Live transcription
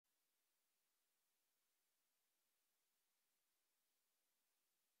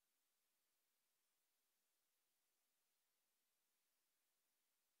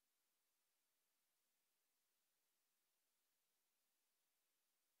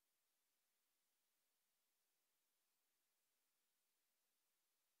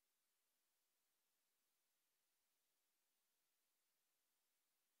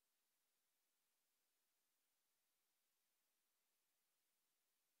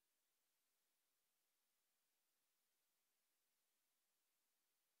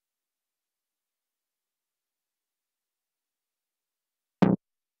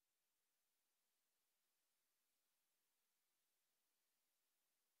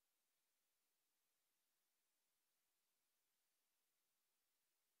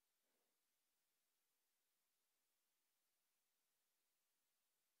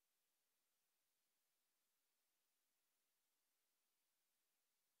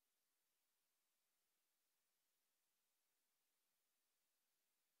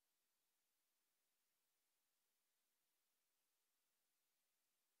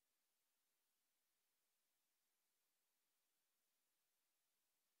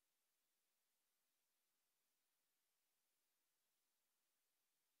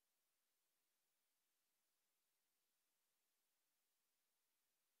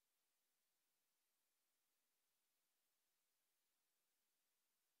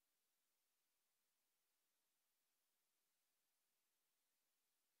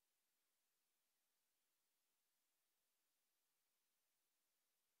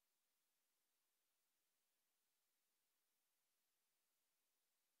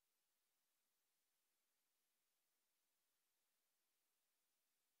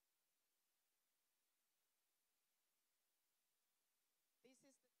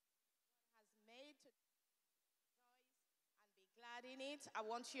adding it, I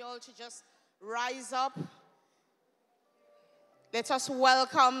want you all to just rise up. Let us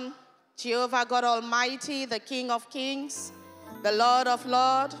welcome Jehovah God Almighty, the King of Kings, the Lord of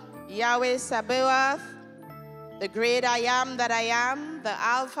Lords, Yahweh Sabaoth, the great I am that I am, the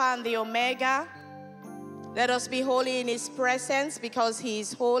Alpha and the Omega. Let us be holy in his presence because he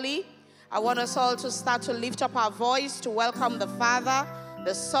is holy. I want us all to start to lift up our voice to welcome the Father,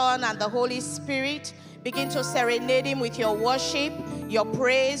 the Son, and the Holy Spirit. Begin to serenade him with your worship, your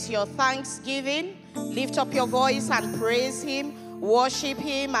praise, your thanksgiving. Lift up your voice and praise him. Worship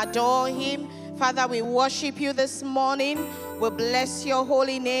him, adore him. Father, we worship you this morning. We bless your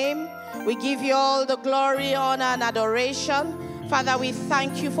holy name. We give you all the glory, honor, and adoration. Father, we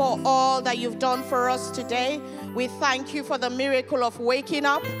thank you for all that you've done for us today. We thank you for the miracle of waking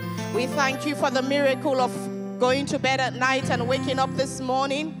up. We thank you for the miracle of going to bed at night and waking up this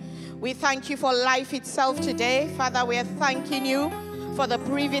morning. We thank you for life itself today. Father, we are thanking you for the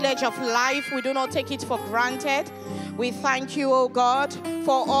privilege of life. We do not take it for granted. We thank you, oh God,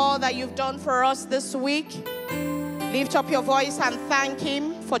 for all that you've done for us this week. Lift up your voice and thank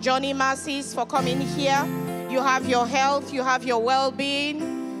him for Johnny Mercies, for coming here. You have your health, you have your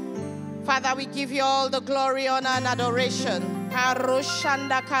well-being. Father, we give you all the glory, honor, and adoration.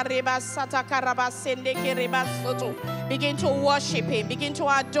 Begin to worship him, begin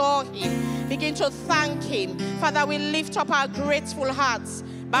to adore him, begin to thank him. Father, we lift up our grateful hearts.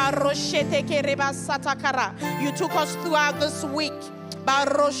 You took us throughout this week.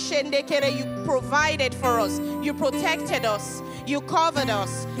 You provided for us. You protected us. You covered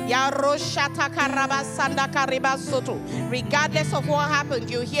us. Regardless of what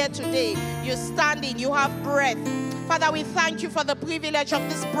happened, you're here today. You're standing. You have breath. Father, we thank you for the privilege of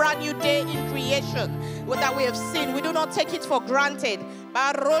this brand new day in creation that we have seen. We do not take it for granted.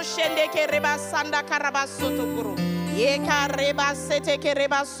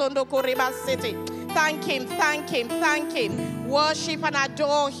 Thank him, thank him, thank him. Worship and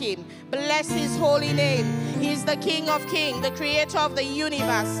adore him. Bless his holy name. He is the King of Kings, the creator of the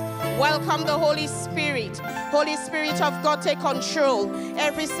universe. Welcome the Holy Spirit. Holy Spirit of God, take control.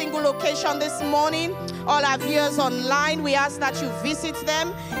 Every single location this morning, all our viewers online, we ask that you visit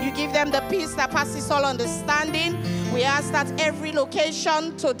them. You give them the peace that passes all understanding. We ask that every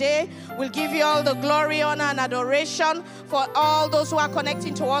location today will give you all the glory, honor, and adoration. For all those who are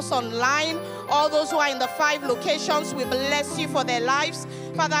connecting to us online, all those who are in the 5 locations, we bless you for their lives.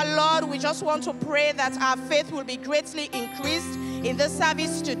 Father, Lord, we just want to pray that our faith will be greatly increased in this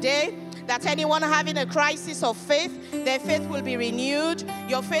service today. That anyone having a crisis of faith, their faith will be renewed.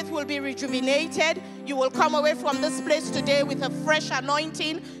 Your faith will be rejuvenated. You will come away from this place today with a fresh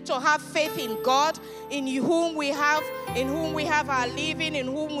anointing to have faith in God, in whom we have our living, in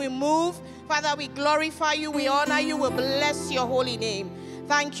whom we move. Father, we glorify you, we honor you, we bless your holy name.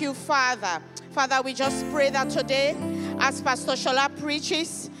 Thank you, Father. Father, we just pray that today, as Pastor Sola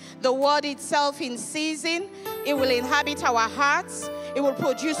preaches, the word itself in season, it will inhabit our hearts. It will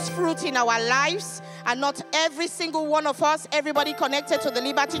produce fruit in our lives. And not every single one of us, everybody connected to the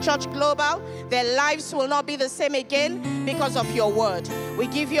Liberty Church Global, their lives will not be the same again because of your word. We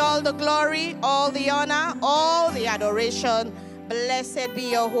give you all the glory, all the honor, all the adoration. Blessed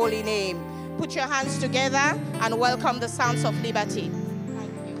be your holy name. Put your hands together and welcome the sounds of liberty.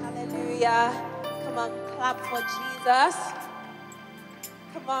 Thank you. Hallelujah. Come on, clap for Jesus.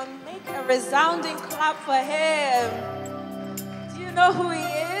 Come on, make a resounding clap for him. Do you know who he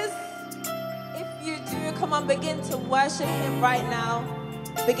is? If you do, come on, begin to worship him right now.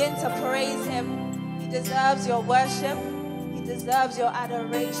 Begin to praise him. He deserves your worship. He deserves your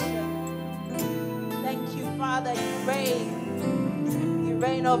adoration. Thank you, Father. You reign. You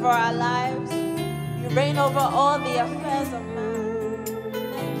reign over our lives. You reign over all the affairs of man.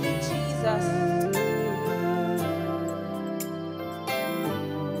 Thank you, Jesus.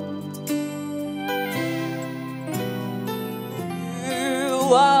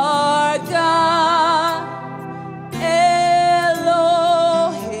 You are God, Elohim,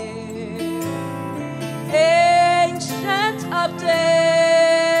 Ancient of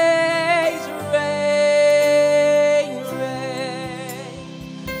Days, reign, reign.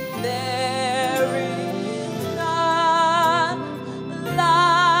 There is none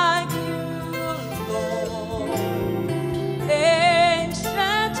like you, Lord,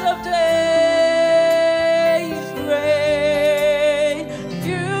 Ancient of Days, reign.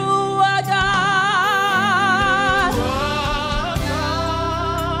 You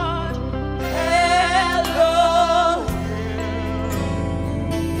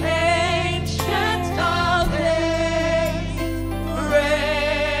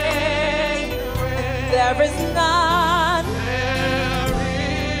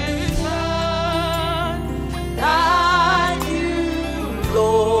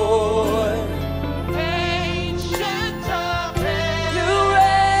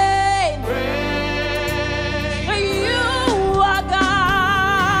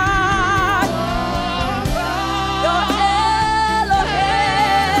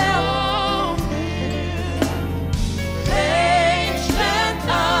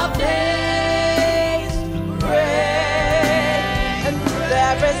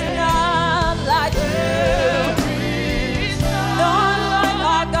There is none like you. None like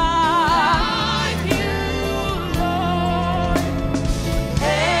our God.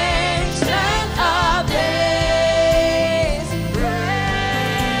 Ancient of days.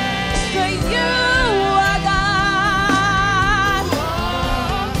 To you are God.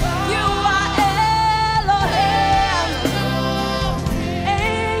 You are Elohim.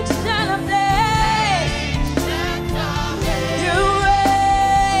 Ancient of days. You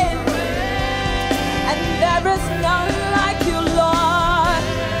reign. And there is none like you, Lord.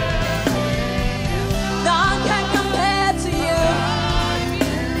 None can compare to you.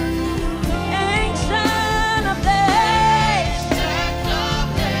 Ancient of days.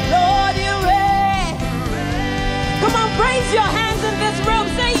 Lord, you reign. Come on, raise your hands in this room.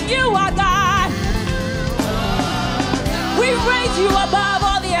 Say, you are God. We raise you above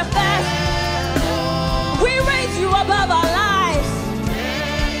all the affairs. We raise you above our lives.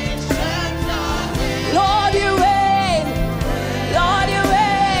 Lord, you reign. Lord, you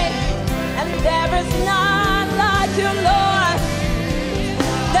reign. And there is none like you, Lord.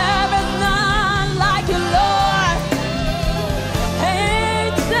 There is none like you, Lord.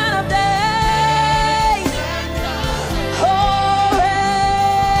 Ancient of days. Oh,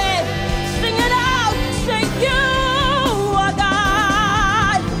 reign. Sing it out. Say, you are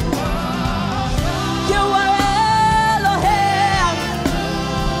God. You are Elohim.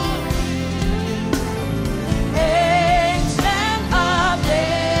 Ancient of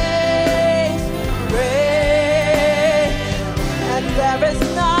days. Reign. And there is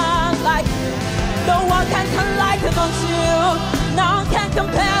none like you. No one can liken unto you. None can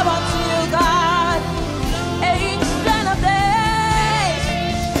compare unto you, God. Ancient of days.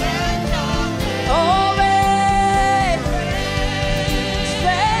 Oh, reign.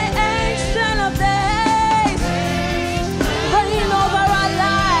 Say, ancient of days. Reign over our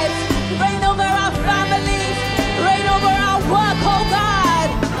lives. Reign over our families. Reign over our work, oh God.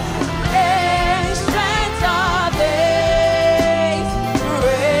 Ancient of days.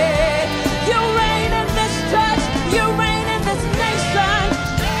 Reign. You reign in this church. You reign in this nation.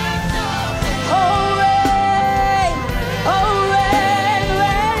 Oh, reign. Oh, reign,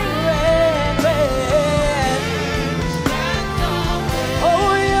 reign, reign, reign.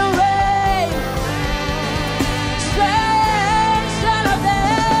 Oh, you reign. Ancient of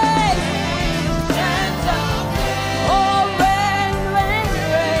days. Oh, reign, reign,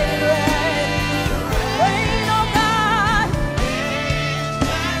 reign, reign. Reign, oh God.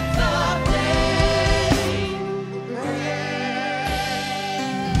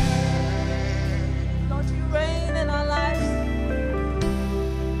 Lord, you reign in our lives.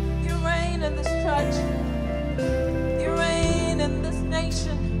 You reign in this church. You reign in this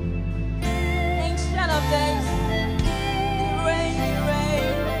nation. Ancient of days. You reign, you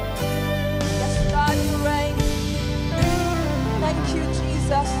reign. Yes, God, you reign. Thank you,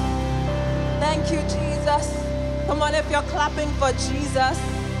 Jesus. Thank you, Jesus. Come on, if you're clapping for Jesus,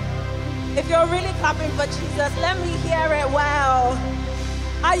 if you're really clapping for Jesus, let me hear it. Wow.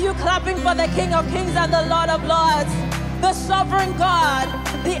 Are you clapping for the King of Kings and the Lord of Lords, the sovereign God,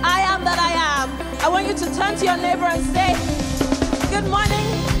 the I am that I am? I want you to turn to your neighbor and say, good morning,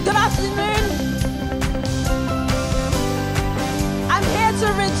 good afternoon. I'm here to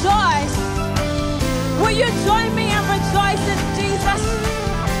rejoice. Will you join me and rejoice in Jesus?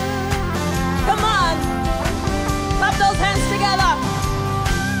 Come on, clap those hands together.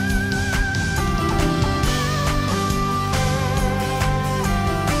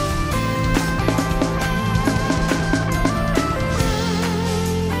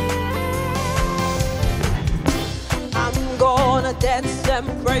 I'm gonna dance and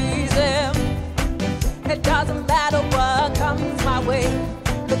praise him. It doesn't matter what comes my way.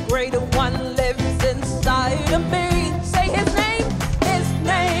 The greater one lives inside of me. Say his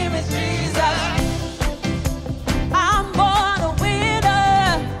name is Jesus. I'm born a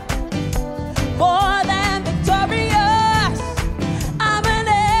winner, more than victorious. I'm an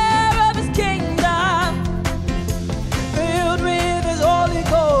heir of his kingdom, filled with his Holy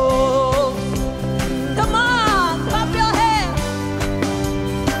Ghost. Come on, clap your hands.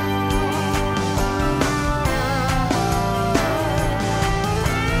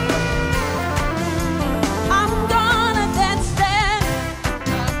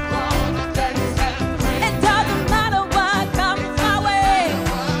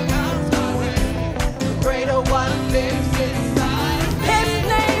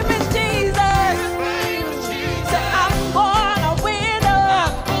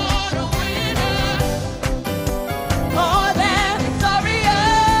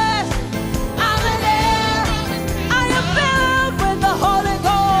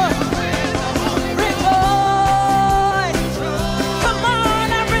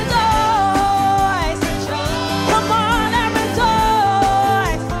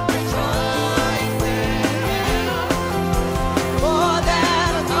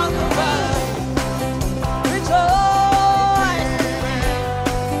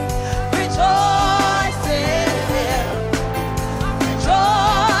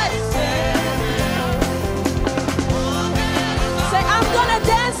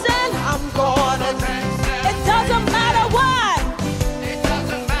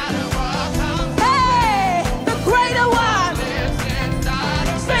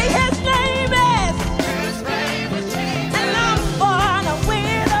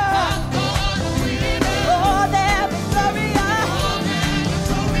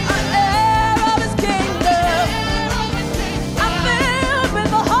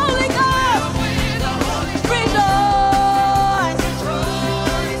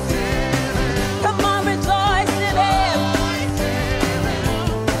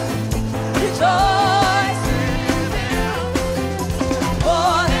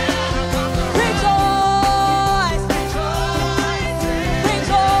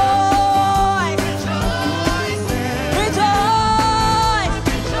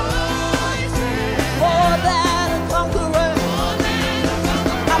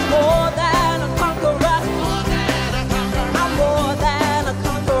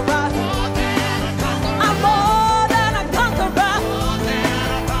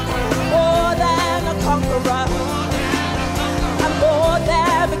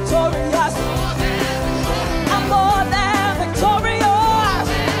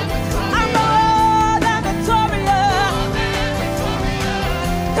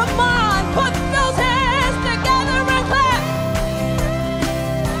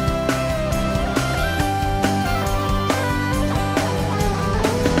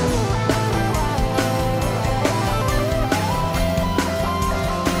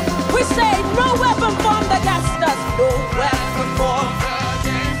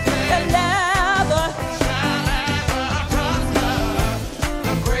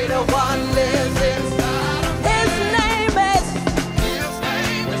 one lives inside of me. His name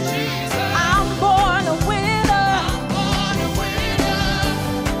is Jesus. I'm born a winner. I'm born a winner.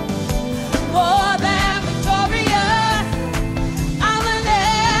 More than victorious. I'm an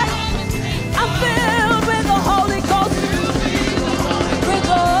heir. I'm filled with the Holy Ghost.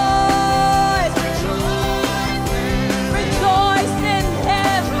 Rejoice. Rejoice in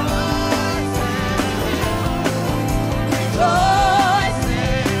Him. Rejoice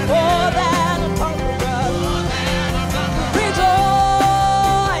more than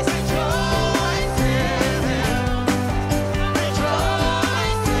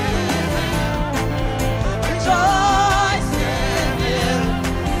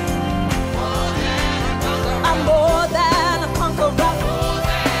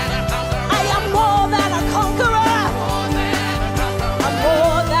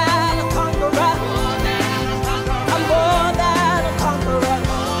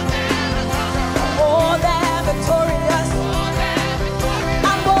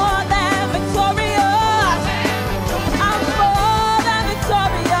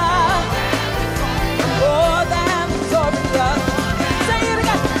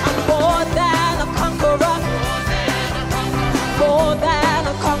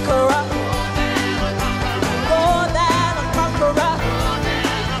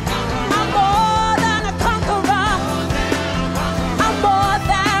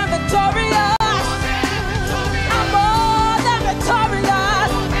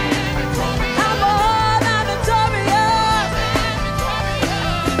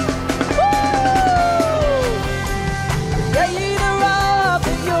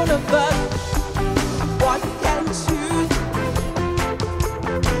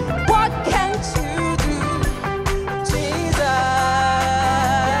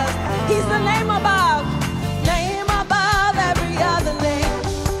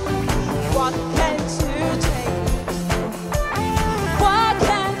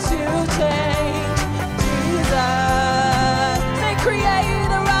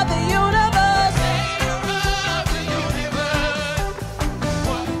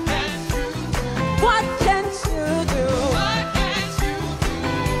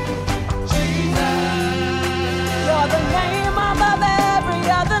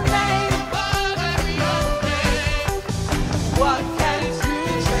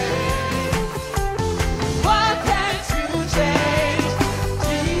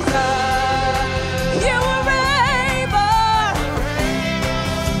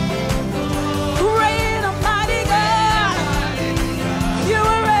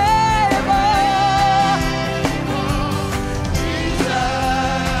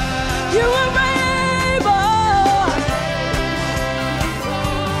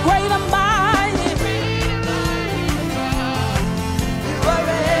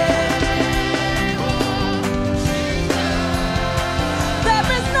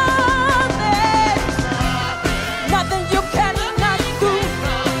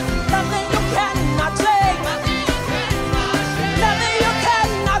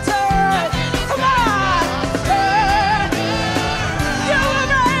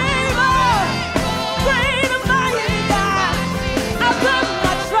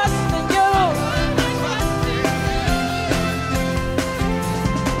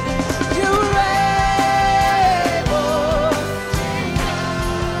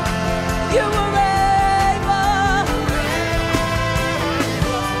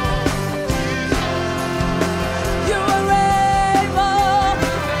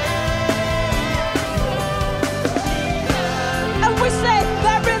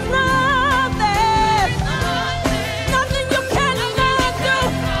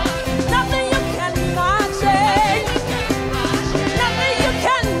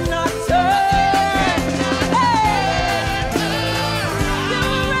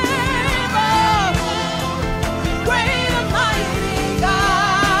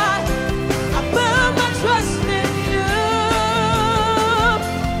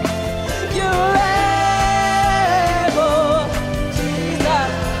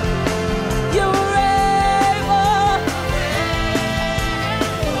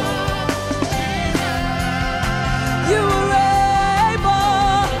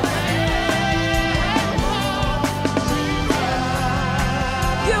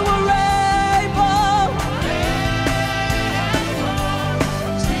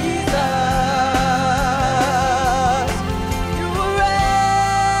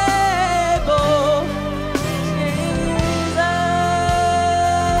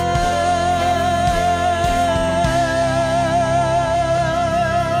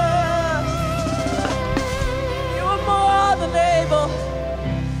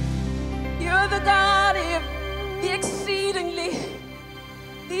the God of the exceedingly,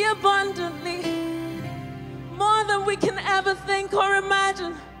 the abundantly, more than we can ever think or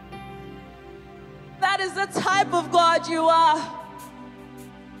imagine. That is the type of God you are.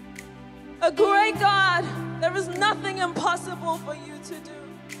 A great God. There is nothing impossible for you to do.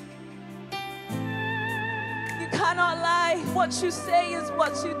 You cannot lie. What you say is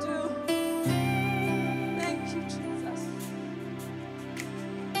what you do. Thank you, Jesus.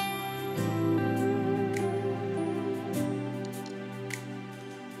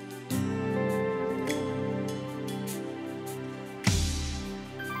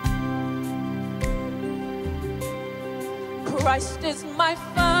 Christ is my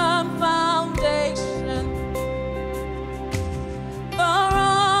firm foundation, the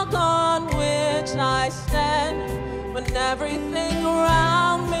rock on which I stand when everything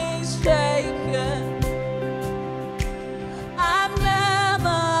around me's shaken. I've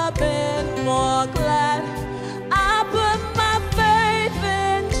never been more glad I put my faith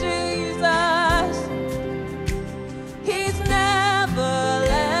in Jesus. He's never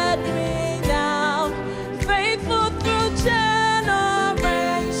let me down, faithful through generations.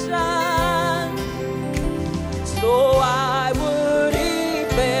 So why would he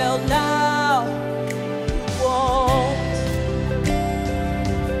fail now? He won't.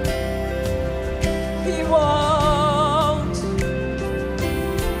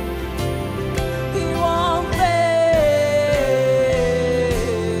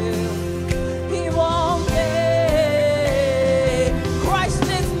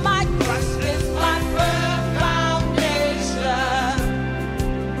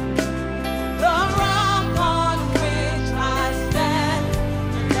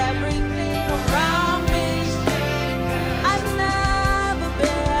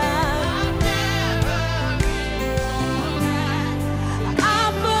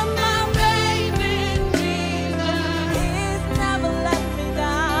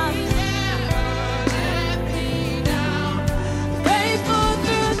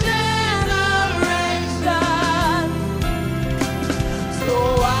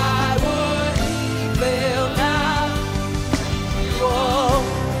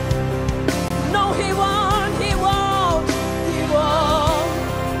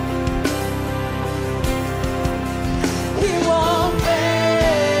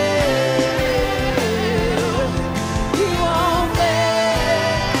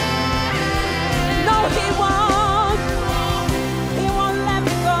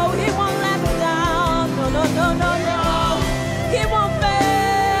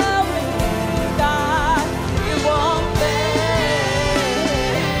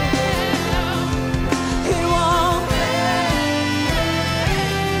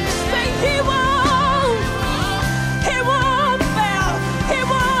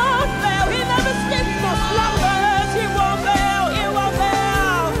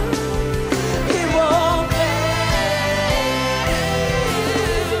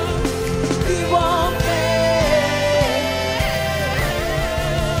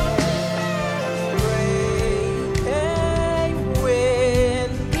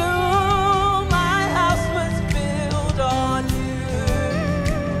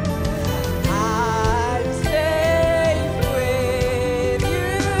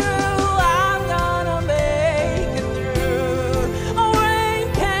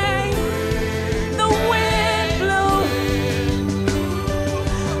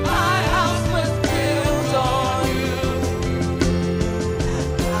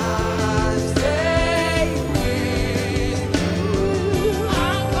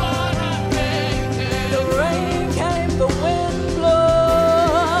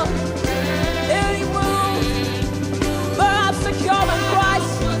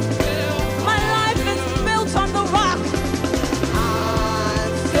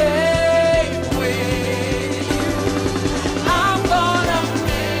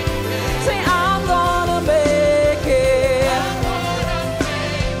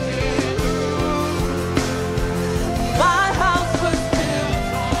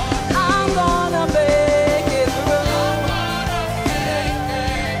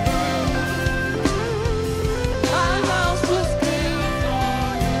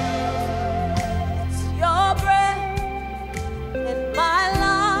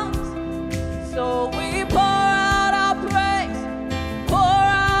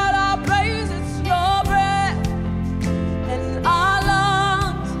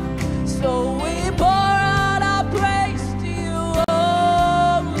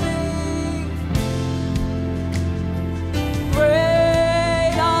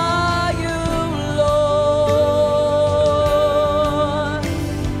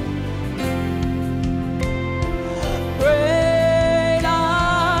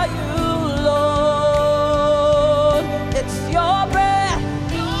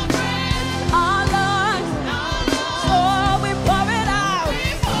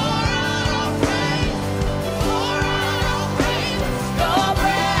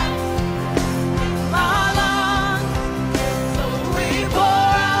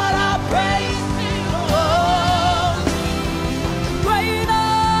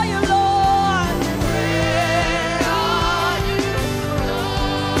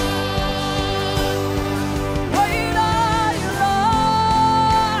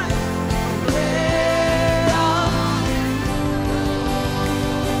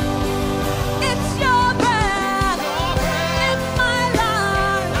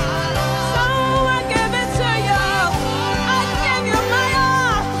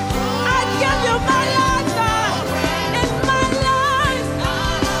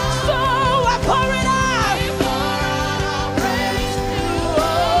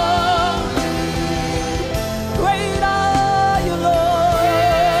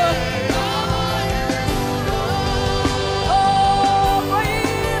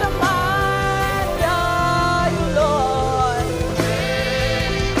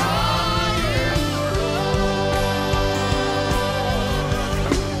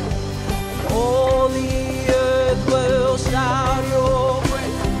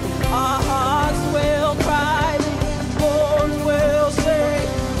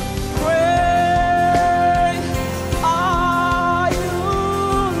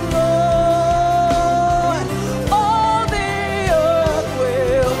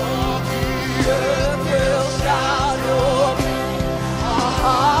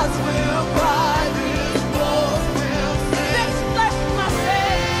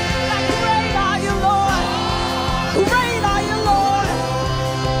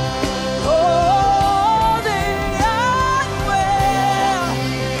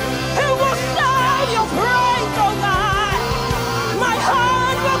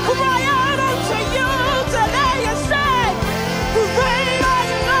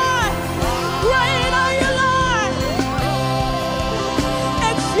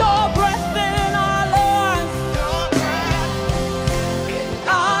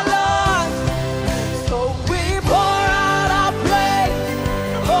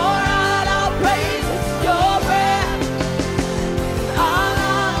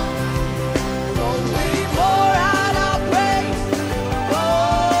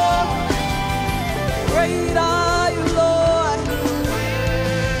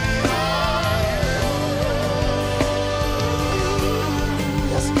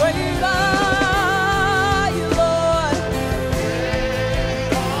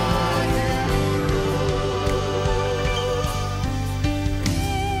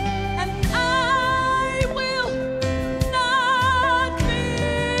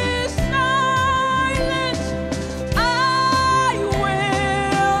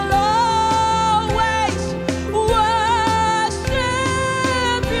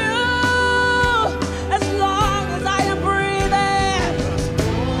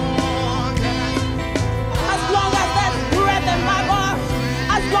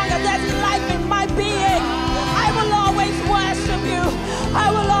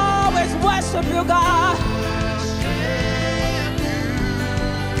 you, God.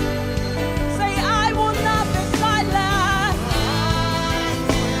 Say, I will not be silent.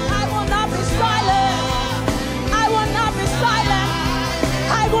 I will not be silent. I will not be silent.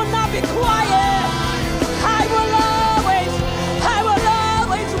 I will not be quiet. I will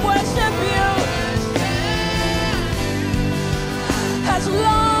always worship you. As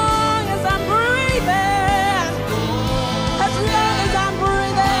long as I'm breathing, as long as I'm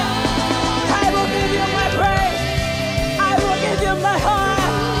breathing, I will give you my praise. I will give you my heart.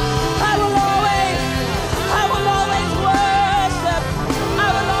 I will always worship. I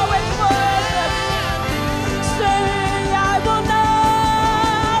will always worship. Say, I will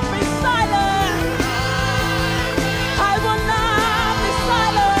not be silent. I will not be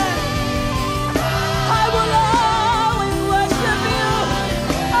silent. I will always worship you.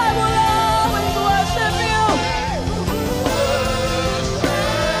 I will always worship you.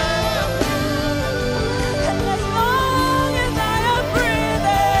 And as long as I am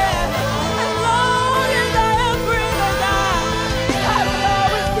breathing, as long as I am breathing, God, I will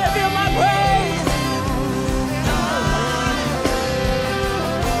always give you my praise.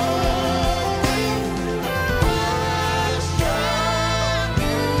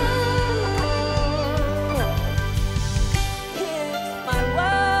 Here's my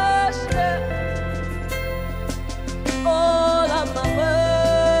worship, all of my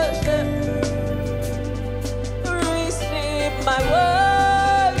worship. Receive my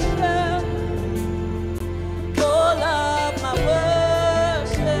worship, all of my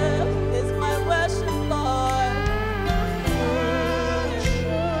worship is my worship, Lord.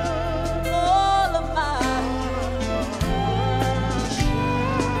 All of my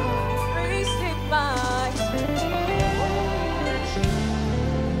receive my.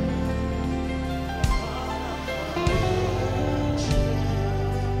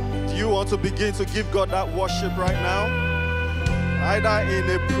 Do you want to begin to give God that worship right now? Either in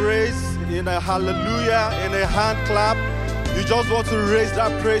a praise, in a hallelujah, in a hand clap. You just want to raise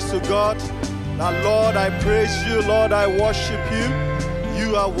that praise to God. That, Lord, I praise you. Lord, I worship you.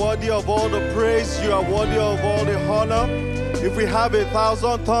 You are worthy of all the praise. You are worthy of all the honor. If we have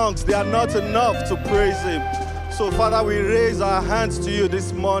 1,000 tongues, they are not enough to praise him. So, Father, we raise our hands to you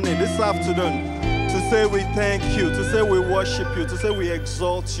this morning, this afternoon, to say we thank you, to say we worship you, to say we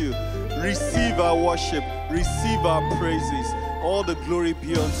exalt you. Receive our worship, receive our praises. All the glory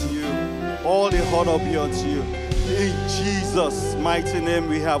be unto you, all the honor be unto you. In Jesus' mighty name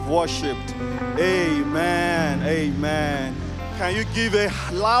we have worshipped. Amen, amen. Can you give a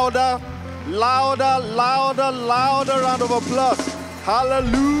louder round of applause?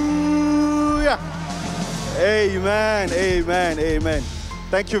 Hallelujah. Amen, amen, amen.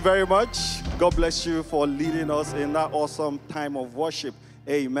 Thank you very much. God bless you for leading us in that awesome time of worship.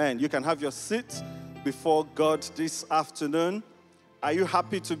 Amen. You can have your seat before God this afternoon. Are you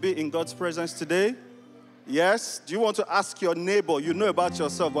happy to be in God's presence today? Yes? Do you want to ask your neighbor? You know about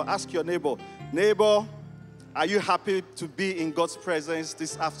yourself, but ask your neighbor. Neighbor, are you happy to be in God's presence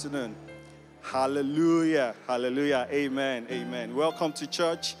this afternoon? Hallelujah. Hallelujah. Amen. Amen. Welcome to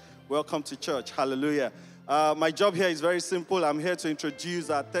church. Welcome to church. Hallelujah. My job here is very simple. I'm here to introduce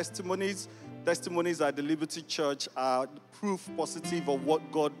our testimonies. Testimonies at the Liberty Church are proof positive of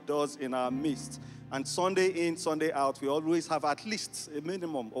what God does in our midst. And Sunday in, Sunday out, we always have at least a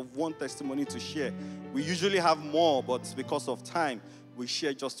minimum of one testimony to share. We usually have more, but because of time, we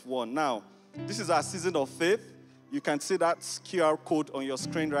share just one. Now, this is our season of faith. You can see that QR code on your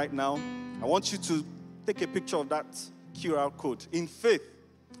screen right now. I want you to take a picture of that QR code in faith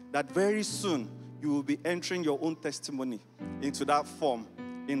that very soon you will be entering your own testimony into that form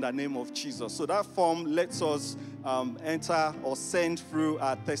in the name of Jesus. So that form lets us enter or send through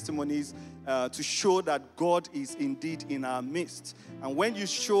our testimonies to show that God is indeed in our midst. And when you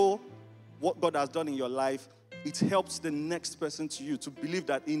show what God has done in your life, it helps the next person to you to believe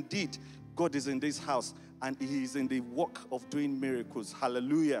that indeed God is in this house and he is in the work of doing miracles.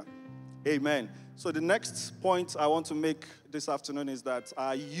 Hallelujah. Amen. So the next point I want to make this afternoon is that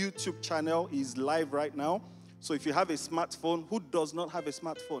our YouTube channel is live right now. So if you have a smartphone, who does not have a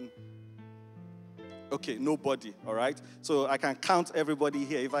smartphone? Okay, nobody, all right? So I can count everybody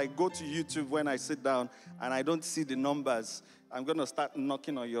here. If I go to YouTube when I sit down and I don't see the numbers, I'm going to start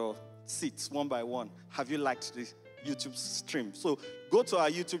knocking on your seats one by one. Have you liked the YouTube stream? So go to our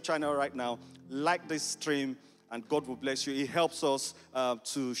YouTube channel right now, like this stream, and God will bless you. It helps us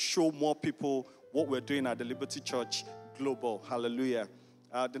to show more people what we're doing at the Liberty Church Global. Hallelujah.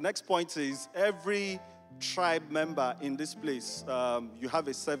 The next point is every tribe member in this place, you have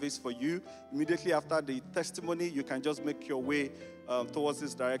a service for you. Immediately after the testimony, you can just make your way towards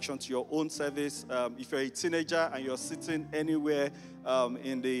this direction to your own service. If you're a teenager and you're sitting anywhere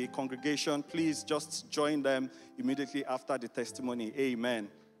in the congregation, please just join them immediately after the testimony. Amen.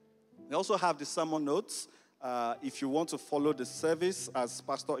 We also have the sermon notes. If you want to follow the service as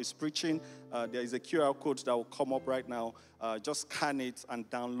Pastor is preaching, there is a QR code that will come up right now. Just scan it and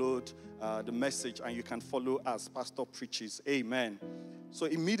download the message, and you can follow as Pastor preaches. Amen. So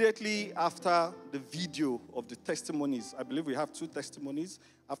immediately after the video of the testimonies, I believe we have 2 testimonies.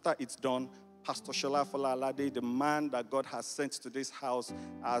 After it's done, Pastor Fola-Alade, the man that God has sent to this house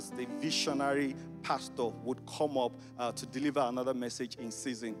as the visionary pastor, would come up to deliver another message in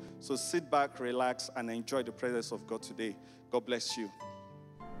season. So sit back, relax, and enjoy the presence of God today. God bless you.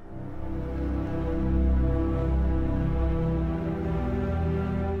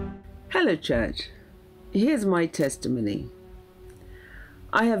 Hello, church. Here's my testimony.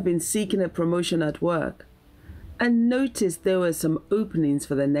 I have been seeking a promotion at work and noticed there were some openings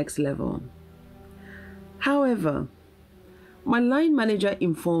for the next level. However, my line manager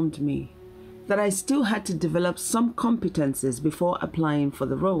informed me that I still had to develop some competencies before applying for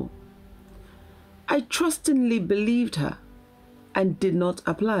the role. I trustingly believed her and did not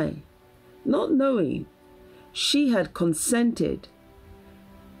apply, not knowing she had consented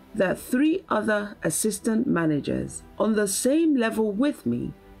that 3 other assistant managers on the same level with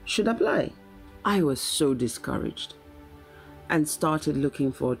me should apply. I was so discouraged and started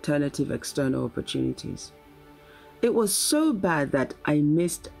looking for alternative external opportunities. It was so bad that I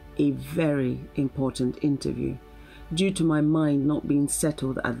missed a very important interview due to my mind not being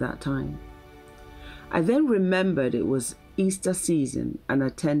settled at that time. I then remembered it was Easter season and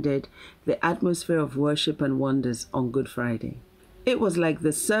attended the Atmosphere of Worship and Wonders on Good Friday. It was like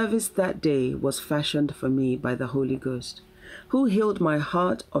the service that day was fashioned for me by the Holy Ghost, who healed my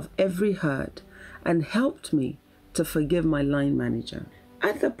heart of every hurt and helped me to forgive my line manager.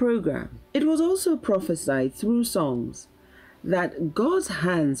 At the program, it was also prophesied through songs that God's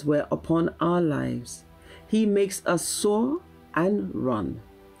hands were upon our lives. He makes us soar and run.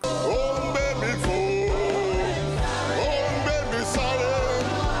 Oh, baby, fool. Oh, baby,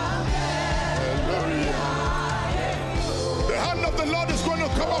 silent. Hallelujah. The hand of the Lord is going to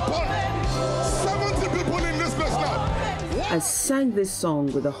come upon 70 people in this place now. I sang this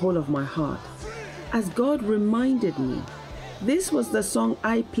song with the whole of my heart, as God reminded me. This was the song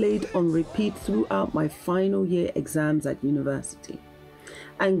I played on repeat throughout my final year exams at university,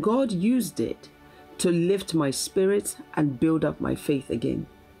 and God used it to lift my spirits and build up my faith again.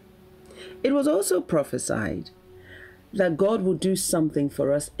 It was also prophesied that God would do something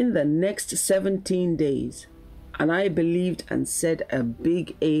for us in the next 17 days, and I believed and said a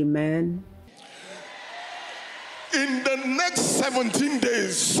big amen. In the next 17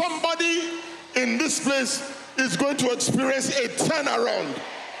 days, somebody in this place is going to experience a turnaround.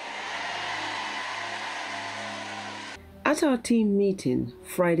 At our team meeting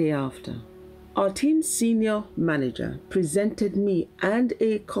Friday after, our team's senior manager presented me and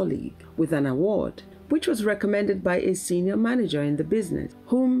a colleague with an award, which was recommended by a senior manager in the business,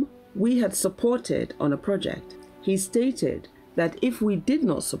 whom we had supported on a project. He stated that if we did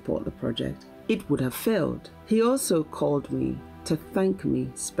not support the project, it would have failed. He also called me to thank me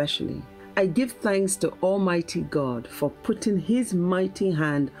specially. I give thanks to Almighty God for putting His mighty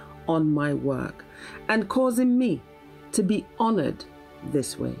hand on my work and causing me to be honored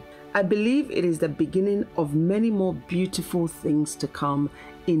this way. I believe it is the beginning of many more beautiful things to come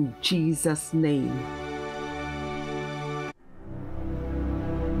in Jesus' name.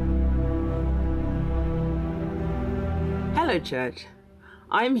 Hello, church.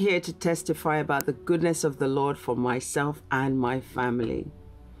 I'm here to testify about the goodness of the Lord for myself and my family.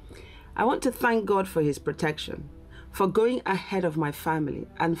 I want to thank God for His protection, for going ahead of my family,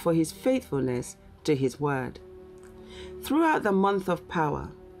 and for His faithfulness to His word. Throughout the month of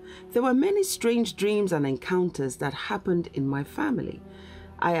power, there were many strange dreams and encounters that happened in my family.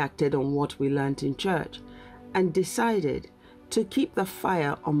 I acted on what we learned in church and decided to keep the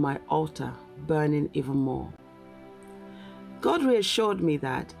fire on my altar burning even more. God reassured me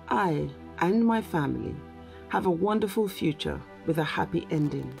that I and my family have a wonderful future with a happy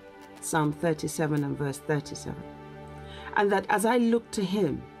ending. Psalm 37 and verse 37. And that as I look to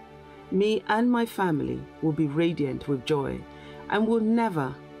Him, me and my family will be radiant with joy and will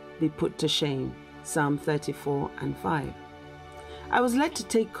never be put to shame. Psalm 34 and 5. I was led to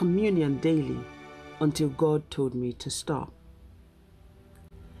take communion daily until God told me to stop.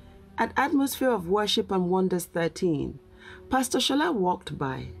 At Atmosphere of Worship and Wonders 13, Pastor Sola walked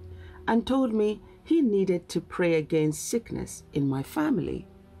by and told me he needed to pray against sickness in my family.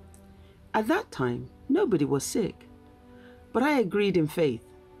 At that time, nobody was sick. but I agreed in faith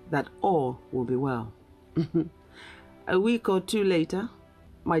that all will be well. A week or two later,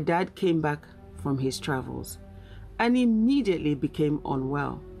 my dad came back from his travels and immediately became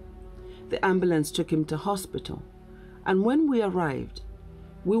unwell. The ambulance took him to hospital, and when we arrived,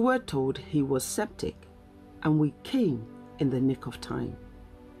 we were told he was septic, and we came in the nick of time.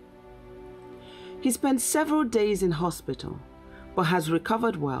 He spent several days in hospital, but has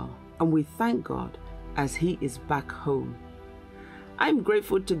recovered well, and we thank God as he is back home. I'm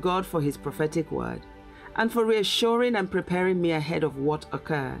grateful to God for his prophetic word and for reassuring and preparing me ahead of what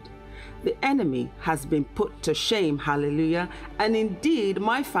occurred. The enemy has been put to shame, hallelujah, and indeed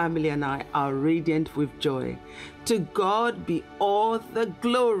my family and I are radiant with joy. To God be all the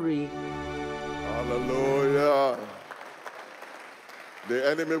glory. Hallelujah. The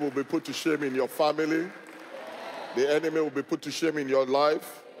enemy will be put to shame in your family. The enemy will be put to shame in your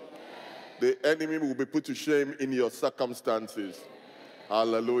life. The enemy will be put to shame in your circumstances.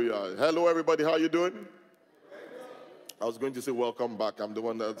 Hallelujah. Hello, everybody. How you doing? I was going to say welcome back. I'm the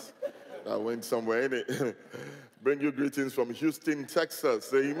one that went somewhere, innit? Bring you greetings from Houston,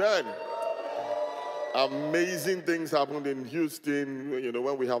 Texas. Amen. Amazing things happened in Houston. You know,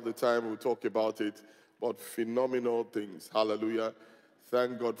 when we have the time, we'll talk about it. But phenomenal things. Hallelujah.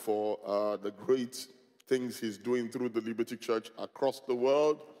 Thank God for the great things he's doing through the Liberty Church across the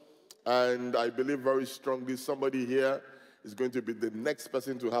world. And I believe very strongly somebody here is going to be the next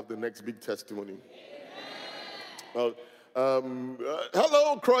person to have the next big testimony. Hello,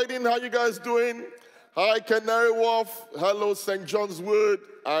 Croydon. How you guys doing? Hi, Canary Wharf. Hello, St. John's Wood.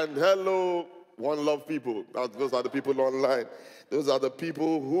 And hello, One Love people. Those are the people online. Those are the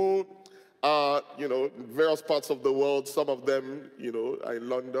people who are, you know, various parts of the world. Some of them, you know, are in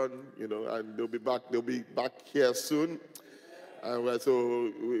London, you know, and they'll be back here soon. And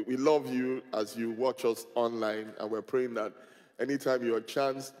so we love you as you watch us online, and we're praying that anytime you have a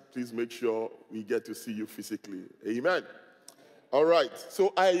chance, please make sure we get to see you physically. Amen. All right.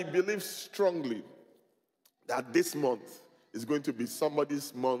 So I believe strongly that this month is going to be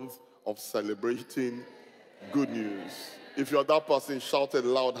somebody's month of celebrating good news. If you're that person, shout it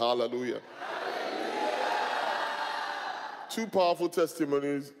loud, hallelujah. Two powerful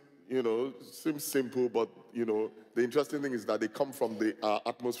testimonies, you know, seem simple, but, you know, the interesting thing is that they come from the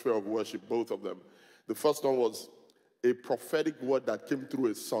atmosphere of worship, both of them. The first one was a prophetic word that came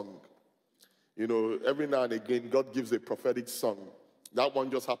through a song. You know, every now and again, God gives a prophetic song. That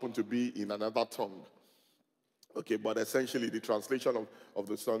one just happened to be in another tongue. Okay, but essentially the translation of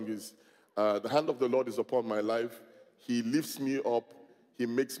the song is, the hand of the Lord is upon my life. He lifts me up. He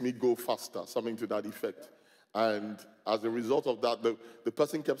makes me go faster, something to that effect. And as a result of that, the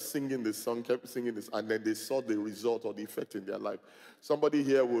person kept singing this song, and then they saw the result or the effect in their life. Somebody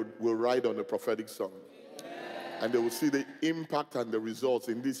here will ride on a prophetic song. And they will see the impact and the results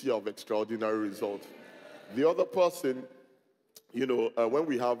in this year of extraordinary results. The other person, you know, when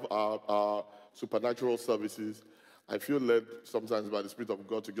we have our supernatural services, I feel led sometimes by the Spirit of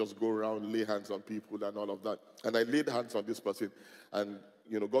God to just go around, lay hands on people and all of that. And I laid hands on this person, and,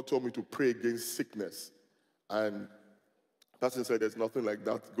 you know, God told me to pray against sickness. And the person said there's nothing like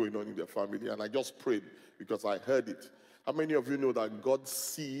that going on in their family. And I just prayed because I heard it. How many of you know that God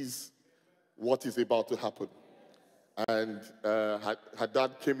sees what is about to happen? And her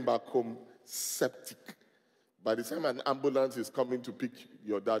dad came back home septic. By the time an ambulance is coming to pick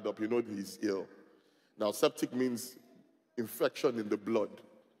your dad up, you know he's ill. Now, septic means infection in the blood.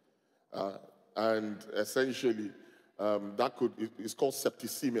 And essentially, it's called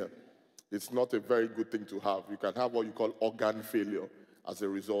septicemia. It's not a very good thing to have. You can have what you call organ failure as a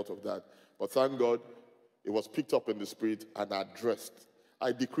result of that. But thank God, it was picked up in the spirit and addressed.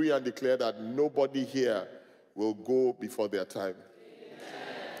 I decree and declare that nobody here will go before their time.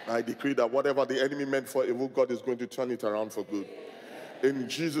 Amen. I decree that whatever the enemy meant for evil, God is going to turn it around for good. Amen. In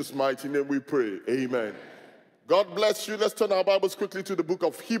Jesus' mighty name we pray. Amen. God bless you. Let's turn our Bibles quickly to the book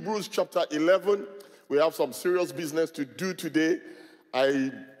of Hebrews chapter 11. We have some serious business to do today.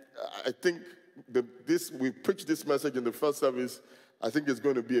 I think we preached this message in the first service. I think it's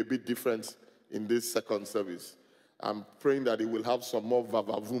going to be a bit different in this second service. I'm praying that it will have some more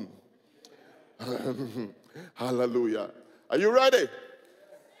vavavoom. Hallelujah. Are you ready?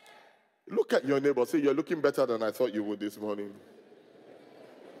 Look at your neighbor. Say, you're looking better than I thought you would this morning.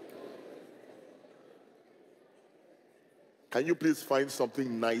 Can you please find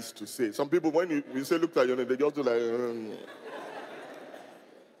something nice to say? Some people, when you say look at your neighbor, they just do like...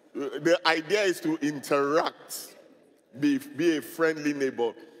 The idea is to interact. Be a friendly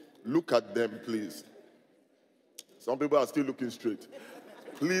neighbor. Look at them, please. Some people are still looking straight.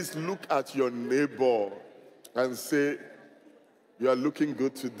 Please look at your neighbor and say, You are looking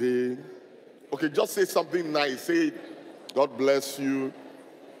good today. Okay, just say something nice. Say, God bless you.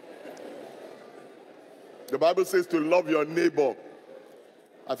 The Bible says to love your neighbor.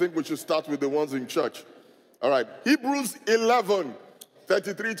 I think we should start with the ones in church. All right. Hebrews 11,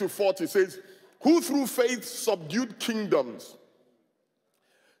 33 to 40 says, who through faith subdued kingdoms.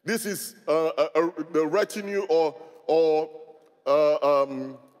 This is the retinue or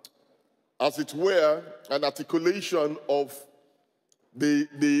as it were, an articulation of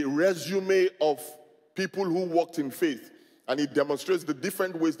the resume of people who walked in faith. And it demonstrates the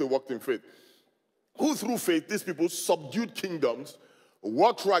different ways they walked in faith. Who through faith, these people subdued kingdoms,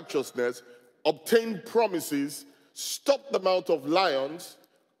 worked righteousness, obtained promises, stopped the mouth of lions,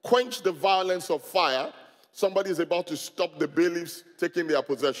 quenched the violence of fire. Somebody is about to stop the bailiffs taking their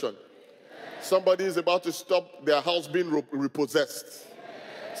possession. Somebody is about to stop their house being repossessed.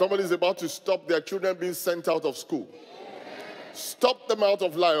 Somebody is about to stop their children being sent out of school. Stop the mouth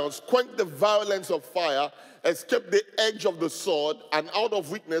of lions, quench the violence of fire, escape the edge of the sword, and out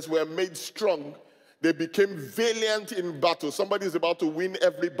of weakness were made strong. They became valiant in battle. Somebody is about to win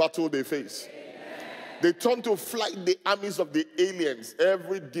every battle they face. They turned to flight the armies of the aliens,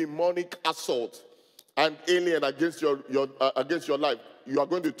 every demonic assault and alien against your life. You are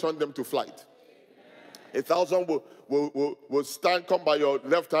going to turn them to flight. 1,000 will stand, come by your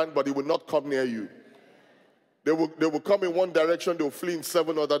left hand, but it will not come near you. They will come in one direction, they will flee in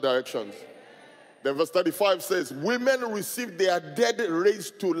 7 other directions. Then verse 35 says, women received their dead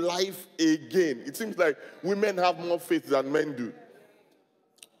raised to life again. It seems like women have more faith than men do.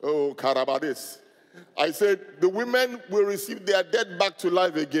 Oh, Karabadis. I said, the women will receive their dead back to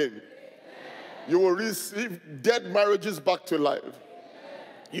life again. You will receive dead marriages back to life.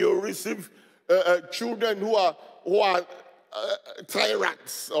 You will receive children who are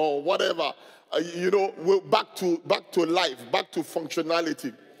tyrants or whatever. Back to life, back to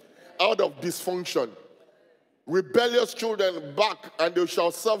functionality, out of dysfunction. Rebellious children back, and they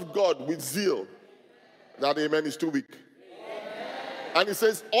shall serve God with zeal. That amen is too weak. And it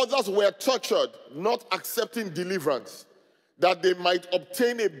says, others were tortured, not accepting deliverance, that they might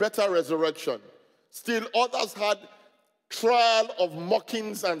obtain a better resurrection. Still others had trial of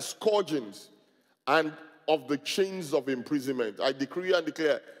mockings and scourgings, and of the chains of imprisonment. I decree and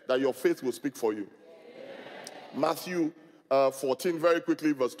declare that your faith will speak for you. Matthew 14, very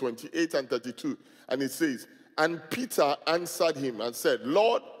quickly, verse 28 and 32. And it says, and Peter answered him and said,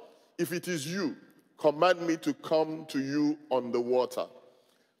 Lord, if it is you, command me to come to you on the water.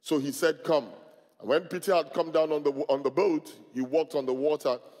 So he said, come. And when Peter had come down on the boat, he walked on the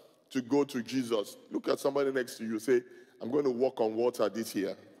water to go to Jesus. Look at somebody next to you. Say, I'm going to walk on water this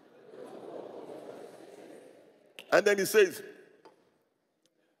year. And then he says,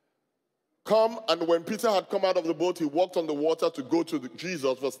 come. And when Peter had come out of the boat, he walked on the water to go to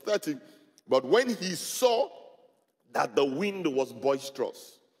Jesus. Verse 30. But when he saw that the wind was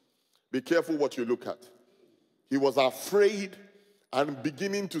boisterous, be careful what you look at. He was afraid and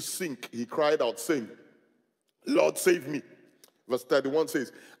beginning to sink. He cried out, saying, Lord, save me. Verse 31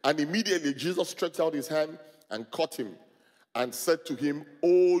 says, and immediately Jesus stretched out his hand and caught him and said to him,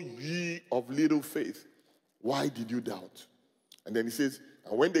 O ye of little faith, why did you doubt? And then he says,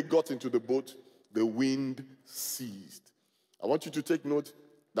 and when they got into the boat, the wind ceased. I want you to take note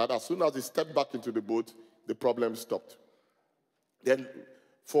that as soon as he stepped back into the boat, the problem stopped. Then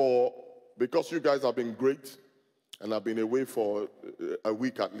because you guys have been great, and I've been away for a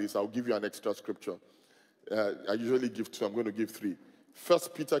week at least, I'll give you an extra scripture. I usually give 2, I'm going to give 3. 1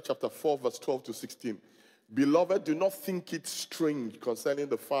 Peter chapter 4, verse 12 to 16. Beloved, do not think it strange concerning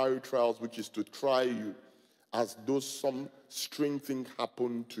the fiery trials which is to try you, as though some strange thing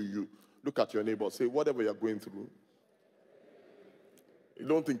happened to you. Look at your neighbor. Say, whatever you're going through, you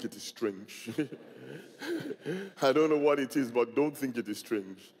don't think it is strange. I don't know what it is, but don't think it is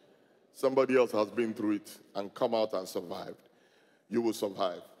strange. Somebody else has been through it and come out and survived. You will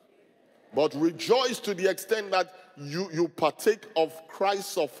survive. But rejoice to the extent that you partake of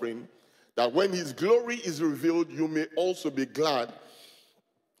Christ's suffering, that when his glory is revealed, you may also be glad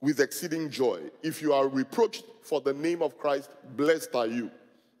with exceeding joy. If you are reproached for the name of Christ, blessed are you.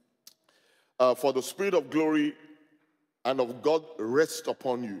 For the Spirit of glory and of God rests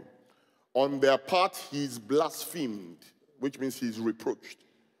upon you. On their part, he is blasphemed, which means he is reproached.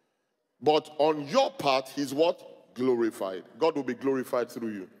 But on your part, he's what? Glorified. God will be glorified through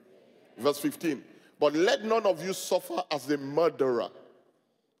you. Verse 15. But let none of you suffer as a murderer.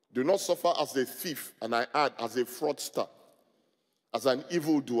 Do not suffer as a thief, and I add, as a fraudster, as an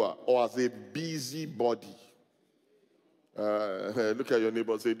evildoer, or as a busybody. Look at your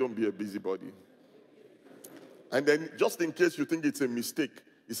neighbor and say, don't be a busybody. And then, just in case you think it's a mistake,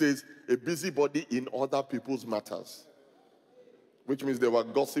 it says, a busybody in other people's matters. Which means there were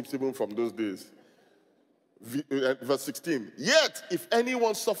gossips even from those days. Verse 16, yet if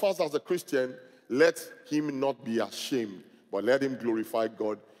anyone suffers as a Christian, let him not be ashamed, but let him glorify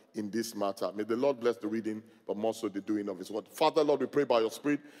God in this matter. May the Lord bless the reading, but more so the doing of his word. Father, Lord, we pray by your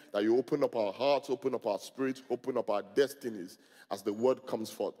Spirit that you open up our hearts, open up our spirits, open up our destinies as the word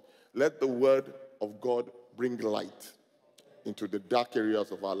comes forth. Let the word of God bring light into the dark areas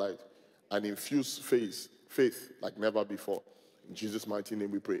of our life and infuse faith like never before. In Jesus' mighty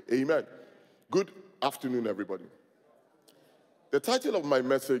name we pray. Amen. Good afternoon, everybody. The title of my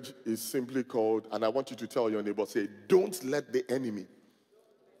message is simply called, and I want you to tell your neighbor, say, don't let the enemy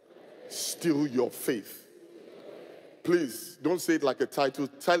steal your faith. Please, don't say it like a title.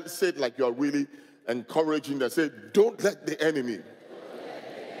 Say it like you are really encouraging them. Say, don't let the enemy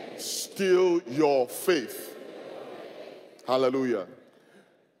steal your faith. Hallelujah.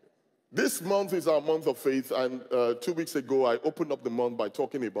 This month is our month of faith, and 2 weeks ago, I opened up the month by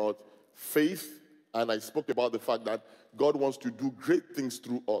talking about faith, and I spoke about the fact that God wants to do great things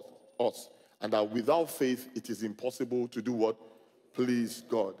through us, and that without faith, it is impossible to do what? Please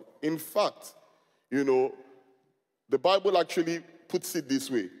God. In fact, you know, the Bible actually puts it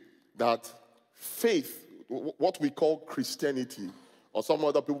this way, that faith, what we call Christianity, or some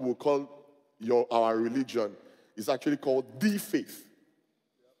other people will call our religion, is actually called the faith.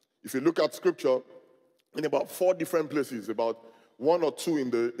 If you look at scripture, in about 4 different places, about 1 or 2 in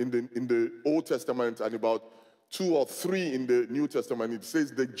the Old Testament and about 2 or 3 in the New Testament, it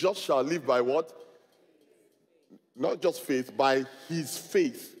says the just shall live by what? Not just faith, by his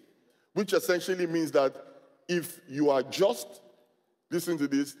faith. Which essentially means that if you are just, listen to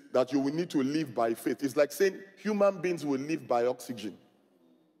this, that you will need to live by faith. It's like saying human beings will live by oxygen.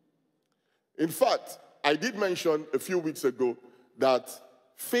 In fact, I did mention a few weeks ago that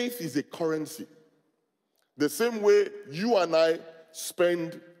faith is a currency. The same way you and I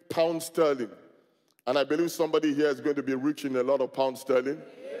spend pound sterling. And I believe somebody here is going to be rich in a lot of pound sterling.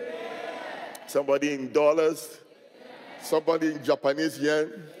 Yeah. Somebody in dollars. Yeah. Somebody in Japanese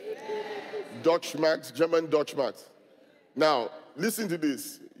yen. Yeah. Dutch marks, German Dutch marks. Now, listen to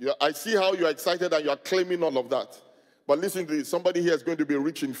this. I see how you're excited and you're claiming all of that. But listen to this. Somebody here is going to be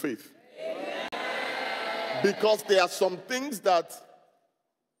rich in faith. Yeah. Because there are some things that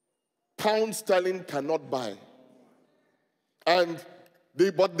pound sterling cannot buy.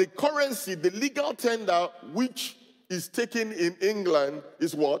 But the currency, the legal tender which is taken in England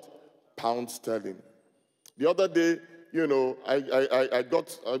is what? Pound sterling. The other day, you know, I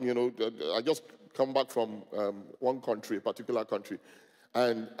got, I just come back from one country, a particular country.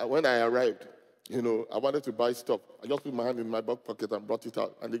 And when I arrived, you know, I wanted to buy stuff. I just put my hand in my back pocket and brought it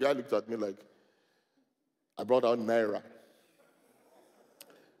out. And the guy looked at me like, I brought out Naira.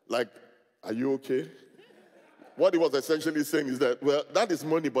 Like, are you okay? What he was essentially saying is that, well, that is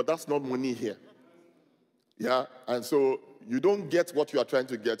money, but that's not money here. Yeah? And so you don't get what you are trying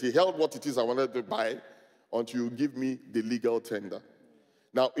to get. He held what it is I wanted to buy until you give me the legal tender.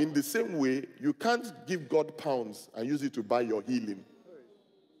 Now, in the same way, you can't give God pounds and use it to buy your healing.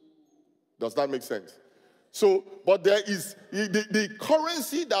 Does that make sense? So, but there is the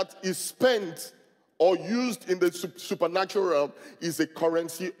currency that is spent or used in the supernatural realm is a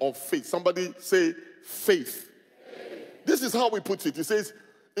currency of faith. Somebody say faith. This is how we put it. It says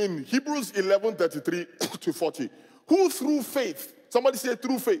in Hebrews 11:33 to 40, who through faith, somebody say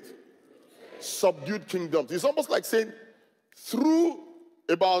through faith, subdued kingdoms. It's almost like saying through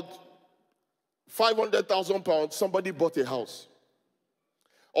about 500,000 pounds, somebody bought a house.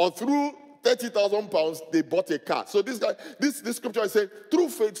 Or through 30,000 pounds, they bought a car. So this scripture is saying, through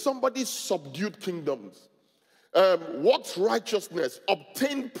faith, somebody subdued kingdoms, worked righteousness,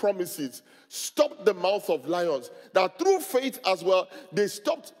 obtained promises, stopped the mouth of lions. That through faith as well, they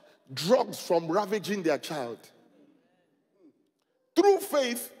stopped drugs from ravaging their child. Through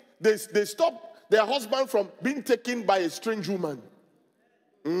faith, they stopped their husband from being taken by a strange woman.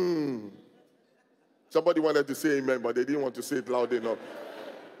 Somebody wanted to say amen, but they didn't want to say it loud enough.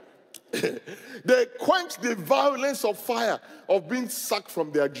 They quenched the violence of fire of being sacked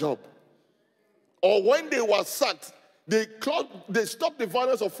from their job. Or when they were sacked, they stopped the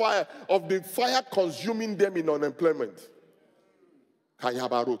violence of fire consuming them in unemployment. They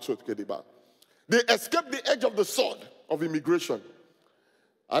escaped the edge of the sword of immigration.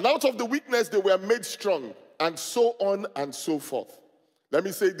 And out of the weakness, they were made strong, and so on and so forth. Let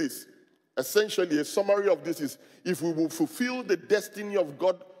me say this. Essentially, a summary of this is, if we will fulfill the destiny of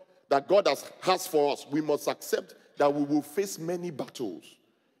God that God has for us, we must accept that we will face many battles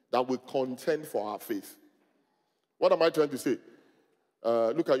that will contend for our faith. What am I trying to say?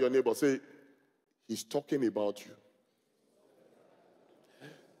 Look at your neighbor. Say, he's talking about you.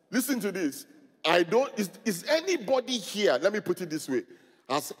 Listen to this. Is anybody here, let me put it this way.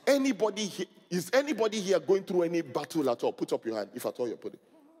 Is anybody here going through any battle at all? Put up your hand, if at all you're putting.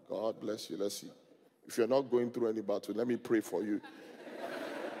 God bless you. Let's see. If you're not going through any battle, let me pray for you.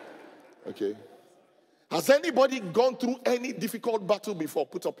 Okay. Has anybody gone through any difficult battle before?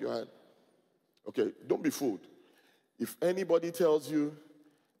 Put up your hand. Okay, don't be fooled. If anybody tells you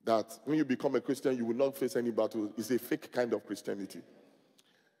that when you become a Christian, you will not face any battle, it's a fake kind of Christianity.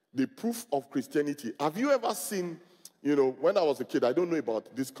 The proof of Christianity. Have you ever seen, when I was a kid, I don't know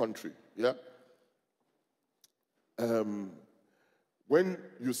about this country, yeah? When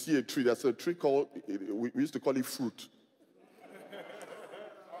you see a tree, there's a tree called, we used to call it fruit.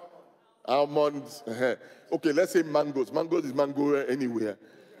 Almonds. Okay, let's say mangoes. Mangoes is mango anywhere.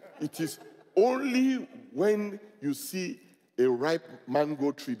 It is only when you see a ripe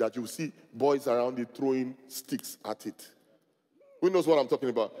mango tree that you see boys around it throwing sticks at it. Who knows what I'm talking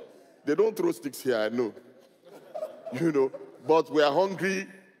about? They don't throw sticks here, I know. But we are hungry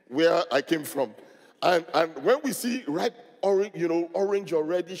where I came from. And when we see ripe orange or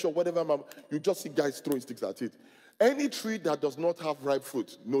reddish or whatever, you just see guys throwing sticks at it. Any tree that does not have ripe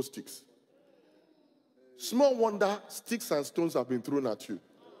fruit, no sticks. Small wonder, sticks and stones have been thrown at you.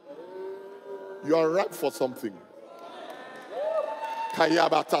 You are ripe for something.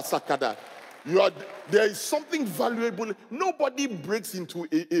 Kayabata Sakada. There is something valuable. Nobody breaks into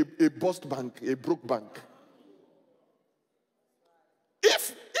a bust bank, a broke bank.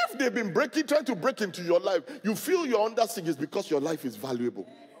 If they've been trying to break into your life, you feel you're under siege, it's because your life is valuable.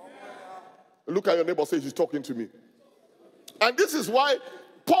 Look at your neighbor, say he's talking to me. And this is why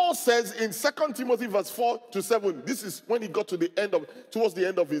Paul says in 2 Timothy verse 4-7, this is when he got towards the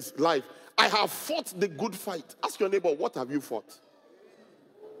end of his life. I have fought the good fight. Ask your neighbor, what have you fought?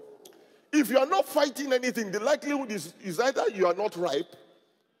 If you are not fighting anything, the likelihood is either you are not ripe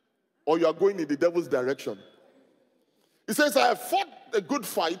or you are going in the devil's direction. He says, I have fought a good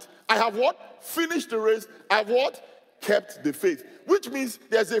fight. I have what? Finished the race. I have what? Kept the faith. Which means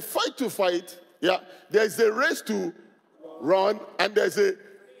there's a fight to fight. Yeah. There's a race to run and there's a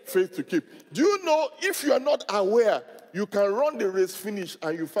faith to keep. Do you know if you are not aware, you can run the race, finish,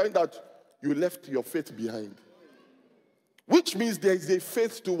 and you find out you left your faith behind. Which means there is a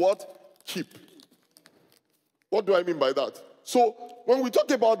faith to what? Keep. What do I mean by that? So when we talk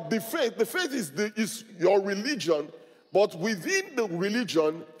about the faith is your religion, but within the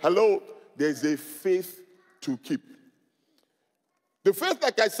religion, there is a faith to keep. The faith,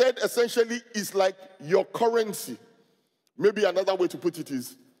 like I said, essentially is like your currency. Maybe another way to put it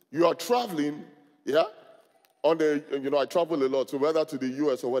is you are traveling, yeah? I travel a lot, so whether to the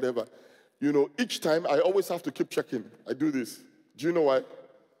US or whatever, each time I always have to keep checking. I do this. Do you know why?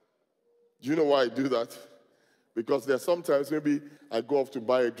 Do you know why I do that? Because there are sometimes maybe I go off to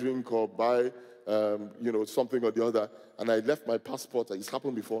buy a drink or buy, something or the other, and I left my passport, it's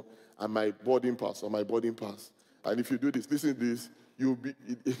happened before, and my boarding pass. And if you do this, listen to this,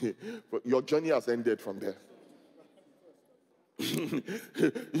 your journey has ended from there.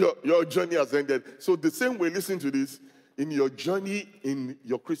 your journey has ended. So the same way, listen to this, in your journey in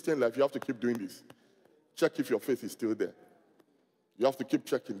your Christian life, you have to keep doing this. Check if your faith is still there. You have to keep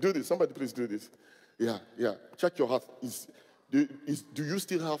checking. Do this. Somebody please do this. Yeah. Check your heart. Do you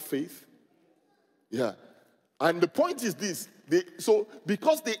still have faith? Yeah. And the point is this.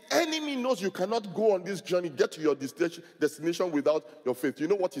 Because the enemy knows you cannot go on this journey, get to your destination without your faith. You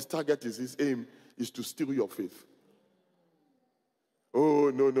know what his target is? His aim is to steal your faith. Oh,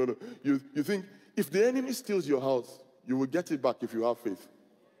 no. You think if the enemy steals your house, you will get it back if you have faith.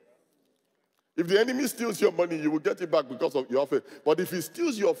 If the enemy steals your money, you will get it back because of your faith. But if he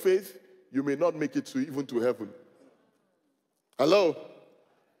steals your faith, you may not make it even to heaven. Hello?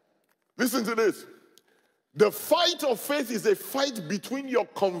 Listen to this. The fight of faith is a fight between your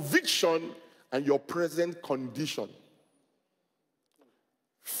conviction and your present condition.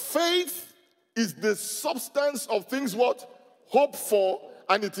 Faith is the substance of things what? Hope for,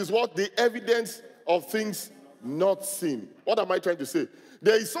 and it is what? The evidence of things not seen. What am I trying to say?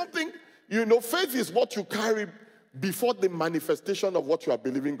 There is something, faith is what you carry before the manifestation of what you are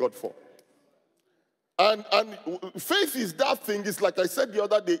believing God for. And faith is that thing, it's like I said the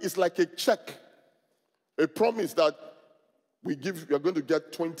other day, it's like a check, a promise that you're going to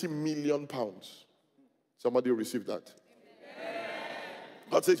get 20 million pounds. Somebody receive that.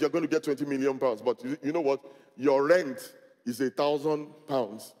 God says you're going to get 20 million pounds, but you know what? Your rent is 1,000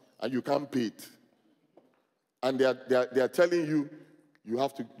 pounds and you can't pay it. And they are telling you, you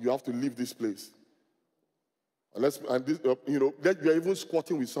have to leave this place. And this, that you're even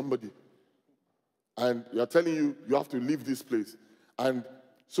squatting with somebody. And you're telling you have to leave this place. And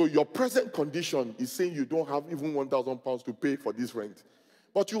so your present condition is saying you don't have even 1,000 pounds to pay for this rent.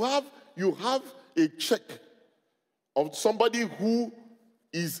 But you have a check of somebody who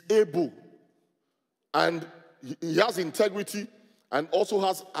is able, and he has integrity and also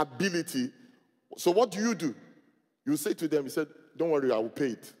has ability. So what do? You say to them, he said, don't worry, I will pay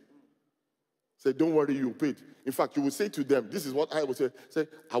it. Say, don't worry, you will pay it. In fact, you will say to them, this is what I will say,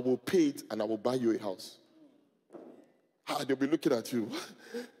 I will pay it and I will buy you a house. They'll be looking at you.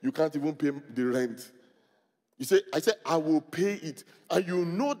 You can't even pay the rent. I said, I will pay it. And you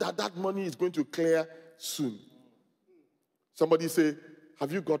know that money is going to clear soon. Somebody say,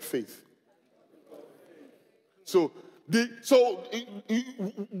 have you got faith? So when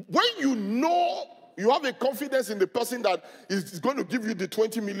you know you have a confidence in the person that is going to give you the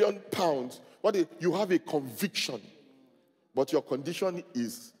 20 million pounds, you have a conviction, but your condition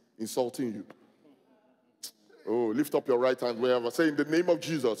is insulting you. Oh, lift up your right hand wherever. Say, in the name of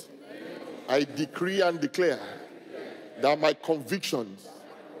Jesus, I decree and declare that my convictions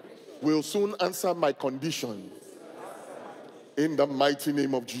will soon answer my condition in the mighty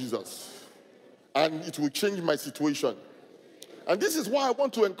name of Jesus. And it will change my situation. And this is why I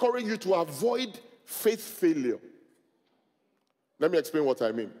want to encourage you to avoid faith failure. Let me explain what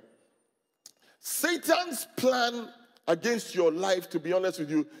I mean. Satan's plan against your life, to be honest with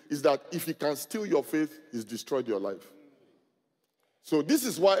you, is that if he can steal your faith, he's destroyed your life. So this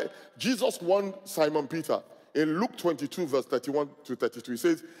is why Jesus warned Simon Peter in Luke 22, verse 31 to 32. He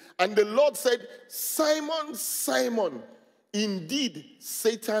says, and the Lord said, Simon, Simon, indeed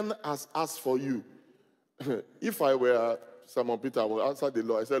Satan has asked for you. If I were Simon Peter, I would answer the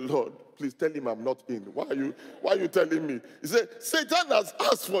Lord. I said, Lord, please tell him I'm not in. Why are you telling me? He said, Satan has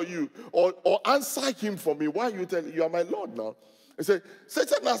asked for you, or answer him for me. Why are you telling? You are my Lord now. He said,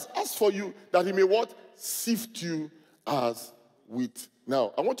 Satan has asked for you that he may what? Sift you as wheat.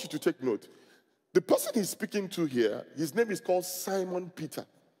 Now, I want you to take note. The person he's speaking to here, his name is called Simon Peter.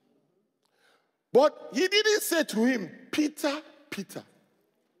 But he didn't say to him, Peter, Peter.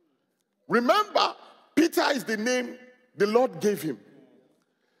 Remember, Peter is the name the Lord gave him.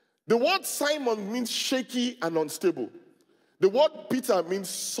 The word Simon means shaky and unstable. The word Peter means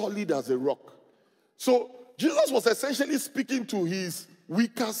solid as a rock. So Jesus was essentially speaking to his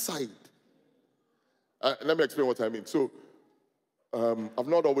weaker side. Let me explain what I mean. So I've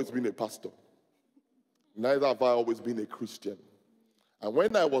not always been a pastor. Neither have I always been a Christian. And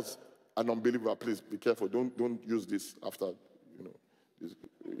when I was an unbeliever, please be careful. Don't use this after,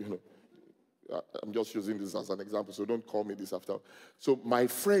 I'm just using this as an example, so don't call me this after. So my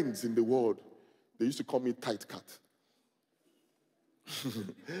friends in the world, they used to call me tight cat.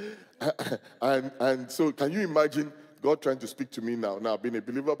 and so can you imagine God trying to speak to me now? Now, I've been a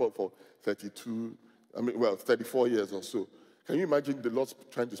believer for 34 years or so. Can you imagine the Lord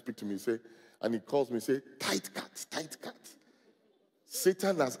trying to speak to me, and he calls me, tight cat, tight cat.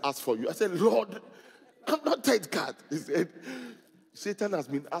 Satan has asked for you. I said, Lord, I'm not tight cat. He said, Satan has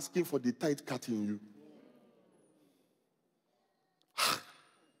been asking for the tight cat in you. I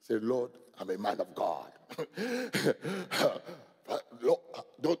said, Lord, I'm a man of God.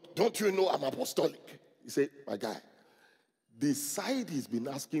 Don't you know I'm apostolic? He said, my guy, the side he's been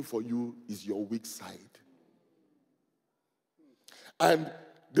asking for you is your weak side. And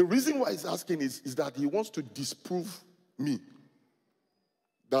the reason why he's asking is that he wants to disprove me.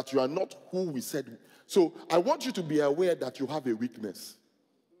 That you are not who we said. So I want you to be aware that you have a weakness.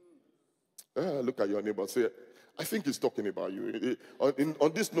 Look at your neighbor. Say, I think he's talking about you.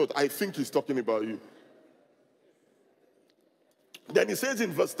 On this note, I think he's talking about you. Then he says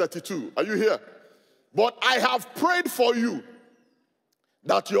in verse 32, are you here? But I have prayed for you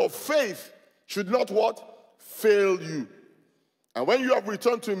that your faith should not what? Fail you. And when you have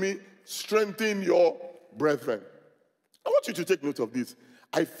returned to me, strengthen your brethren. I want you to take note of this.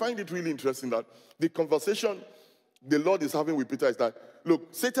 I find it really interesting that the conversation the Lord is having with Peter is that, look,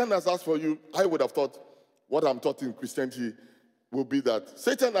 Satan has asked for you. I would have thought what I'm taught in Christianity will be that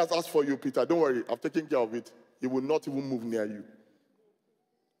Satan has asked for you, Peter. Don't worry, I've taken care of it. He will not even move near you.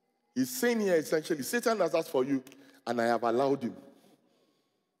 He's saying here essentially, Satan has asked for you, and I have allowed him.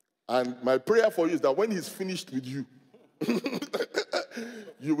 And my prayer for you is that when he's finished with you,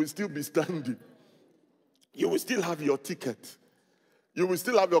 you will still be standing. You will still have your ticket. You will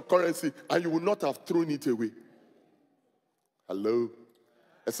still have your currency, and you will not have thrown it away. Hello?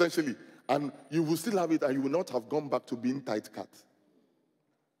 Essentially. And you will still have it, and you will not have gone back to being tight cat.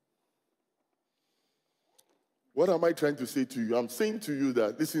 What am I trying to say to you? I'm saying to you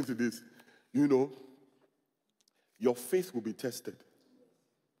that, listen to this, your faith will be tested.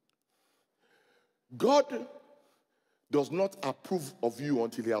 God does not approve of you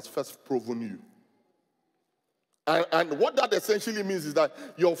until he has first proven you. And what that essentially means is that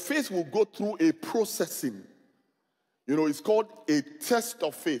your faith will go through a processing. It's called a test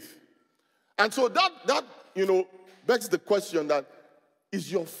of faith. And so that begs the question that,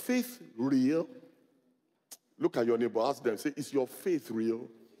 is your faith real? Look at your neighbor, ask them, say, is your faith real?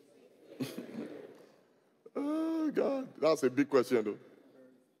 Oh, God, that's a big question, though.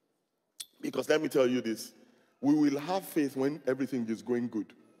 Because let me tell you this, we will have faith when everything is going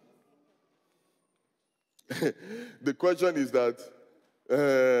good. The question is that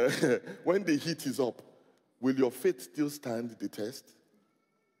when the heat is up, will your faith still stand the test?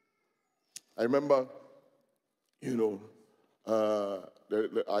 I remember, I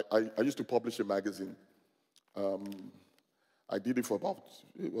used to publish a magazine. I did it for about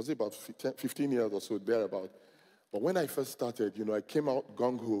 15 years or so, thereabout. But when I first started, I came out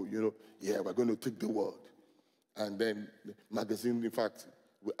gung-ho, we're going to take the world. And then the magazine, in fact,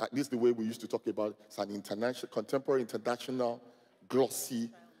 at least the way we used to talk about, it's an international, contemporary, international, glossy,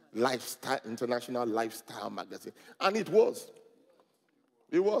 international lifestyle magazine. And it was.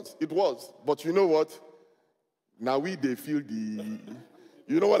 It was. But you know what? Now they feel you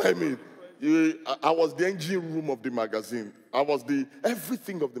know what I mean? I was the engine room of the magazine. I was the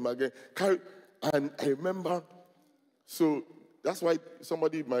everything of the magazine. And I remember, so that's why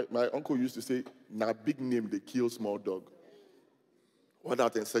my uncle used to say, "Na big name, they kill small dog." What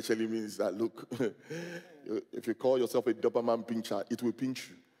that essentially means is that, look, if you call yourself a Doberman pincher, it will pinch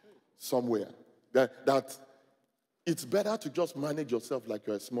you somewhere. That it's better to just manage yourself like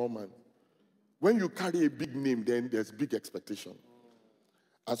you're a small man. When you carry a big name, then there's big expectation.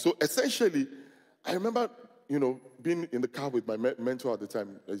 And so essentially, I remember, being in the car with my mentor at the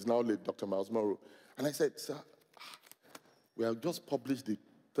time, he's now late, Dr. Miles Morrow. And I said, "Sir, we have just published the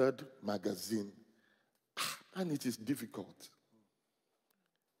 3rd magazine, and it is difficult.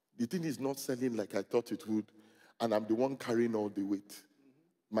 The thing is not selling like I thought it would, and I'm the one carrying all the weight.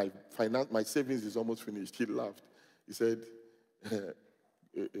 My savings is almost finished." He laughed. He said,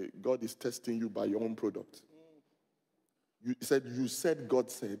 "God is testing you by your own product." He said, "You said God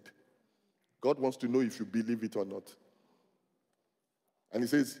said." God wants to know if you believe it or not. And he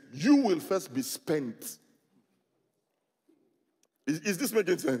says, "You will first be spent." Is this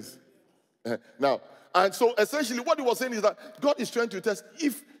making sense? Now, and so essentially what he was saying is that God is trying to test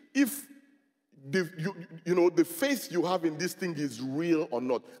if the faith you have in this thing is real or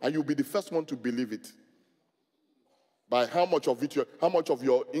not, and you'll be the first one to believe it. By how much of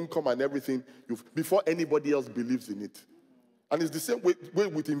your income and everything, before anybody else believes in it. And it's the same way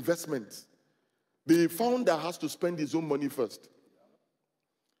with investments. The founder has to spend his own money first.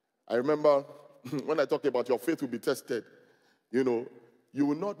 I remember when I talk about your faith will be tested, you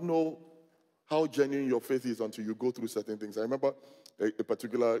will not know how genuine your faith is until you go through certain things. I remember a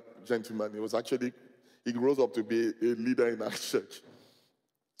particular gentleman, he grows up to be a leader in our church,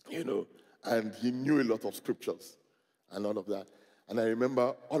 and he knew a lot of scriptures and all of that. And I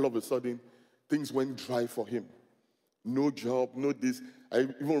remember all of a sudden, things went dry for him. No job, no this. I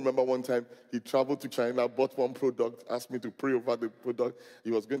even remember one time he traveled to China, bought one product, asked me to pray over the product.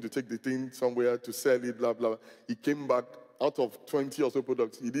 He was going to take the thing somewhere to sell it, blah, blah. He came back, out of 20 or so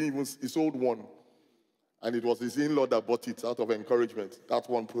products, he sold one. And it was his in-law that bought it out of encouragement, that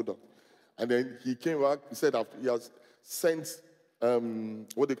one product. And then he came back, he said he has sent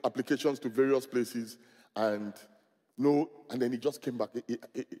the applications to various places, and then he just came back.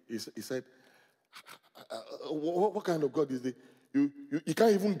 He said, what kind of God is this? He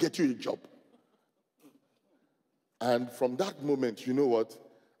can't even get you a job. And from that moment, you know what?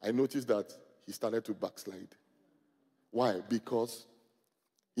 I noticed that he started to backslide. Why? Because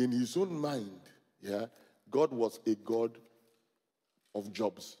in his own mind, God was a God of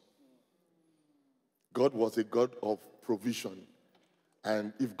jobs. God was a God of provision.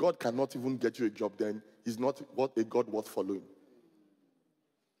 And if God cannot even get you a job, then he's not a God worth following.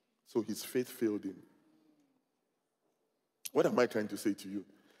 So his faith failed him. What am I trying to say to you?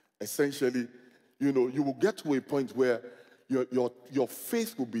 Essentially, you will get to a point where your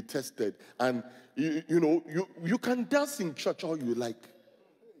faith will be tested. And, you can dance in church all you like.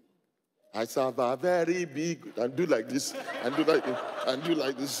 I serve a very big, and do like this, and do like this, and do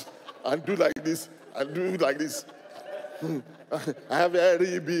like this, and do like this, and do like this. I have a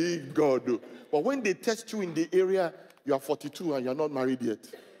very big God. But when they test you in the area, you are 42 and you're not married yet.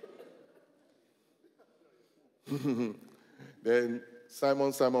 Then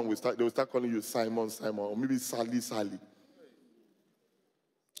Simon, they will start calling you Simon, or maybe Sally.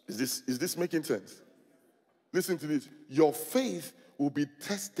 Is this making sense? listen to this, your faith will be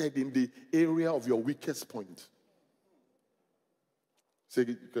tested in the area of your weakest point.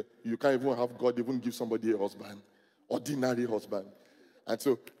 Say, you can't even have God even give somebody a husband, ordinary husband. And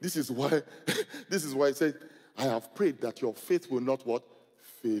so this is why it said, I have prayed that your faith will not what?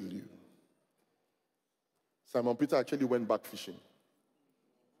 Fail you. Simon Peter actually went back fishing,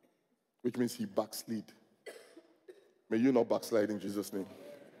 which means he backslid. May you not backslide in Jesus' name.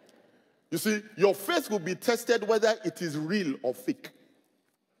 You see, your faith will be tested whether it is real or fake.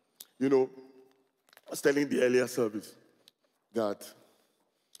 You know, I was telling the earlier service that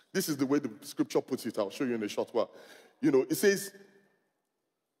this is the way the scripture puts it. I'll show you in a short while. You know, it says,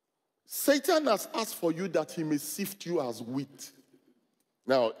 Satan has asked for you that he may sift you as wheat.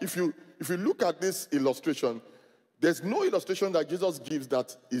 Now, if you look at this illustration, there's no illustration that Jesus gives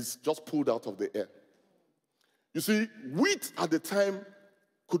that is just pulled out of the air. You see, wheat at the time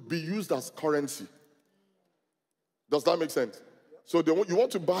could be used as currency. Does that make sense? So you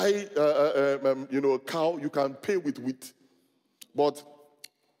want to buy, a cow, you can pay with wheat. But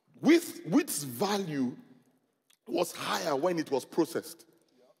wheat's value was higher when it was processed.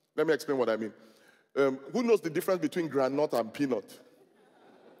 Let me explain what I mean. Who knows the difference between granite and peanut?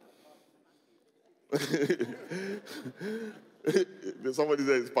 Somebody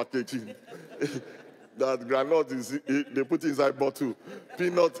said it's packaging. That granite is, they put inside bottle.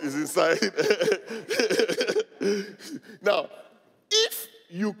 Peanut is inside. Now, if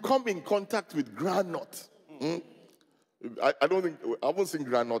you come in contact with granite, I haven't seen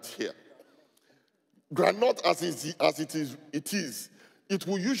granite here. Granite it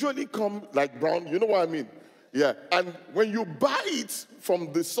will usually come like brown. You know what I mean? Yeah. And when you buy it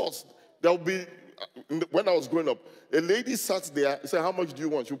from the source, there'll be, when I was growing up, a lady sat there and said, how much do you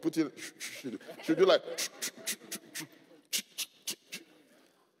want? She'll put it, she'll do like,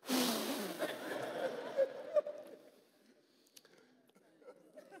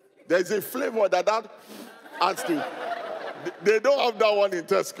 there's a flavor that adds to. They don't have that one in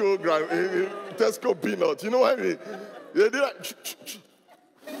Tesco peanut. You know what I mean? They do that.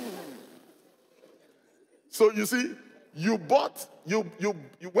 So you see, when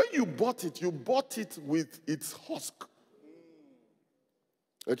you bought it with its husk.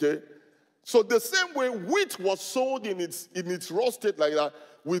 Okay? So the same way wheat was sold in its raw state like that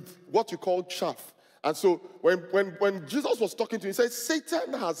with what you call chaff. And so when Jesus was talking to him, he said,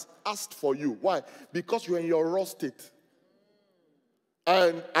 Satan has asked for you. Why? Because you're in your raw state.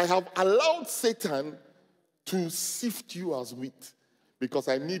 And I have allowed Satan to sift you as wheat because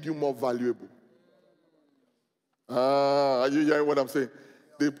I need you more valuable. Are you hearing what I'm saying?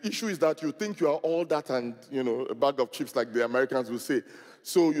 The issue is that you think you are all that and, a bag of chips like the Americans will say.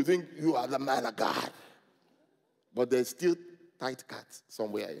 So you think you are the man of God. But there's still tight cuts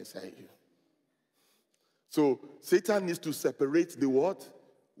somewhere inside you. So Satan needs to separate the what?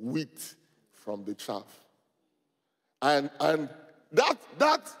 Wheat from the chaff. And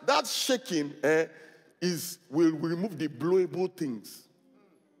that shaking will remove the blowable things.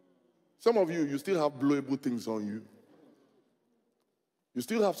 Some of you still have blowable things on you. You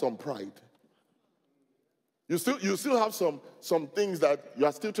still have some pride. You still have some things that you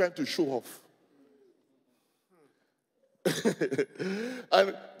are still trying to show off.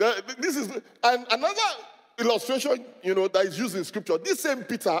 And another illustration, that is used in scripture. This same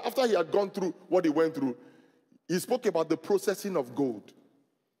Peter, after he had gone through what he went through, he spoke about the processing of gold.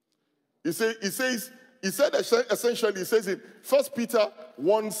 He said essentially, he says in 1 Peter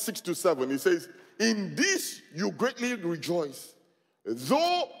 1:6-7, he says, in this you greatly rejoice,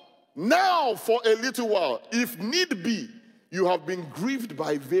 though now for a little while, if need be, you have been grieved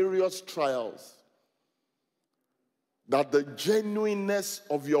by various trials, that the genuineness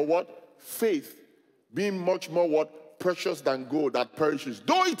of your what? Faith, being much more what? Precious than gold that perishes,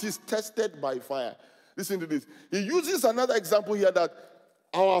 though it is tested by fire. Listen to this. He uses another example here that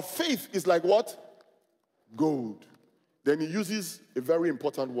our faith is like what? Gold. Then he uses a very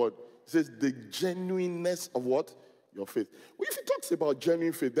important word. He says the genuineness of what? Your faith. Well, if he talks about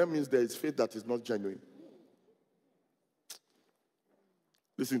genuine faith, that means there is faith that is not genuine.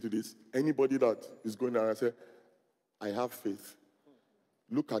 Listen to this. Anybody that is going around and say, I have faith,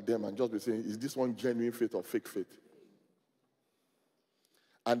 look at them and just be saying, is this one genuine faith or fake faith?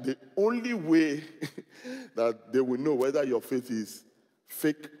 And the only way that they will know whether your faith is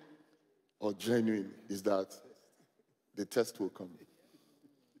fake or genuine is that the test will come.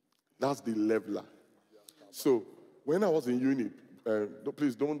 That's the leveler. So when I was in uni,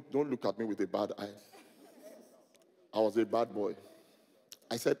 please don't look at me with a bad eye. I was a bad boy.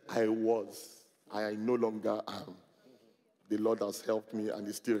 I said I was. I no longer am. The Lord has helped me and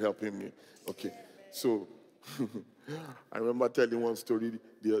is still helping me. Okay. So I remember telling one story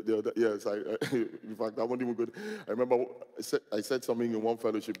the other, yes, in fact, I won't even go. I remember I said something in one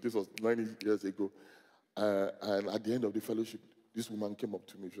fellowship. This was 90 years ago. And at the end of the fellowship, this woman came up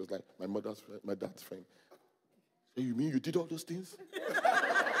to me. She was like, my dad's friend. So you mean you did all those things?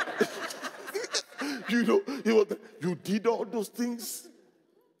 You know, you did all those things?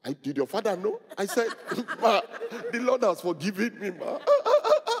 Did your father know? I said, Ma, the Lord has forgiven me, ma.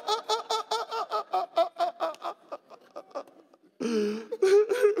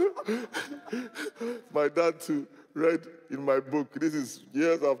 My dad too read in my book. This is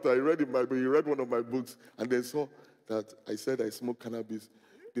years after I read in my book. He read one of my books and then saw that I said I smoke cannabis.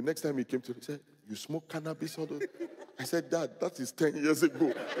 The next time he came to me, he said, you smoke cannabis? I said, Dad, that is 10 years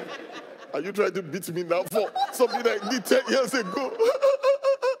ago. Are you trying to beat me now for something I did 10 years ago?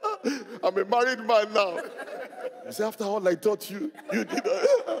 I'm a married man now. He said, after all I taught you, you did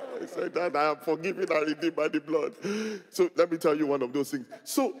that. I said, Dad, I am forgiven and redeemed by the blood. So let me tell you one of those things.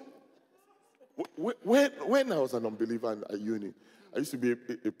 So when I was an unbeliever at uni, I used to be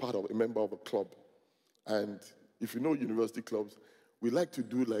a member of a club. And if you know university clubs, we like to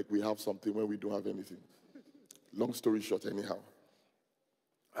do like we have something when we don't have anything. Long story short, anyhow.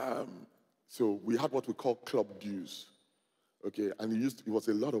 So we had what we call club dues. Okay, and it was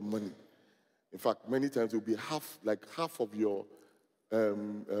a lot of money. In fact, many times it would be half of your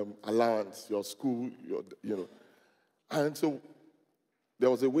allowance, your school, And so there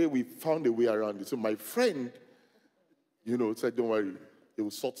was a way, we found a way around it. So my friend, said, don't worry, he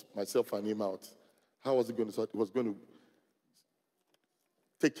will sort myself and him out. How was he going to sort? He was going to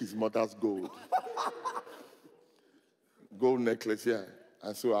take his mother's gold. Gold necklace, yeah.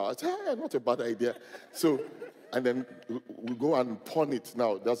 And so I said, not a bad idea. So, and then we go and pawn it.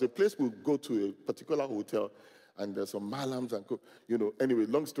 Now, there's a place we'll go to, a particular hotel, and there's some malams and, Anyway,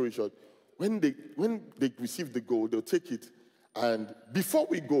 long story short, when they receive the gold, they'll take it, and before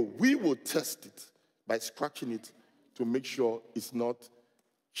we go, we will test it by scratching it to make sure it's not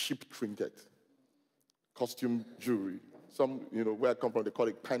cheap trinket, costume jewelry. Some, where I come from, they call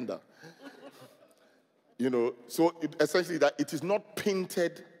it panda. So essentially that it is not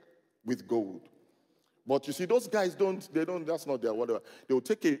painted with gold. But you see, those guys that's not their whatever. They will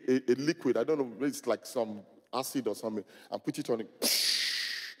take a liquid, I don't know, it's like some acid or something, and put it on it.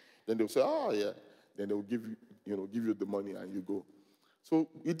 Then they'll say, yeah. Then they'll give you the money and you go. So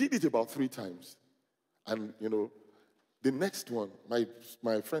we did it about 3 times. And, the next one,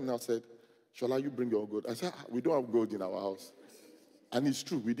 my friend now said, Shola, you bring your gold. I said, we don't have gold in our house. And it's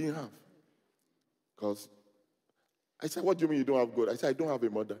true, we didn't have. Because I said, what do you mean you don't have gold? I said, I don't have a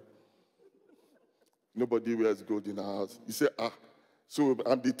mother. Nobody wears gold in our house. He said, so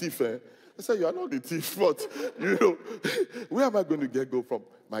I'm the thief, eh? I said, you are not the thief, but, where am I going to get gold from?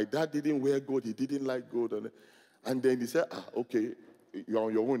 My dad didn't wear gold. He didn't like gold. And then he said, okay, you're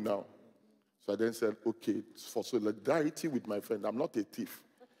on your own now. So I then said, okay, for solidarity with my friend, I'm not a thief,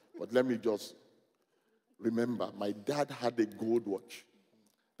 but let me just remember, my dad had a gold watch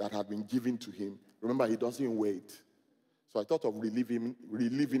that had been given to him. Remember, he doesn't wear it. So I thought of relieving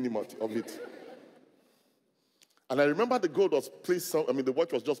him of it. And I remember the gold was placed, the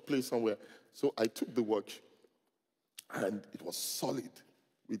watch was just placed somewhere. So I took the watch, and it was solid.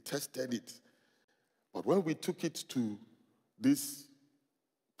 We tested it. But when we took it to this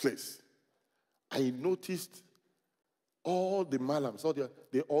place, I noticed all the malams,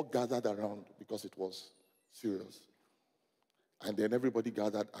 they all gathered around because it was serious. And then everybody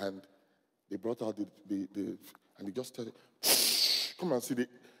gathered, and they brought out and they just started, come and see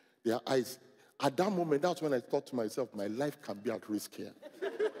their eyes. At that moment, that's when I thought to myself, my life can be at risk here.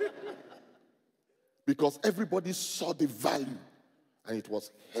 Because everybody saw the value, and it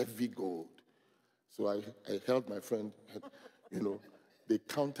was heavy gold. So I held my friend, they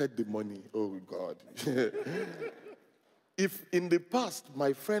counted the money. Oh, God. If in the past,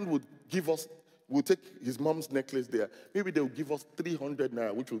 my friend would take his mom's necklace there, maybe they would give us 300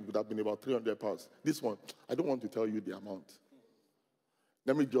 naira, which would have been about 300 pounds. This one, I don't want to tell you the amount.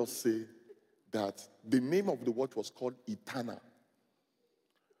 Let me just say that the name of the watch was called Eternal.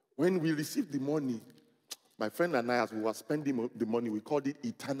 When we received the money, my friend and I, as we were spending the money, we called it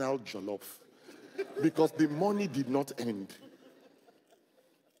Eternal Jollof. Because the money did not end.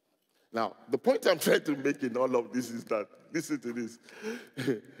 Now, the point I'm trying to make in all of this is that, listen to this.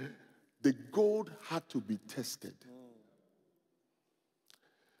 The gold had to be tested.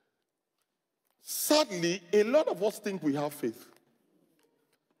 Sadly, a lot of us think we have faith.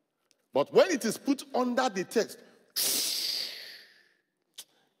 But when it is put under the test,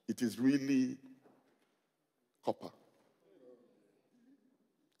 it is really copper.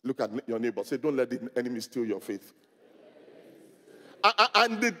 Look at your neighbor. Say, don't let the enemy steal your faith.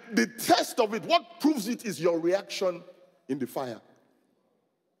 And the test of it, what proves it is your reaction in the fire.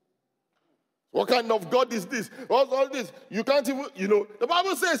 What kind of God is this? What's all this? You can't even, the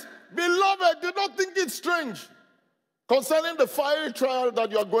Bible says, beloved, do not think it strange concerning the fiery trial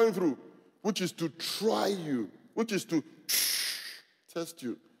that you are going through, which is to try you, which is to test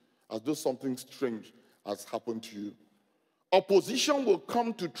you, as though something strange has happened to you. Opposition will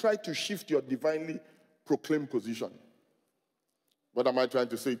come to try to shift your divinely proclaimed position. What am I trying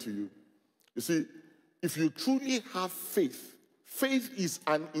to say to you? You see, if you truly have faith, faith is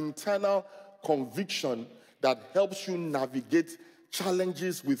an internal conviction that helps you navigate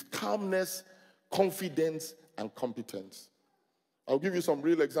challenges with calmness, confidence, and competence. I'll give you some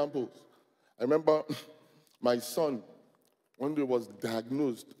real examples. I remember my son one day was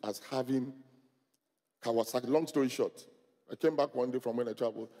diagnosed as having Kawasaki. Long story short, I came back one day from when I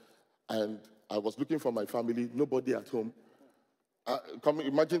traveled, and I was looking for my family, nobody at home.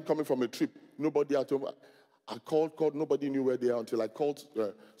 Imagine coming from a trip, nobody at home. I called, nobody knew where they are until I called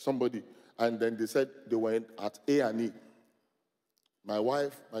somebody, and then they said they were at A&E. My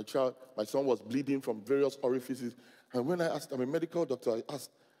wife, my child, my son was bleeding from various orifices, and when I asked, I'm a medical doctor, I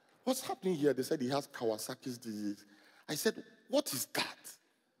asked, what's happening here? They said he has Kawasaki's disease. I said, what is that?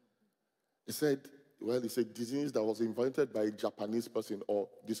 He said, well, it's a disease that was invented by a Japanese person or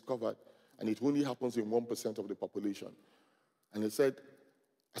discovered, and it only happens in 1% of the population. And I said,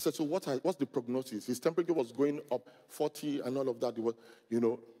 so what's the prognosis? His temperature was going up 40 and all of that. It was,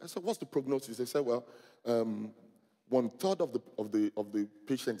 I said, what's the prognosis? They said, well, 1/3 of the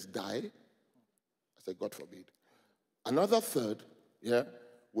patients die. I said, God forbid. Another third,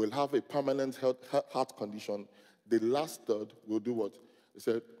 will have a permanent heart condition. The last third will do what? They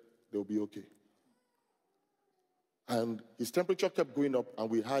said, they'll be okay. And his temperature kept going up, and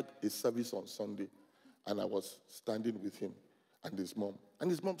we had a service on Sunday, and I was standing with him and his mom. And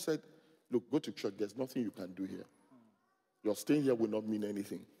his mom said, look, go to church. There's nothing you can do here. Your staying here will not mean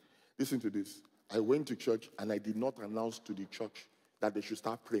anything. Listen to this. I went to church, and I did not announce to the church that they should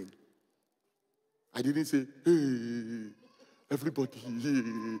start praying. I didn't say, hey, everybody,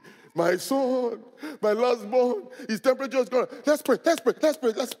 my son, my lastborn, his temperature is gone. Let's pray, let's pray, let's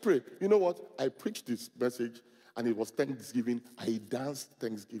pray, let's pray. You know what? I preached this message, and it was Thanksgiving. I danced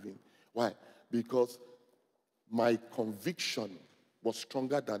Thanksgiving. Why? Because my conviction was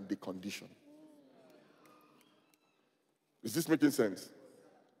stronger than the condition. Is this making sense?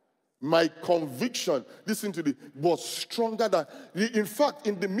 My conviction, listen to this, was stronger than, in fact,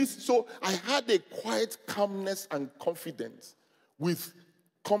 in the midst, so I had a quiet calmness and confidence with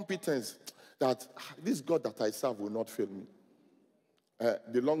competence that this God that I serve will not fail me.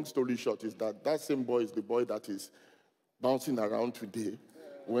 The long story short is that same boy is the boy that is bouncing around today,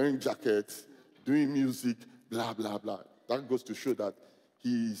 wearing jackets, doing music, blah, blah, blah. That goes to show that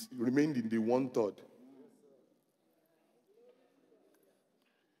he remained in the 1/3.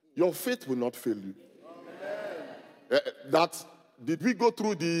 Your faith will not fail you. Did we go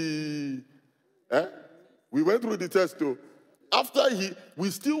through the, we went through the test too. After we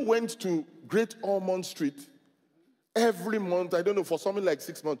still went to Great Ormond Street every month, I don't know, for something like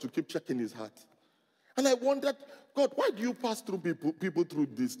 6 months to keep checking his heart. And I wondered, God, why do you pass through people through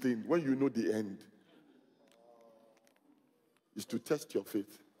this thing when you know the end? It's to test your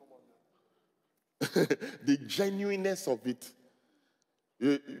faith. The genuineness of it.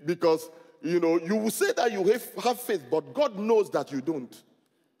 Because, you will say that you have faith, but God knows that you don't.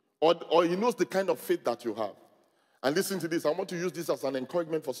 Or he knows the kind of faith that you have. And listen to this. I want to use this as an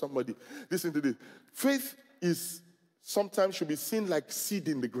encouragement for somebody. Listen to this. Faith sometimes should be seen like seed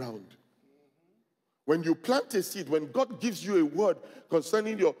in the ground. When you plant a seed, when God gives you a word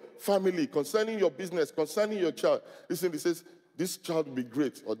concerning your family, concerning your business, concerning your child, listen, he says, this child will be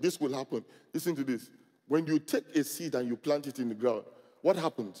great, or this will happen. Listen to this. When you take a seed and you plant it in the ground, what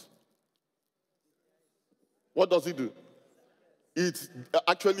happens? What does it do? It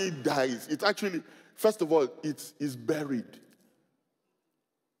actually dies. It actually, first of all, it is buried.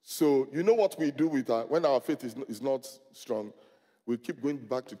 So you know what we do with when our faith is not strong? We keep going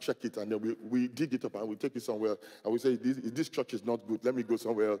back to check it, and then we dig it up and we take it somewhere. And we say, this church is not good. Let me go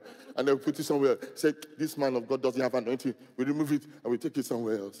somewhere else. And then we put it somewhere. Say, this man of God doesn't have anointing. We remove it and we take it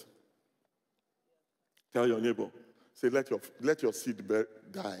somewhere else. Tell your neighbor. Say, let your seed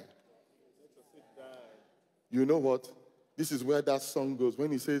die. You know what? This is where that song goes.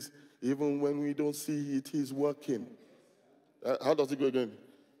 When he says, even when we don't see it, he's working. How does it go again?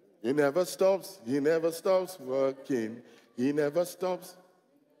 He never stops working. He never stops.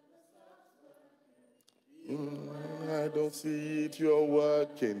 When I don't see it, you're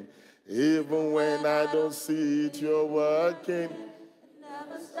working. Even when I don't see it, you're working. It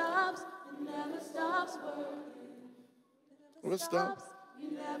never stops working. Never stops.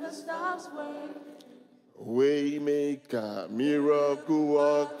 It never stops working. Waymaker, miracle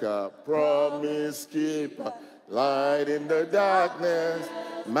worker, promise keeper, light in the darkness.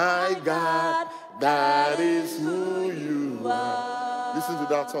 My God, that is who you are. Listen to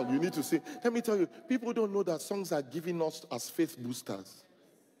that song. You need to sing. Let me tell you, people don't know that songs are giving us as faith boosters.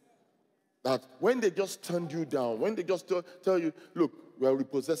 That when they just turned you down, when they just tell you, look, we are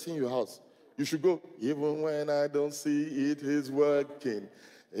repossessing your house, you should go, even when I don't see it is working,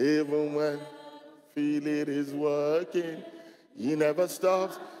 even when feel it is working. He never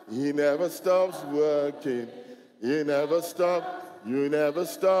stops working. You never stop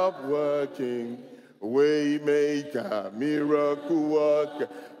working. Waymaker, miracle worker,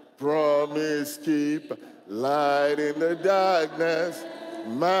 promise keeper, light in the darkness.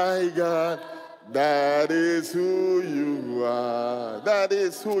 My God, that is who you are. That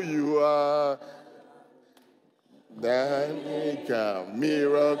is who you are. Waymaker,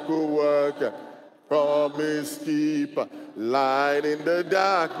 miracle worker, promise keeper, light in the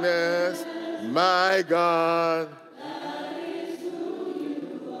darkness. My God.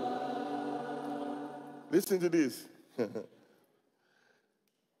 Listen to this.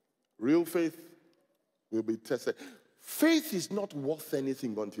 Real faith will be tested. Faith is not worth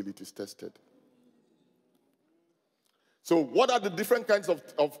anything until it is tested. So what are the different kinds of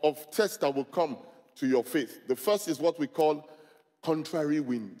tests that will come to your faith? The first is what we call contrary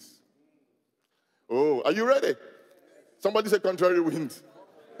winds. Oh, are you ready? Somebody say contrary winds.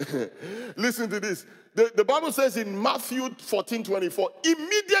 Listen to this. The Bible says in Matthew 14:24,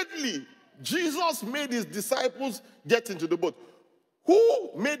 immediately Jesus made his disciples get into the boat.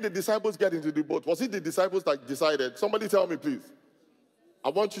 Who made the disciples get into the boat? Was it the disciples that decided? Somebody tell me, please. I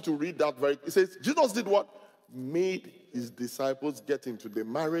want you to read that very. It says, Jesus did what? Made his disciples get into the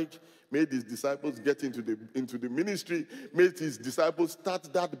marriage, made his disciples get into the ministry, made his disciples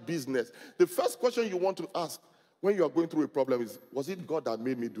start that business. The first question you want to ask when you are going through a problem is, was it God that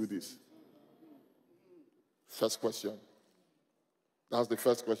made me do this? First question. That's the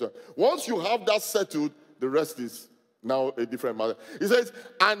first question. Once you have that settled, the rest is now a different matter. He says,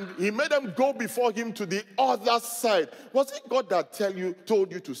 and he made them go before him to the other side. Was it God that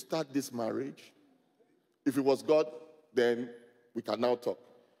told you to start this marriage? If it was God, then we can now talk.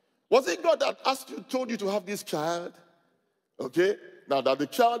 Was it God that told you to have this child? Okay? Now that the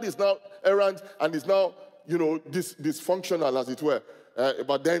child is now errant and is now, dysfunctional as it were.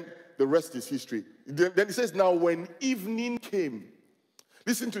 But then the rest is history. Then he says, now when evening came,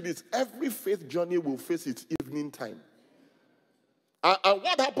 listen to this. Every faith journey will face its evening time. And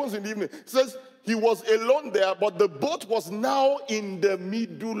what happens in the evening? It says he was alone there, but the boat was now in the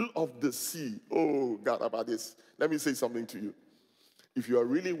middle of the sea. Oh, God, about this. Let me say something to you. If you are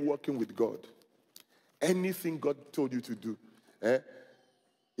really working with God, anything God told you to do,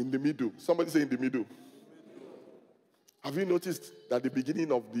 in the middle. Somebody say in the middle. Have you noticed that the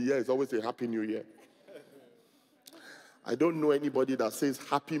beginning of the year is always a happy new year? I don't know anybody that says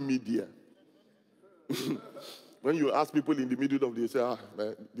happy mid-year. When you ask people in the middle of the year, say,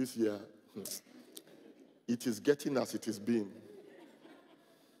 man, this year, it is getting as it is being.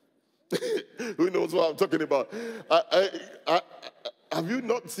 Who knows what I'm talking about? Have you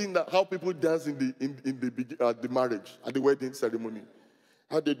not seen how people dance in the marriage, at the wedding ceremony?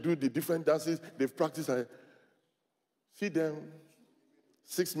 How they do the different dances, they've practiced. And see them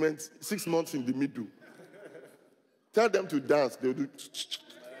 6 months in the middle. Tell them to dance, they'll do.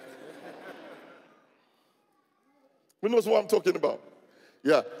 Who knows what I'm talking about?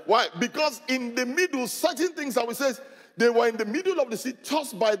 Yeah. Why? Because in the middle, certain things that we say, they were in the middle of the sea,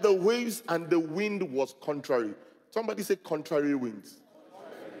 tossed by the waves, and the wind was contrary. Somebody say contrary winds.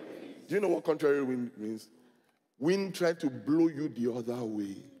 Do you know what contrary wind means? Wind tried to blow you the other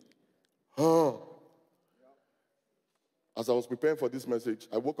way. As I was preparing for this message,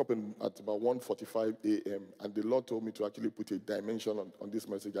 I woke up at about 1:45 a.m. and the Lord told me to actually put a dimension on this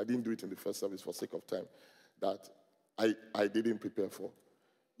message. I didn't do it in the first service for sake of time. That I didn't prepare for.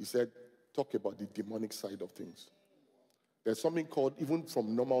 He said, talk about the demonic side of things. There's something called, even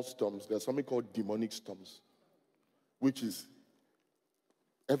from normal storms, there's something called demonic storms, which is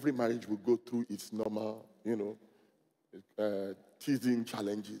every marriage will go through its normal, teasing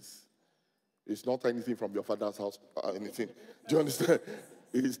challenges. It's not anything from your father's house or anything. Do you understand?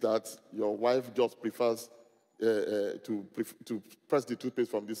 It is that your wife just prefers to press the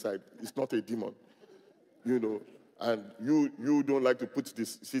toothpaste from this side. It's not a demon, and you don't like to put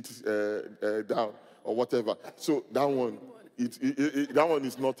this seat down or whatever. So that one, that one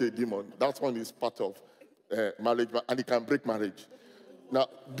is not a demon. That one is part of marriage, and it can break marriage. Now,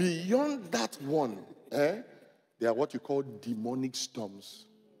 beyond that one, there are what you call demonic storms.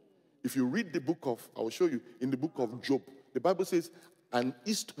 If you read the book of, I will show you, in the book of Job, the Bible says, an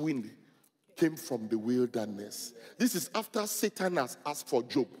east wind came from the wilderness. This is after Satan has asked for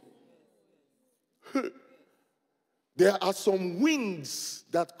Job. There are some winds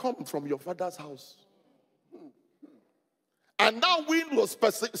that come from your father's house. And that wind was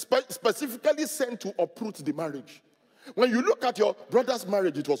specifically sent to uproot the marriage. When you look at your brother's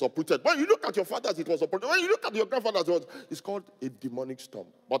marriage, it was uprooted. When you look at your father's, it was uprooted. When you look at your grandfather's, it's called a demonic storm.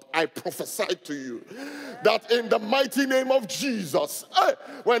 But I prophesy to you that in the mighty name of Jesus,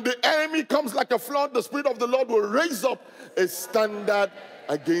 when the enemy comes like a flood, the Spirit of the Lord will raise up a standard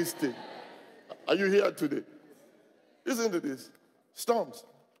against it. Are you here today? Listen to this. Storms.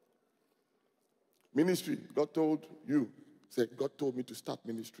 Ministry. God told you. Said, God told me to start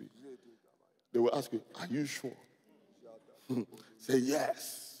ministry. They will ask you, are you sure? Say,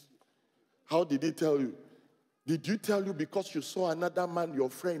 yes. How did he tell you? Did you tell you because you saw another man, your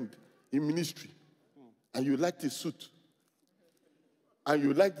friend, in ministry, and you liked his suit? And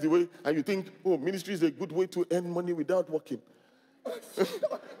you like the way, and you think, oh, ministry is a good way to earn money without working.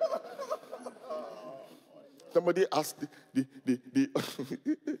 Somebody asked if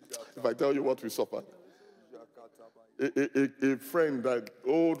I tell you what we suffered. A friend, an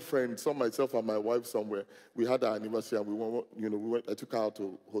old friend, saw myself and my wife somewhere. We had our anniversary and I took her out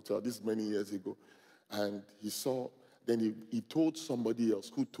to a hotel. This is many years ago. And then he told somebody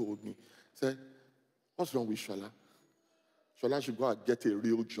else who told me, said, what's wrong with Shola? Shola should go and get a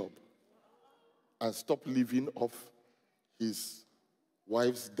real job and stop living off his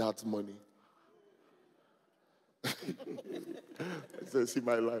wife's dad's money. I said, see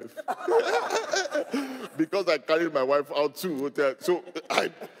my life. Because I carried my wife out to hotel. So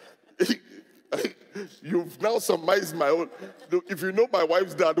you've now surmised my own. Look, if you know my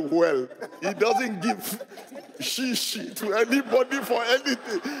wife's dad well, he doesn't give she to anybody for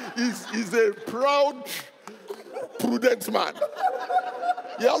anything. He's a proud, prudent man.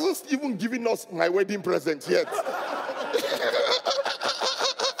 He hasn't even given us my wedding present yet.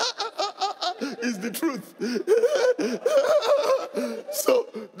 It's the truth. So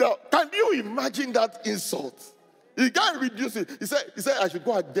now, can you imagine that insult? He can't reduce it. He said, I should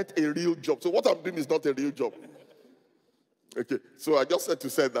go and get a real job. So what I'm doing is not a real job. Okay, so I just said to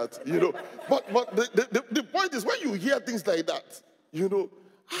say that, But the point is, when you hear things like that,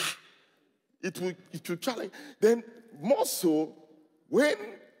 it will challenge. Then more so, when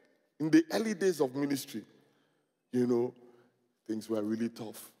in the early days of ministry, things were really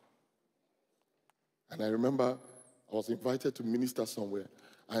tough. And I remember I was invited to minister somewhere.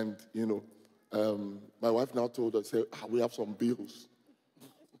 And, my wife now told us, we have some bills.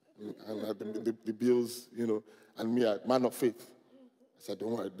 And the bills, and me, a man of faith. I said,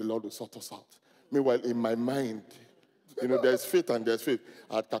 don't worry, the Lord will sort us out. Meanwhile, in my mind, there's faith and there's faith.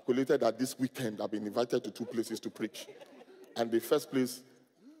 I had calculated that this weekend I've been invited to 2 places to preach. And the first place,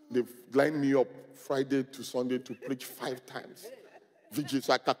 they've lined me up Friday to Sunday to preach 5 times.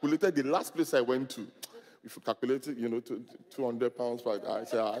 So I calculated the last place I went to. If you calculate it, to 200 pounds, I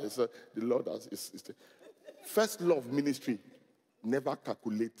said, the Lord has. It's the first law of ministry, never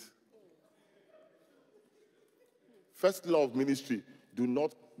calculate. First law of ministry, do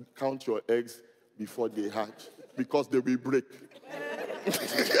not count your eggs before they hatch, because they will break.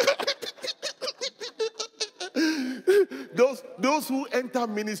 Those who enter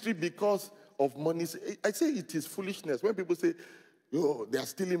ministry because of money, I say it is foolishness. When people say, oh, they are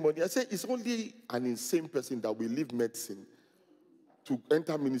stealing money, I say it's only an insane person that will leave medicine to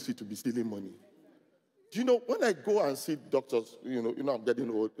enter ministry to be stealing money. Do you know, when I go and see doctors, I'm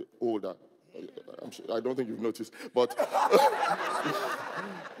getting older. I don't think you've noticed, but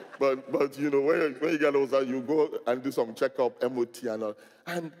but when you get older, you go and do some checkup, MOT and all.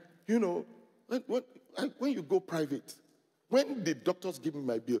 And when you go private, when the doctors give me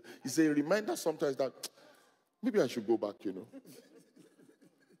my bill, it's a reminder sometimes that maybe I should go back.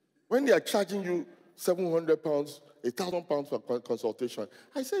 When they are charging you 700 pounds, 1,000 pounds for consultation,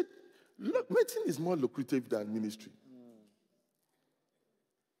 I said, look, medicine is more lucrative than ministry.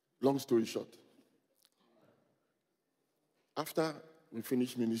 Long story short, after we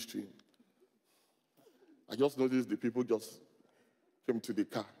finished ministry, I just noticed the people just came to the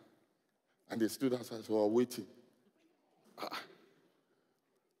car and they stood outside, so we were waiting.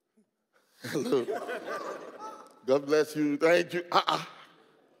 Hello. God bless you. Thank you.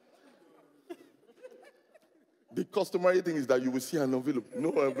 The customary thing is that you will see an envelope.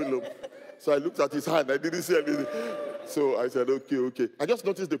 No envelope. So I looked at his hand. I didn't see anything. So I said, okay. I just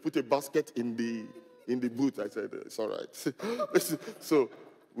noticed they put a basket in the boot. I said, it's all right. So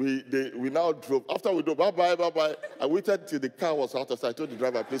we now drove. After we drove, bye-bye. I waited till the car was out. So I told the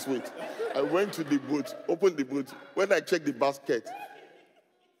driver, please wait. I went to the boot, opened the boot. When I checked the basket,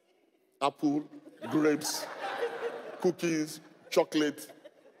 apple, grapes, cookies, chocolate.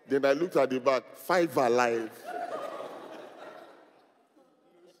 Then I looked at the back, 5 alive.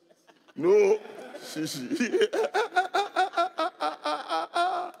 No, shishi.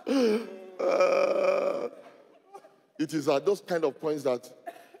 It is at those kind of points that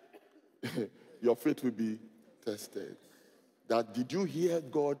your faith will be tested. That did you hear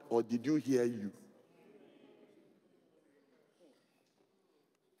God or did you hear you?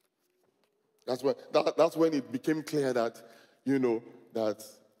 That's when it became clear that,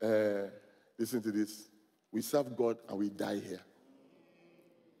 listen to this, we serve God and we die here.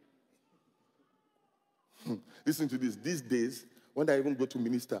 Listen to this. These days, when I even go to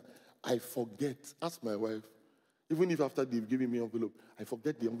minister, I forget. Ask my wife. Even if after they've given me envelope, I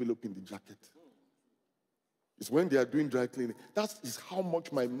forget the envelope in the jacket. It's when they are doing dry cleaning. That is how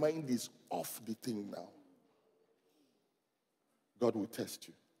much my mind is off the thing now. God will test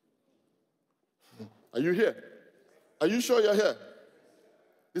you. Are you here? Are you sure you're here?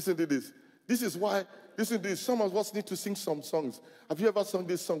 Listen to this. This is why, listen to this. Some of us need to sing some songs. Have you ever sung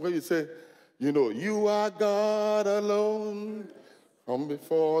this song where you say, you are God alone from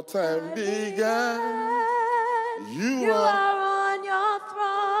before time began. You are on your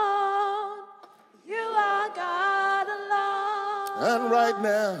throne. You are God alone. And right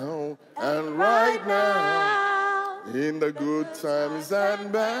now, in the good times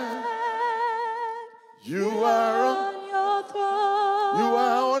and bad, you are on your throne. You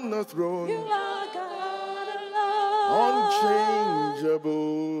are on the throne. You are God alone.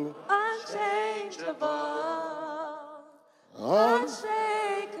 Unchangeable. Unshakable,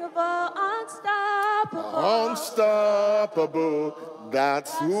 unstoppable.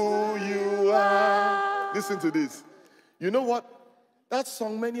 That's who you are. Listen to this. You know what? That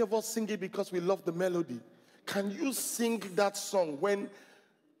song, many of us sing it because we love the melody. Can you sing that song when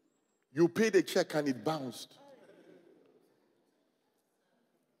you paid a check and it bounced?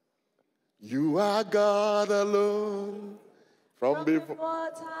 You are God alone. From before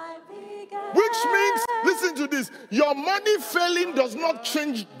time began. Which means, listen to this, your money failing does not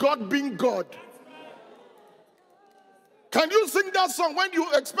change God being God. Can you sing that song when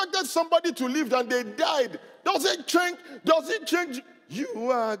you expected somebody to live and they died? Does it change?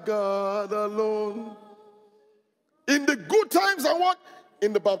 You are God alone. In the good times and what?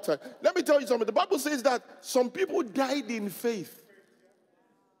 In the bad times. Let me tell you something. The Bible says that some people died in faith.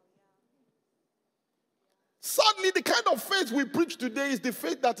 Sadly, the kind of faith we preach today is the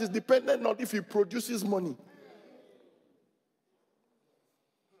faith that is dependent on if it produces money.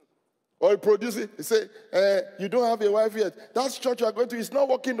 Or it produces, you say, you don't have a wife yet. That church you are going to is not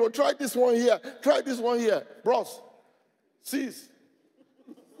working. Though. Try this one here. Try this one here. Bros, sis.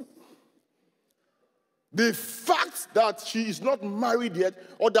 The fact that she is not married yet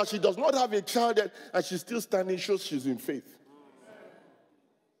or that she does not have a child yet and she's still standing shows she's in faith.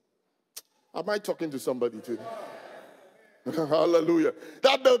 Am I talking to somebody today? Hallelujah.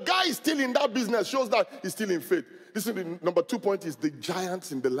 That the guy is still in that business shows that he's still in faith. Listen, the number 2 point is the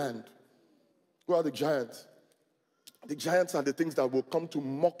giants in the land. Who are the giants? The giants are the things that will come to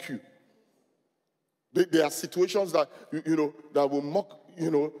mock you. There are situations that, that will mock,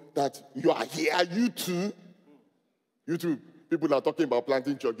 that you are here, you too. You too. People are talking about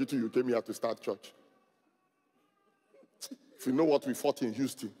planting church. You too, you came here to start church. If you know what we fought in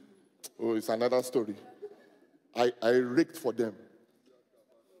Houston, oh, it's another story. I raked for them.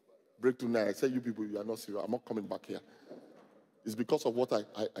 Breakthrough night. I said, you people, you are not serious. I'm not coming back here. It's because of what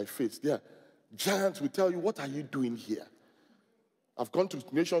I faced. Yeah. Giants will tell you, what are you doing here? I've gone to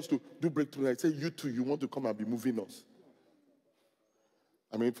nations to do breakthrough night. I say, you too, you want to come and be moving us.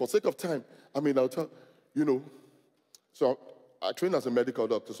 For sake of time, I'll tell, so I trained as a medical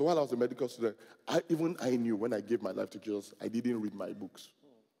doctor. So while I was a medical student, I knew when I gave my life to Jesus, I didn't read my books.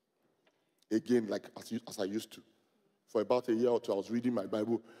 Again, like as I used to. For about a year or two, I was reading my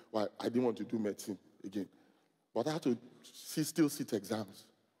Bible. Well, I didn't want to do medicine again. But I had to still sit exams.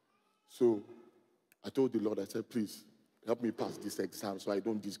 So I told the Lord, I said, please, help me pass this exam so I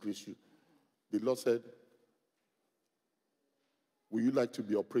don't disgrace you. The Lord said, would you like to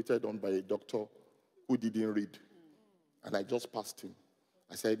be operated on by a doctor who didn't read? And I just passed him.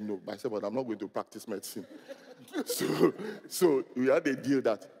 I said, no. But I said, but I'm not going to practice medicine. So we had a deal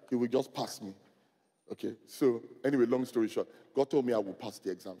that he would just pass me. Okay, so anyway, long story short, God told me I would pass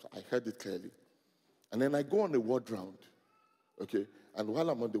the exams. I heard it clearly. And then I go on a word round, okay? And while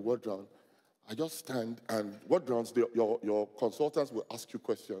I'm on the word round, I just stand, and word rounds, your consultants will ask you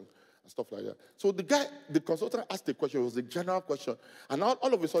questions and stuff like that. So the consultant asked a question. It was a general question. And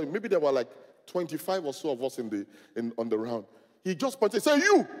all of a sudden, maybe there were like 25 or so of us on the round. He just pointed, say,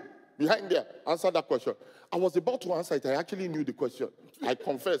 you, behind there, answer that question. I was about to answer it. I actually knew the question. I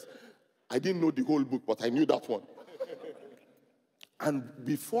confess, I didn't know the whole book, but I knew that one. And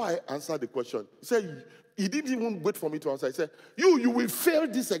before I answered the question, he said, he didn't even wait for me to answer. He said, you will fail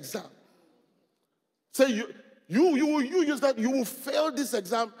this exam. Say, you use that, you will fail this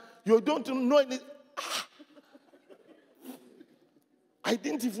exam. You don't know any. I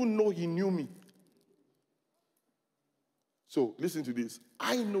didn't even know he knew me. So, listen to this.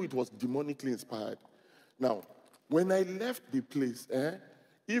 I know it was demonically inspired. Now, when I left the place,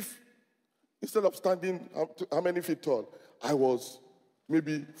 if instead of standing how many feet tall, I was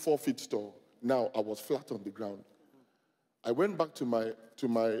maybe 4 feet tall. Now I was flat on the ground. I went back to my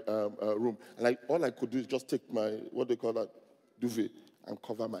room, and all I could do is just take my, what they call that, duvet, and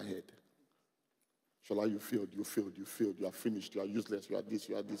cover my head. Shola, you failed, you are finished, you are useless, you are this,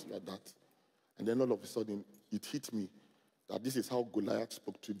 you are this, you are that. And then all of a sudden, it hit me that this is how Goliath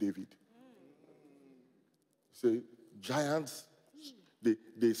spoke to David. Say, giants,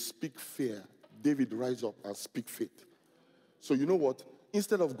 they speak fear. David rise up and speak faith. So you know what?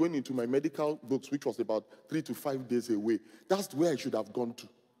 Instead of going into my medical books, which was about 3 to 5 days away, that's where I should have gone to.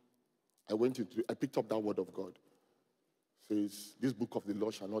 I picked up that word of God. It says, this book of the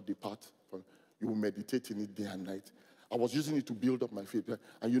law shall not depart from, you will meditate in it day and night. I was using it to build up my faith.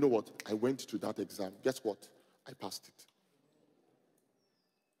 And you know what? I went to that exam. Guess what? I passed it.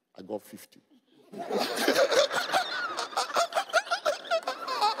 I got 50.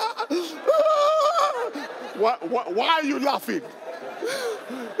 Why are you laughing?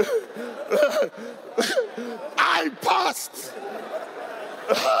 I passed.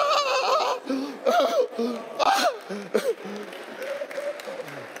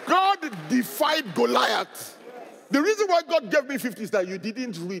 God defied Goliath. The reason why God gave me 50 is that you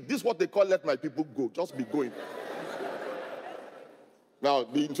didn't read. This is what they call let my people go. Just be going. Now,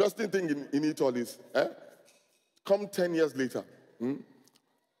 the interesting thing in it all is, come 10 years later,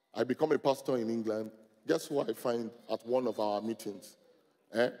 I become a pastor in England. Guess who I find at one of our meetings?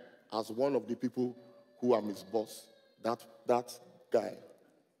 As one of the people who am his boss. That guy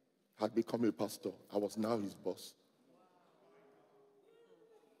had become a pastor. I was now his boss.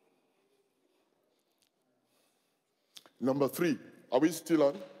 Number 3. Are we still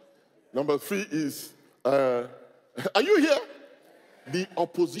on? Number 3 is, are you here? The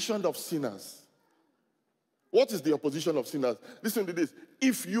opposition of sinners. What is the opposition of sinners? Listen to this.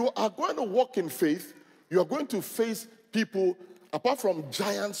 If you are going to walk in faith, you are going to face people, apart from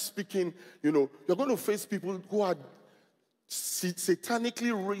giants speaking, you're going to face people who are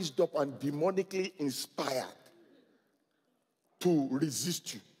satanically raised up and demonically inspired to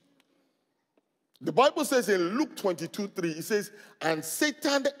resist you. The Bible says in Luke 22:3, it says, and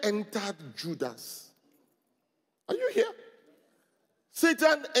Satan entered Judas. Are you here?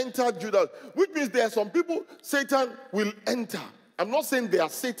 Satan entered Judas, which means there are some people Satan will enter. I'm not saying they are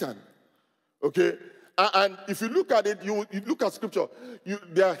Satan, okay? And if you look at it, you look at scripture,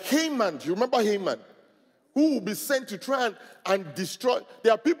 there are Haman. You remember Haman? Who will be sent to try and destroy.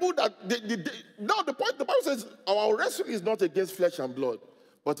 There are people that, now the point, the Bible says, our wrestle is not against flesh and blood,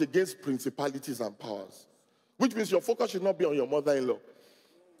 but against principalities and powers. Which means your focus should not be on your mother-in-law.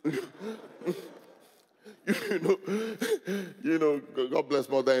 God bless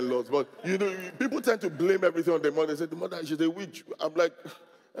mother-in-laws, but people tend to blame everything on the mother. They say the mother, she's a witch. I'm like,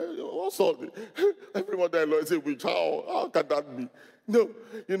 what's all this? Every mother-in-law is a witch. How can that be? No,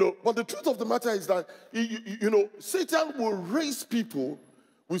 but the truth of the matter is that Satan will raise people.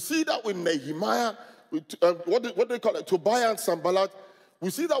 We see that with Nehemiah, with what do they call it? Tobiah and Sanballat. We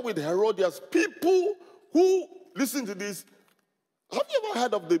see that with Herodias. People who, listen to this, have you ever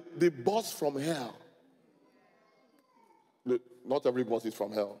heard of the boss from hell? Not every boss is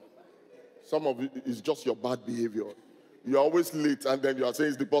from hell. Some of it is just your bad behavior. You're always late, and then you are saying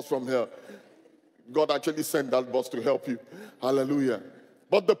it's the boss from hell. God actually sent that boss to help you. Hallelujah.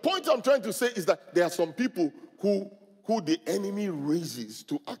 But the point I'm trying to say is that there are some people who the enemy raises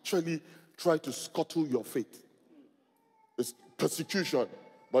to actually try to scuttle your faith. It's persecution.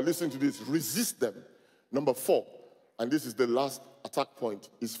 But listen to this. Resist them. Number 4, and this is the last attack point,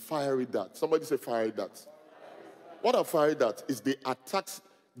 is fiery darts. Somebody say fiery darts. What are fiery darts? Is the attacks,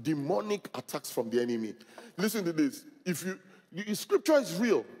 demonic attacks from the enemy. Listen to this. If scripture is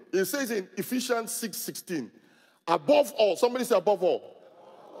real. It says in Ephesians 6:16, above all, somebody say above all,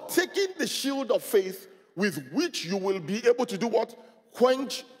 taking the shield of faith with which you will be able to do what?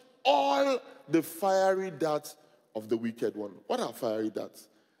 Quench all the fiery darts of the wicked one. What are fiery darts?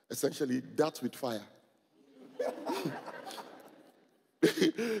 Essentially, darts with fire.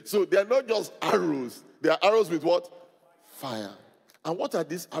 So they are not just arrows. They are arrows with what? Fire. And what are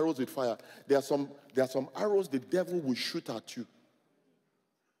these arrows with fire? There are some arrows the devil will shoot at you.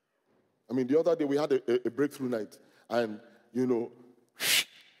 I mean, the other day we had a breakthrough night, and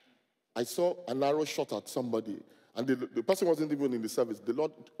I saw an arrow shot at somebody, and the person wasn't even in the service. The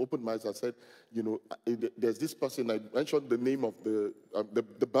Lord opened my eyes and said, there's this person. I mentioned the name of the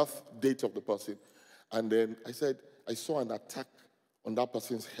birth date of the person, and then I said, I saw an attack on that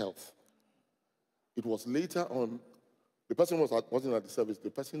person's health. It was later on, the person wasn't at the service.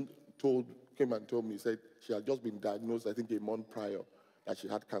 The person came and told me, he said she had just been diagnosed, I think a month prior, that she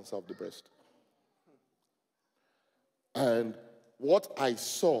had cancer of the breast. And what I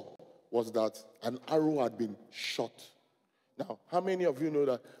saw was that an arrow had been shot. Now, how many of you know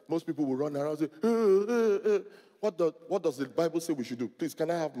that most people will run around and say, what does the Bible say we should do? Please,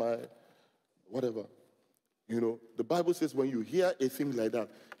 can I have my whatever? The Bible says when you hear a thing like that,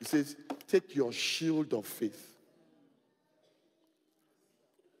 it says, take your shield of faith.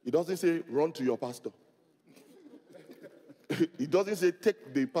 It doesn't say run to your pastor. It doesn't say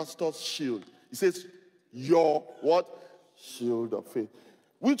take the pastor's shield. It says your what? Shield of faith.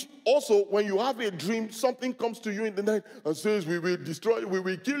 Which also, when you have a dream, something comes to you in the night and says, we will destroy you, we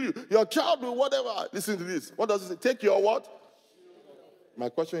will kill you, your child will whatever. Listen to this. What does it say? Take your what? My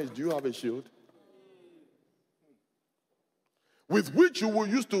question is, do you have a shield? With which you will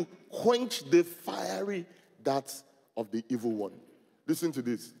use to quench the fiery darts of the evil one. Listen to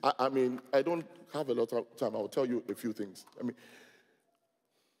this. I mean, I don't have a lot of time. I'll tell you a few things. I mean,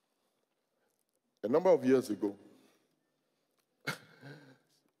 a number of years ago,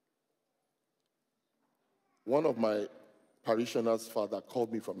 one of my parishioners' father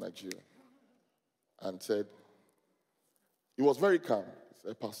called me from Nigeria and said, he was very calm. He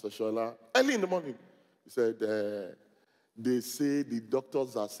said, Pastor Sola, early in the morning, he said, they say the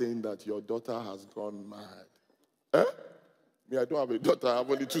doctors are saying that your daughter has gone mad. Eh? Me, I don't have a daughter. I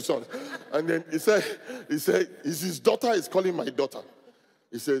have only 2 sons. And then he said, his daughter is calling my daughter.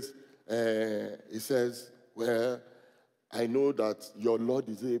 He says, well, I know that your Lord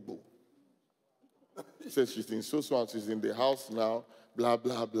is able. He says she's in so and she's in the house now, blah,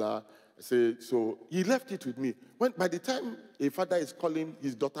 blah, blah. I say, so he left it with me. By the time a father is calling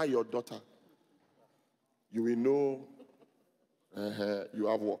his daughter your daughter, you will know you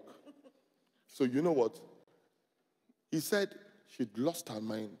have work. So you know what? He said she'd lost her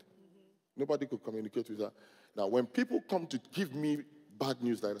mind. Nobody could communicate with her. Now, when people come to give me bad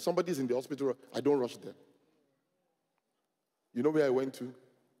news like that, somebody's in the hospital, I don't rush them. You know where I went to?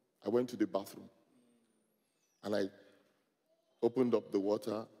 I went to the bathroom. And I opened up the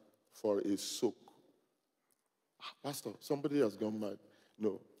water for a soak. Pastor, somebody has gone mad.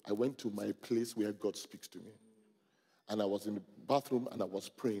 No, I went to my place where God speaks to me. And I was in the bathroom and I was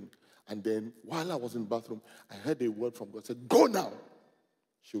praying. And then while I was in the bathroom, I heard a word from God. Said, go now.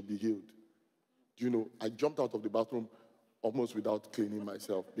 She'll be healed. Do you know, I jumped out of the bathroom almost without cleaning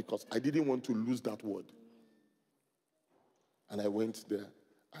myself because I didn't want to lose that word. And I went there.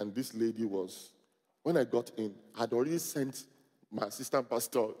 And this lady was, when I got in, I'd already sent my assistant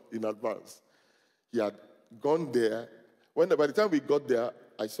pastor in advance. He had gone there. By the time we got there,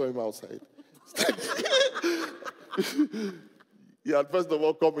 I saw him outside. He had first of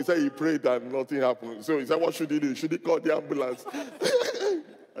all come, he said he prayed and nothing happened. So he said, what should he do? Should he call the ambulance?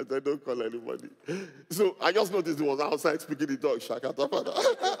 I said, don't call anybody. So I just noticed he was outside speaking the dog,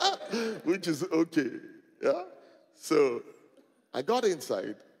 Shakata, which is okay. Yeah? So I got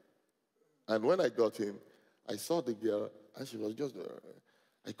inside, and when I got in, I saw the girl, and she was just,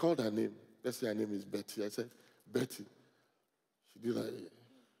 I called her name. Let's say her name is Betty. I said, Betty. She did like,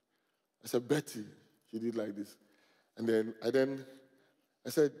 I said, Betty. She did like this. And then I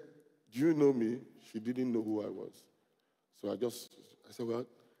said, do you know me? She didn't know who I was. So I said, well,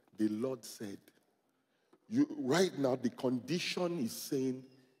 the Lord said, right now the condition is saying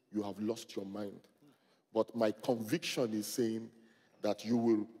you have lost your mind. But my conviction is saying that you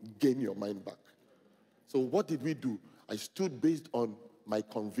will gain your mind back. So what did we do? I stood based on my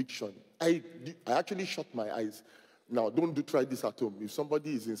conviction. I actually shut my eyes. Now, don't try this at home. If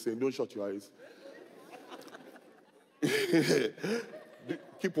somebody is insane, don't shut your eyes.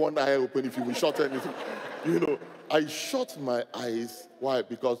 Keep one eye open if you will shut anything. You know, I shut my eyes. Why?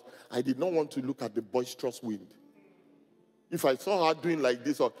 Because I did not want to look at the boisterous wind. If I saw her doing like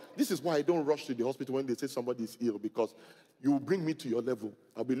this, or this is why I don't rush to the hospital when they say somebody is ill, because you will bring me to your level.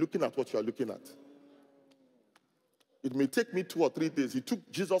 I'll be looking at what you are looking at. It may take me 2 or 3 days. It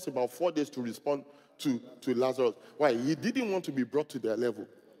took Jesus about 4 days to respond to Lazarus. Why? He didn't want to be brought to their level.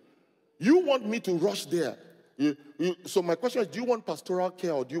 You want me to rush there. So my question is, do you want pastoral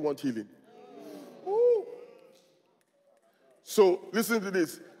care or do you want healing? Ooh. So listen to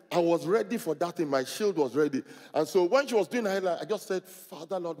this. I was ready for that thing. My shield was ready. And so when she was doing her highlight, I just said,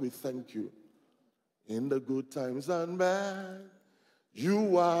 Father, Lord, we thank you. In the good times and bad,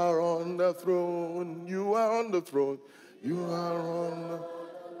 you are on the throne. You are on the throne. You are on the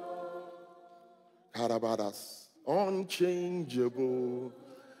Karabadas. Unchangeable,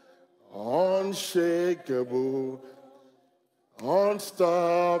 unshakable,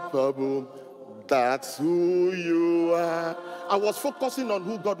 unstoppable. That's who you are. I was focusing on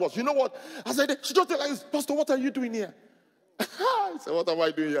who God was. You know what? I said, she just realized, Pastor, what are you doing here? I said, what am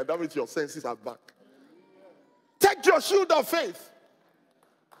I doing here? That means your senses are back. Take your shield of faith.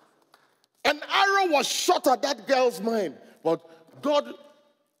 An arrow was shot at that girl's mind. But God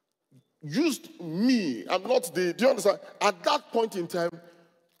used me. I'm not do you understand? At that point in time,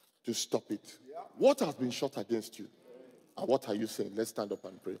 to stop it. What has been shot against you? And what are you saying? Let's stand up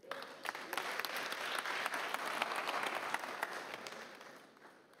and pray.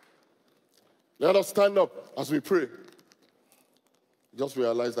 Let us stand up as we pray. Just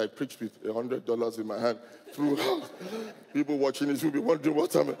realized I preached with $100 in my hand. Through people watching this will be wondering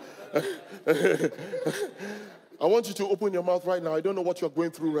what I'm. I want you to open your mouth right now. I don't know what you're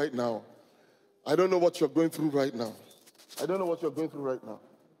going through right now. I don't know what you're going through right now. I don't know what you're going through right now.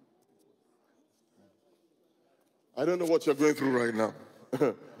 I don't know what you're going through right now.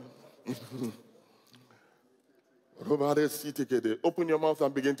 Open your mouth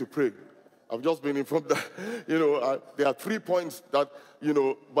and begin to pray. I've just been informed that, there are 3 points that,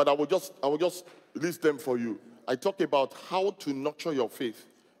 but I will just list them for you. I talk about how to nurture your faith.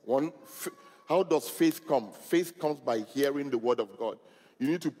 One, how does faith come? Faith comes by hearing the word of God. You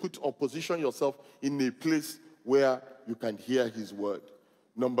need to put or position yourself in a place where you can hear his word.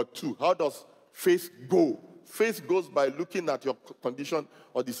 Number 2, how does faith go? Faith goes by looking at your condition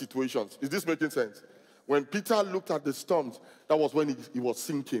or the situations. Is this making sense? When Peter looked at the storms, that was when he was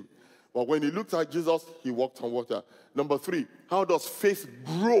sinking. But when he looked at Jesus, he walked on water. Number 3, how does faith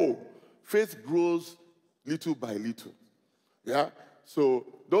grow? Faith grows little by little. Yeah? So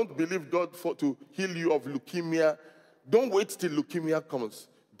don't believe God to heal you of leukemia. Don't wait till leukemia comes.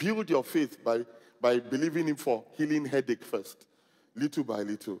 Build your faith by believing him for healing headache first, little by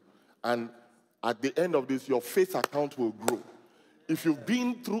little. And at the end of this, your faith account will grow. If you've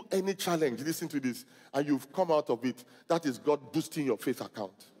been through any challenge, listen to this, and you've come out of it, that is God boosting your faith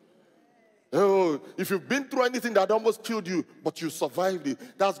account. Oh, if you've been through anything that almost killed you, but you survived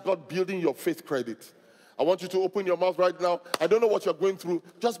it, that's God building your faith credit. I want you to open your mouth right now. I don't know what you're going through.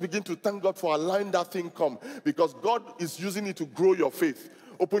 Just begin to thank God for allowing that thing come, because God is using it to grow your faith.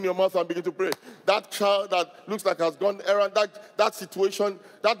 Open your mouth and begin to pray. That child that looks like has gone errand, that situation,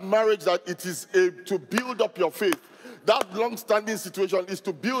 that marriage, that it is to build up your faith. That long-standing situation is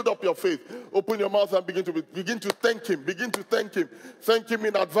to build up your faith. Open your mouth and begin to thank him. Begin to thank him. Thank him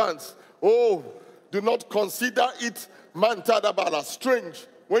in advance. Oh, do not consider it mantadabala strange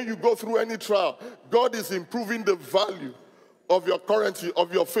when you go through any trial. God is improving the value of your currency,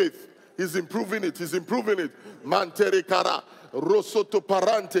 of your faith. He's improving it. He's improving it. Mantere kara, rosoto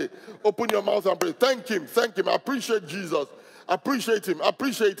parante. Open your mouth and pray. Thank him. Thank him. I appreciate Jesus. Appreciate him.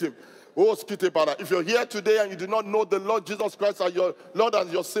 Appreciate him. Oh, if you're here today and you do not know the Lord Jesus Christ as your Lord and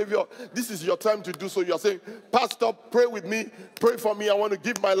your Savior, this is your time to do so. You are saying, Pastor, pray with me, pray for me. I want to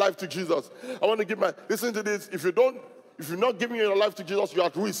give my life to Jesus. Listen to this. If you're not giving your life to Jesus, you're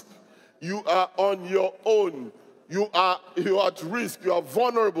at risk. You are on your own. You're at risk. You are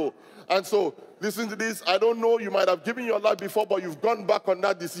vulnerable. And so, listen to this. I don't know, you might have given your life before, but you've gone back on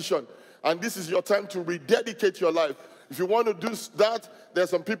that decision. And this is your time to rededicate your life. If you want to do that, there's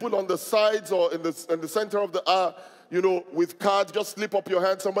some people on the sides or in the center of the aisle, with cards. Just slip up your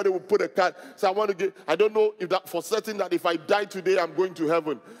hand. Somebody will put a card. So I don't know if that for certain that if I die today, I'm going to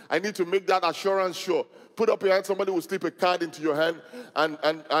heaven. I need to make that assurance sure. Put up your hand. Somebody will slip a card into your hand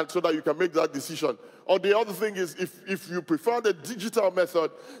and so that you can make that decision. Or the other thing is, if you prefer the digital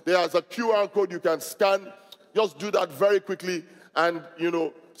method, there's a QR code you can scan. Just do that very quickly, and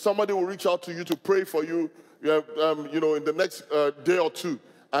somebody will reach out to you to pray for you. In the next day or two,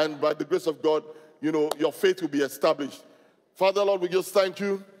 and by the grace of God, your faith will be established. Father, Lord, we just thank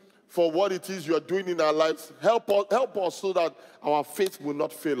you for what it is you are doing in our lives. Help us so that our faith will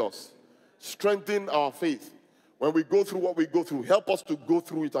not fail us. Strengthen our faith. When we go through what we go through, help us to go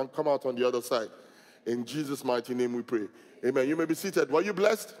through it and come out on the other side. In Jesus' mighty name we pray. Amen. You may be seated. Were you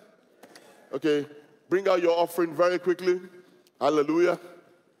blessed? Okay. Bring out your offering very quickly. Hallelujah.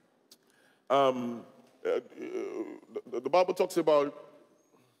 The Bible talks about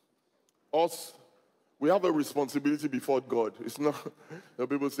us. We have a responsibility before God. It's not,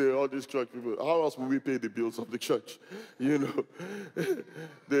 people say, all these church people, how else will we pay the bills of the church? You know,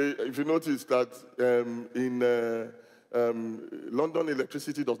 if you notice that in London,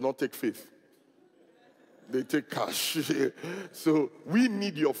 electricity does not take faith. They take cash. So we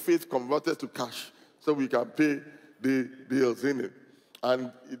need your faith converted to cash so we can pay the bills in it.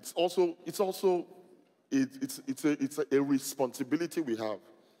 And it's a responsibility we have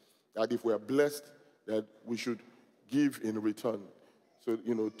that if we are blessed, that we should give in return. So,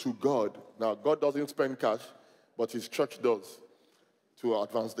 to God. Now, God doesn't spend cash, but his church does to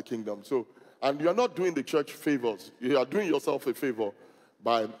advance the kingdom. So, and you're not doing the church favors. You are doing yourself a favor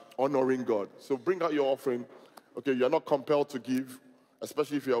by honoring God. So bring out your offering. Okay, you're not compelled to give,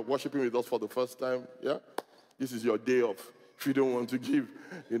 especially if you're worshiping with us for the first time. Yeah? This is your day off. If you don't want to give,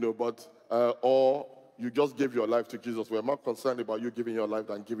 or you just gave your life to Jesus. We're more concerned about you giving your life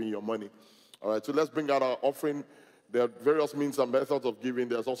than giving your money. All right, so let's bring out our offering. There are various means and methods of giving.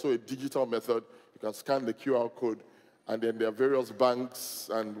 There's also a digital method. You can scan the QR code, and then there are various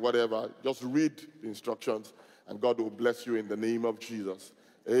banks and whatever. Just read the instructions, and God will bless you in the name of Jesus.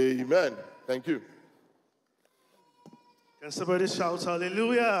 Amen. Thank you. Can somebody shout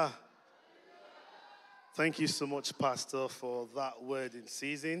hallelujah? Thank you so much, Pastor, for that word in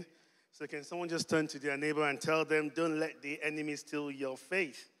season. So can someone just turn to their neighbor and tell them, don't let the enemy steal your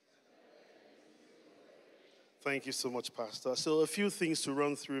faith. Thank you so much, Pastor. So a few things to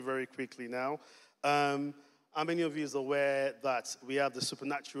run through very quickly now. How many of you is aware that we have the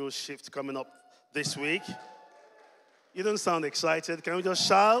supernatural shift coming up this week? You don't sound excited. Can we just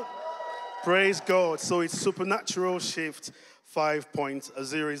shout? Praise God. So it's Supernatural Shift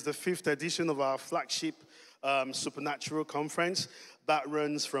 5.0. It's the 5th edition of our flagship Supernatural Conference that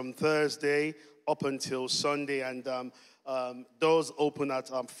runs from Thursday up until Sunday, and doors open at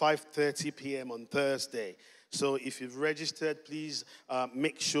 5:30 p.m. on Thursday. So if you've registered, please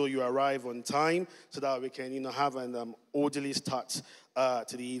make sure you arrive on time so that we can, have an orderly start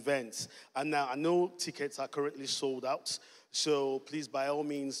to the event. And now I know tickets are currently sold out, so please, by all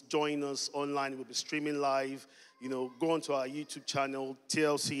means, join us online. We'll be streaming live. Go onto our YouTube channel,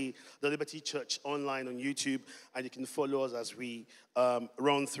 TLC, The Liberty Church online on YouTube, and you can follow us as we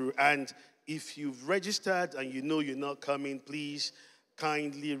run through. And if you've registered and you're not coming, please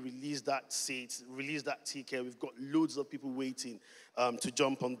kindly release that seat, release that ticket. We've got loads of people waiting to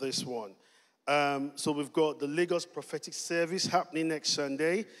jump on this one. So we've got the Lagos Prophetic Service happening next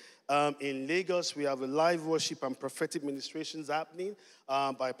Sunday. In Lagos, we have a live worship and prophetic ministrations happening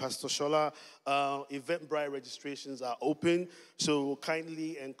by Pastor Sola. Eventbrite registrations are open, so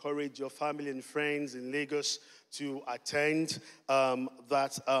kindly encourage your family and friends in Lagos to attend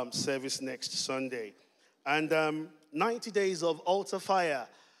that service next Sunday. And 90 days of altar fire.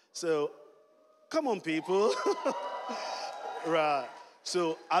 So, come on, people. Right.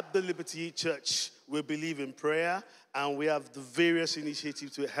 So, at the Liberty Church, we believe in prayer, and we have the various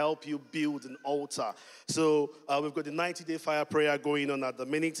initiatives to help you build an altar. So, we've got the 90-day fire prayer going on at the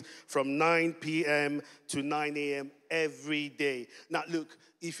minute from 9 p.m. to 9 a.m. every day. Now, look,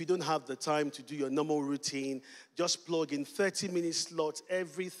 if you don't have the time to do your normal routine, just plug in 30-minute slots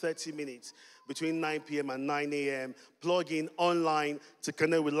every 30 minutes. Between 9 p.m. and 9 a.m., plug in online to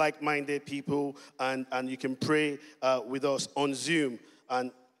connect with like-minded people, and you can pray with us on Zoom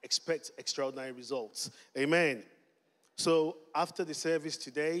and expect extraordinary results. Amen. So after the service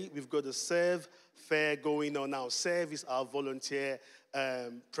today, we've got a Serve Fair going on now. Serve is our volunteer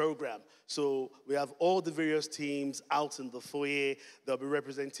program. So we have all the various teams out in the foyer. There'll be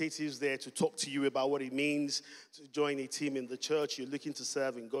representatives there to talk to you about what it means to join a team in the church. You're looking to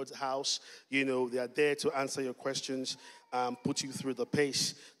serve in God's house. They are there to answer your questions, put you through the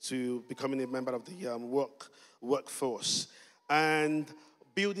pace to becoming a member of the workforce. And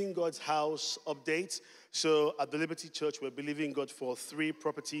building God's house update. So at the Liberty Church, we're believing God for 3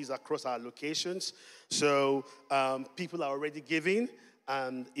 properties across our locations. So people are already giving.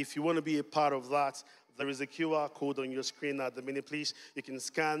 And if you want to be a part of that, there is a QR code on your screen at the minute, please. You can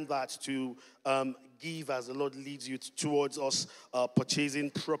scan that to give as the Lord leads you towards us purchasing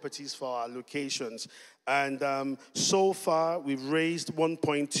properties for our locations. And so far, we've raised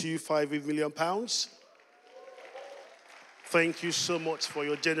 £1.25 million. Thank you so much for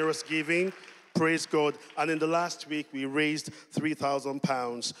your generous giving. Praise God. And in the last week, we raised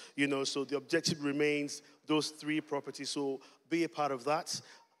 £3,000. So the objective remains, those 3 properties. So be a part of that.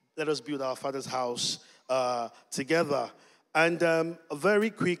 Let us build our Father's house together. And very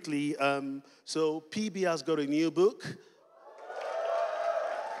quickly, so PB has got a new book.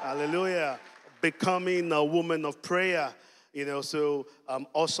 Hallelujah. Becoming a Woman of Prayer. You know, so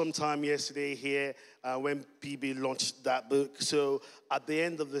awesome time yesterday here when PB launched that book. So at the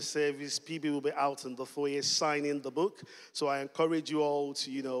end of the service, PB will be out in the foyer signing the book. So I encourage you all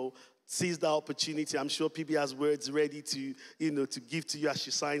to, you know, seize that opportunity. I'm sure PB has words ready to, you know, to give to you as she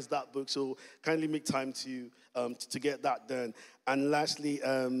signs that book. So kindly make time to get that done. And lastly,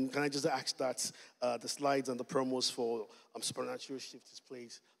 can I just ask that the slides and the promos for Supernatural Shift is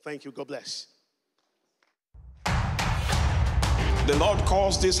placed. Thank you. God bless. The Lord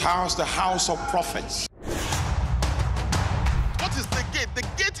calls this house the house of prophets. What is the gate? The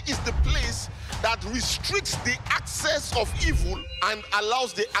gate is the place that restricts the access of evil and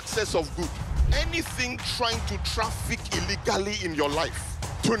allows the access of good. Anything trying to traffic illegally in your life,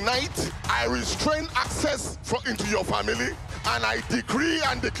 tonight I restrain access into your family, and I decree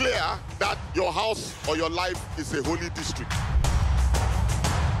and declare that your house or your life is a holy district.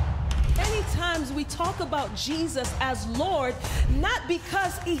 Many times we talk about Jesus as Lord, not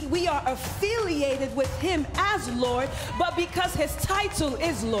because we are affiliated with him as Lord, but because his title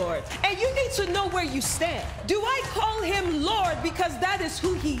is Lord. And you need to know where you stand. Do I call him Lord because that is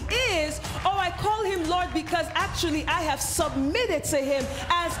who he is, or I call him Lord because actually I have submitted to him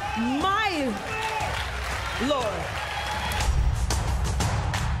as my Lord?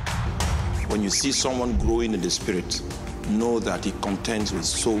 When you see someone growing in the spirit, know that he contends with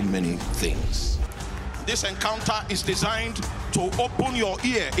so many things. This encounter is designed to open your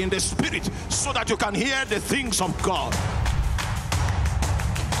ear in the spirit so that you can hear the things of God.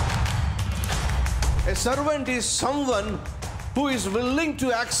 A servant is someone who is willing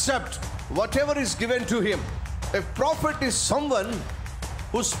to accept whatever is given to him. A prophet is someone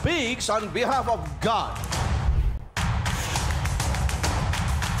who speaks on behalf of God.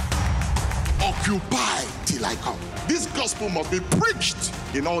 Occupy till I come. This gospel must be preached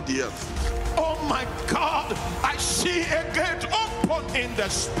in all the earth. Oh my God, I see a gate open in the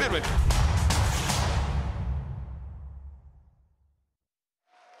spirit.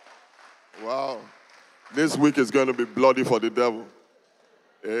 Wow. This week is going to be bloody for the devil.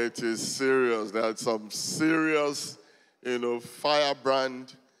 It is serious. There are some serious,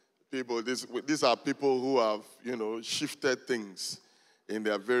 firebrand people. These are people who have, shifted things in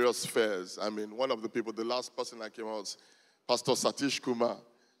their various spheres. I mean, one of the people, the last person that came out was Pastor Satish Kumar.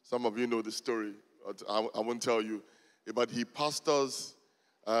 Some of you know the story. But I won't tell you. But he pastors,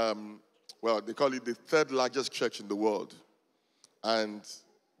 they call it the 3rd largest church in the world. And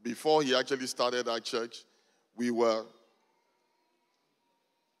before he actually started our church, we were...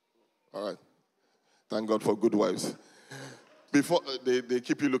 All right. Thank God for good wives. Before they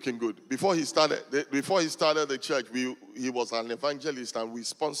keep you looking good. Before he started the church, he was an evangelist, and we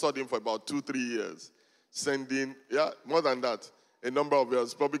sponsored him for about 2-3 years, sending more than that, a number of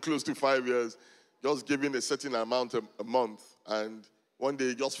years, probably close to 5 years, just giving a certain amount a month. And one day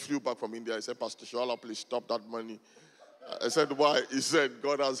he just flew back from India. He said, "Pastor Sola, please stop that money." I said, "Why?" He said,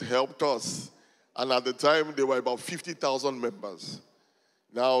 "God has helped us." And at the time there were about 50,000 members.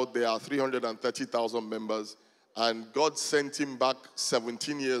 Now there are 330,000 members. And God sent him back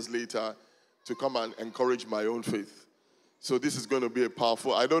 17 years later to come and encourage my own faith. So this is going to be a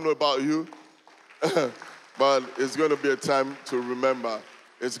powerful, I don't know about you, but it's going to be a time to remember.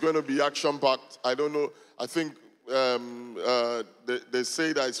 It's going to be action-packed. I don't know. I think they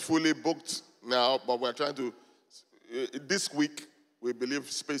say that it's fully booked now, but we're trying to, this week, we believe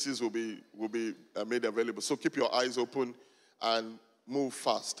spaces will be made available. So keep your eyes open and move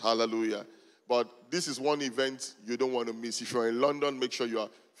fast. Hallelujah. But this is one event you don't want to miss. If you're in London, make sure you are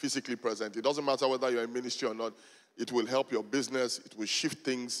physically present. It doesn't matter whether you're in ministry or not. It will help your business. It will shift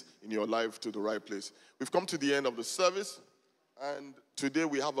things in your life to the right place. We've come to the end of the service, and today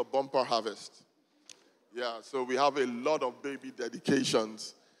we have a bumper harvest. Yeah, so we have a lot of baby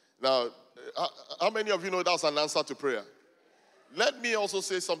dedications. Now, how many of you know that's an answer to prayer? Let me also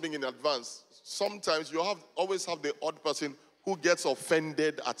say something in advance. Sometimes you always have the odd person who gets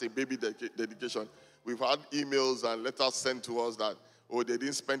offended at a baby dedication. We've had emails and letters sent to us that, they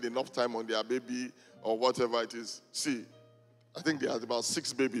didn't spend enough time on their baby or whatever it is. See, I think they had about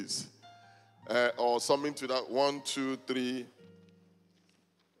 6 babies or something to that. 1, 2, 3,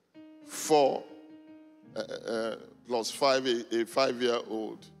 4 plus 5, a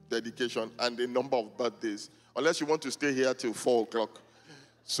 5-year-old dedication and a number of birthdays. Unless you want to stay here till 4 o'clock.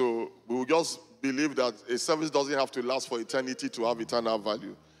 So we will just believe that a service doesn't have to last for eternity to have eternal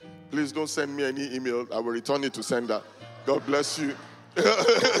value. Please don't send me any email. I will return it to sender. God bless you.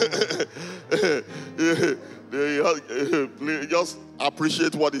 Please just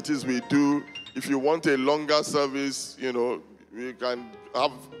appreciate what it is we do. If you want a longer service, we can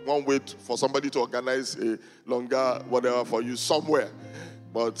have one way for somebody to organize a longer whatever for you somewhere.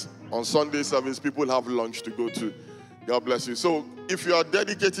 But on Sunday service, people have lunch to go to. God bless you. So if you are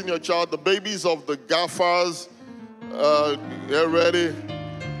dedicating your child, the babies of the gaffers, get ready.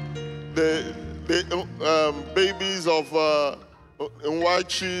 The babies of white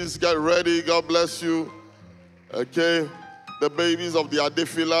cheese, get ready. God bless you. Okay. The babies of the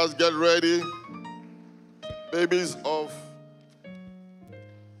Adefilas, get ready. Babies of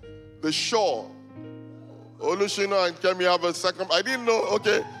the shore. Olushino and Kemi have a second. I didn't know.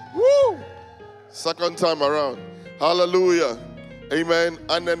 Okay. Woo! Second time around. Hallelujah. Amen.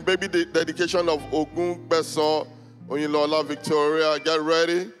 And then baby dedication of Ogun Beson, Oyinlola Victoria. Get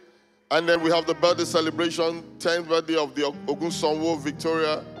ready. And then we have the birthday celebration, 10th birthday of the Ogun Sonwo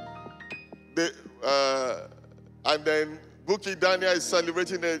Victoria. And then Buki Daniel is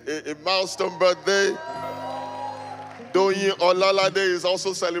celebrating a milestone birthday. Doyin Olalade is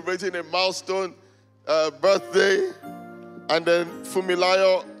also celebrating a milestone birthday. And then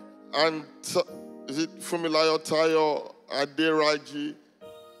Fumilayo and Fumilayo Tayo Aderaji.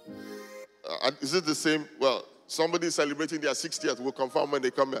 Is it the same? Well, somebody is celebrating their 60th. We'll confirm when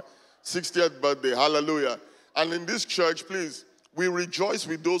they come here. 60th birthday. Hallelujah. And in this church, please, we rejoice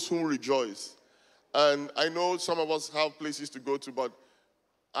with those who rejoice. And I know some of us have places to go to, but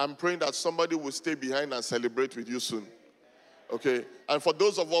I'm praying that somebody will stay behind and celebrate with you soon. Okay? And for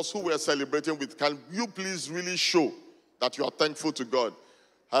those of us who we're celebrating with, can you please really show that you are thankful to God?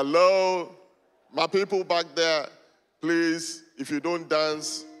 Hello? My people back there, please, if you don't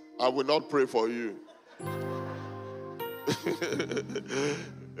dance, I will not pray for you.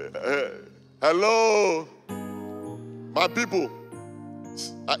 Hello? My people.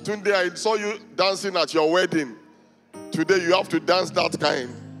 Today I saw you dancing at your wedding. Today you have to dance that kind.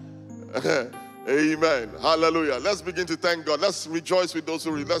 Amen. Hallelujah. Let's begin to thank God. Let's rejoice with those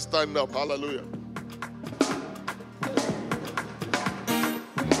who read. Let's stand up. Hallelujah.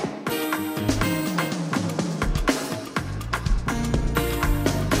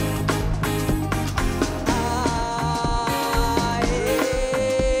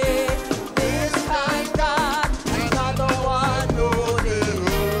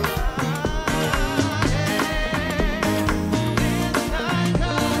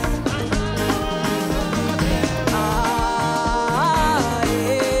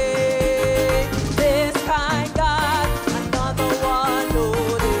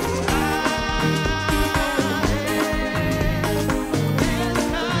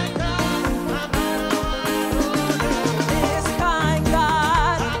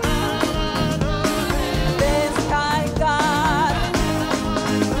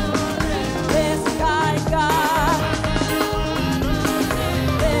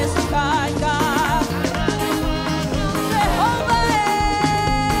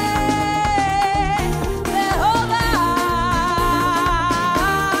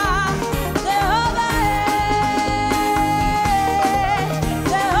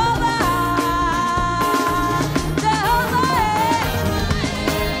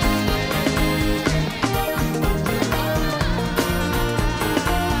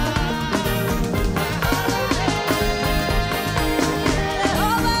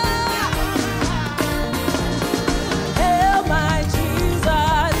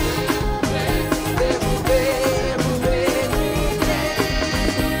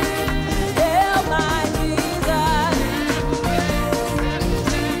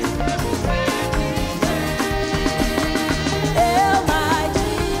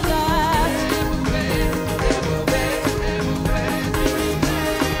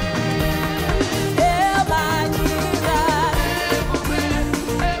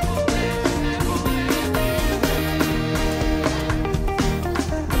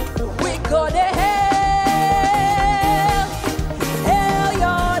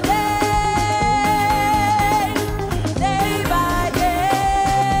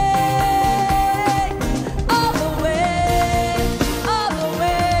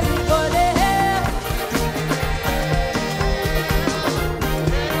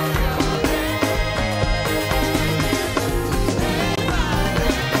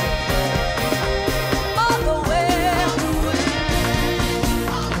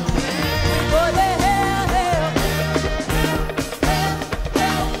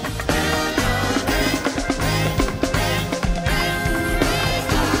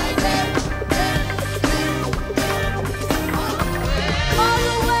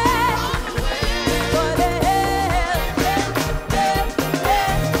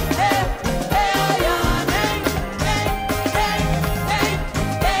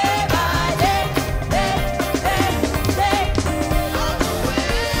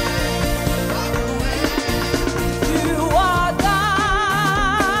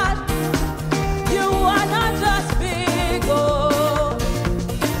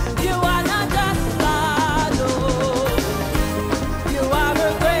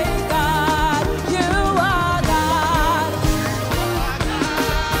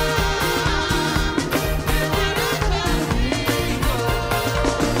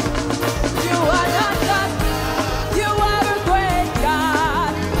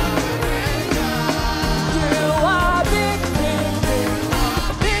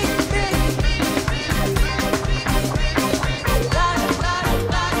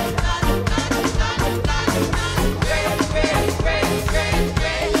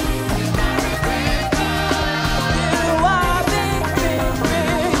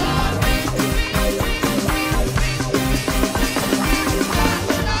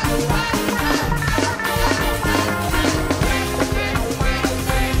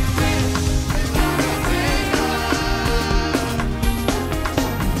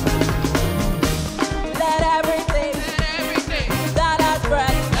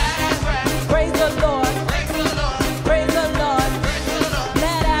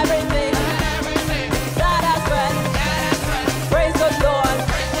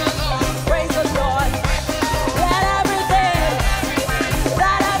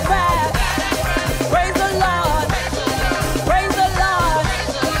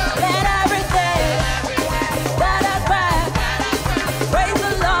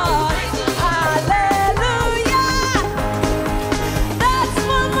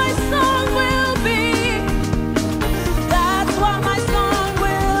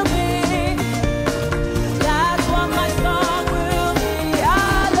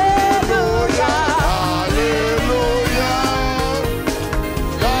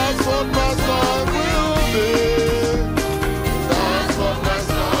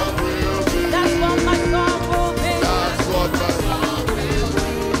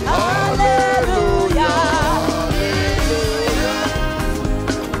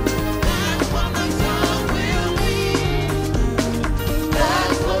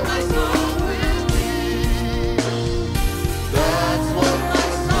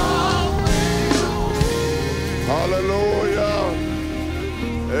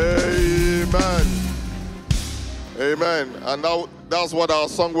 Amen. And now that's what our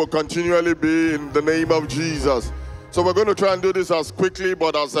song will continually be, in the name of Jesus. So we're going to try and do this as quickly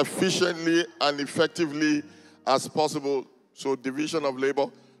but as efficiently and effectively as possible. So division of labor.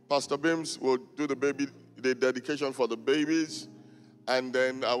 Pastor Bims will do the dedication for the babies, and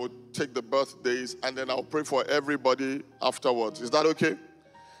then I will take the birthdays, and then I'll pray for everybody afterwards. Is that okay?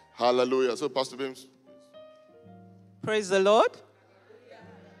 Hallelujah. So Pastor Bims. Praise the Lord.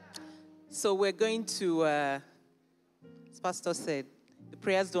 So we're going to, as Pastor said, the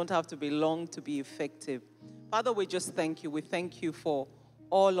prayers don't have to be long to be effective. Father, we just thank you. We thank you for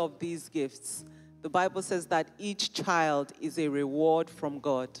all of these gifts. The Bible says that each child is a reward from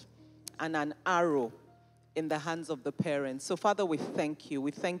God and an arrow in the hands of the parents. So, Father, we thank you.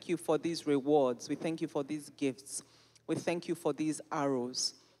 We thank you for these rewards. We thank you for these gifts. We thank you for these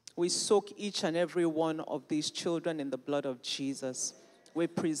arrows. We soak each and every one of these children in the blood of Jesus. We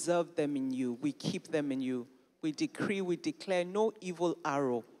preserve them in you. We keep them in you. We decree, we declare no evil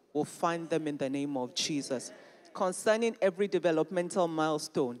arrow will find them in the name of Jesus. Concerning every developmental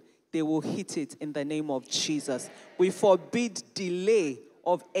milestone, they will hit it in the name of Jesus. We forbid delay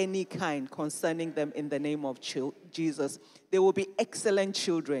of any kind concerning them in the name of Jesus. They will be excellent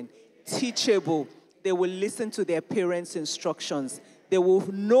children, teachable. They will listen to their parents' instructions. They will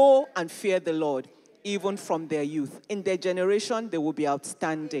know and fear the Lord, even from their youth. In their generation, they will be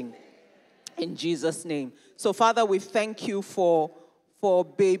outstanding. In Jesus' name. So, Father, we thank you for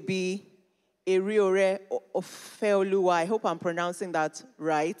baby Eriore Ofeoluwa. I hope I'm pronouncing that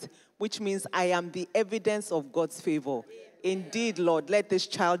right, which means I am the evidence of God's favor. Indeed, Lord, let this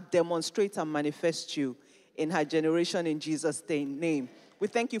child demonstrate and manifest you in her generation in Jesus' name. We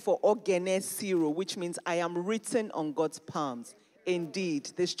thank you for Ogene Siro, which means I am written on God's palms.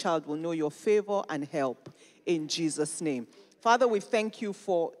 Indeed, this child will know your favor and help in Jesus' name. Father, we thank you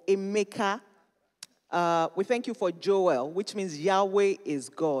for Emeka. We thank you for Joel, which means Yahweh is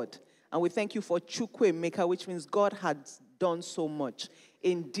God. And we thank you for Chukwu Emeka, which means God has done so much.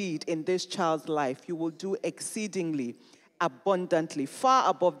 Indeed, in this child's life, you will do exceedingly, abundantly, far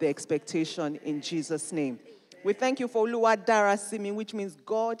above the expectation in Jesus' name. We thank you for Oluwadara Simi, which means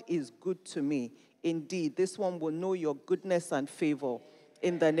God is good to me. Indeed, this one will know your goodness and favor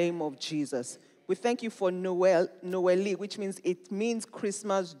in the name of Jesus. We thank you for Noeli, which means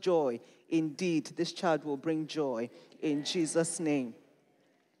Christmas joy. Indeed, this child will bring joy in Jesus' name.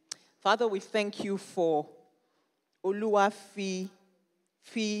 Father, we thank you for Oluwafi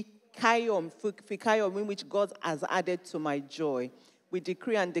Fikayom, in which God has added to my joy. We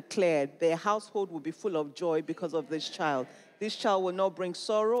decree and declare their household will be full of joy because of this child. This child will not bring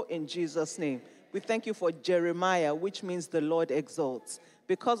sorrow in Jesus' name. We thank you for Jeremiah, which means the Lord exalts.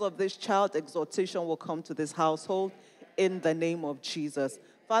 Because of this child, exaltation will come to this household in the name of Jesus.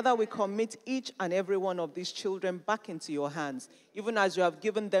 Father, we commit each and every one of these children back into your hands. Even as you have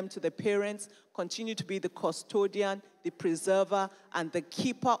given them to the parents, continue to be the custodian, the preserver, and the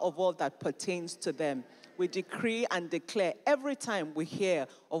keeper of all that pertains to them. We decree and declare every time we hear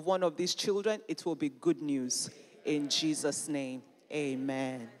of one of these children, it will be good news. In Jesus' name,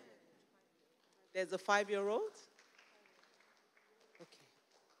 amen. There's a 5-year-old. Okay.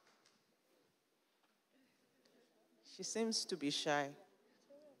 She seems to be shy.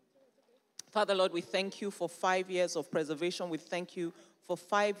 Father, Lord, we thank you for 5 years of preservation. We thank you for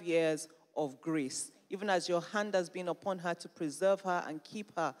 5 years of grace. Even as your hand has been upon her to preserve her and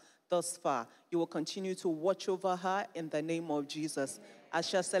keep her thus far, you will continue to watch over her in the name of Jesus. As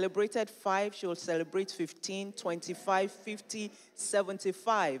she has celebrated 5, she will celebrate 15, 25, 50,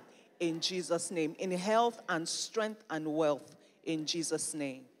 75 in Jesus' name. In health and strength and wealth in Jesus'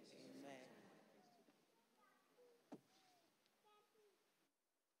 name.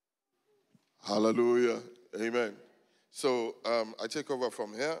 Hallelujah. Amen. So I take over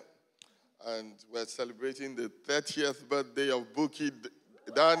from here, and we're celebrating the 30th birthday of Buki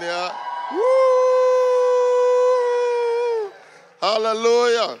Daniel. Woo!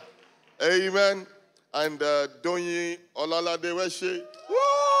 Hallelujah. Amen. And Donyi Fola-Alade, where's she? Woo!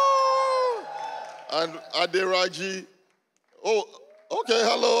 And Aderaji. Oh, okay.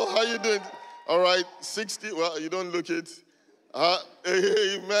 Hello. How you doing? All right. 60. Well, you don't look it.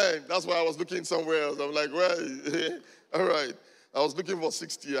 Amen. That's why I was looking somewhere else. I'm like, well, all right. I was looking for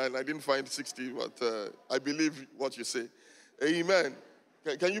 60 and I didn't find 60, but I believe what you say. Amen.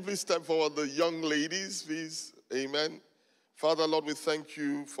 Can you please step forward, the young ladies, please? Amen. Father, Lord, we thank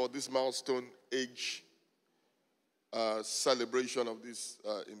you for this milestone age celebration of these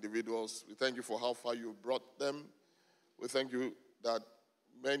individuals. We thank you for how far you brought them. We thank you that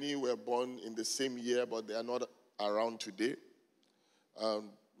many were born in the same year, but they are not around today.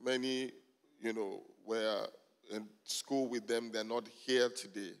 Many, were in school with them. They're not here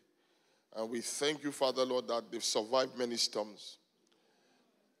today. And we thank you, Father, Lord, that they've survived many storms.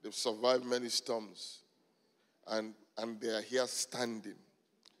 They've survived many storms. And they are here standing,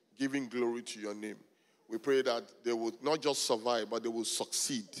 giving glory to your name. We pray that they will not just survive, but they will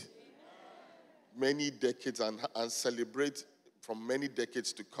succeed many decades and celebrate from many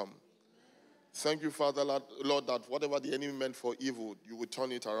decades to come. Thank you, Father, Lord, that whatever the enemy meant for evil, you will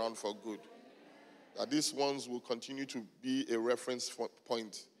turn it around for good. That these ones will continue to be a reference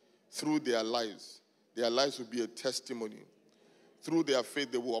point through their lives. Their lives will be a testimony. Through their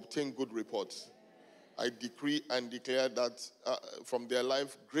faith, they will obtain good reports. I decree and declare that from their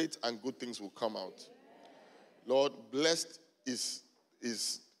life, great and good things will come out. Lord, blessed is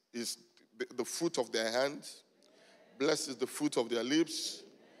the fruit of their hands. Blessed is the fruit of their lips.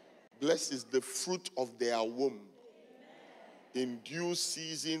 Blessed is the fruit of their womb. In due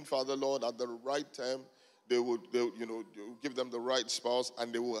season, Father Lord, at the right time, they will give them the right spouse,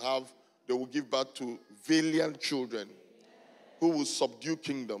 and they will give birth to valiant children who will subdue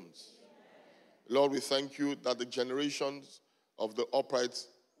kingdoms. Lord, we thank you that the generations of the upright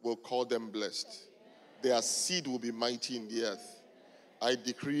will call them blessed. Their seed will be mighty in the earth. I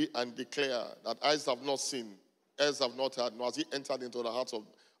decree and declare that eyes have not seen, ears have not heard, nor has he entered into the hearts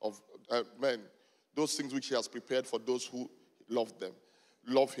of men, those things which he has prepared for those who love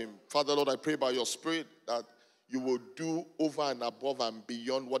him. Father, Lord, I pray by your Spirit that you will do over and above and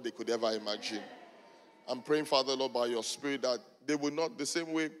beyond what they could ever imagine. I'm praying, Father, Lord, by your Spirit that they will not, the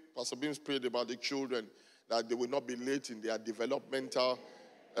same way Pastor Beams prayed about the children, that they will not be late in their developmental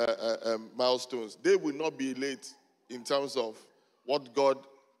milestones. They will not be late in terms of what God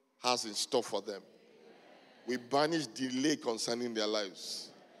has in store for them. We banish delay concerning their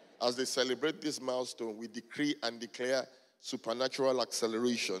lives. As they celebrate this milestone, we decree and declare supernatural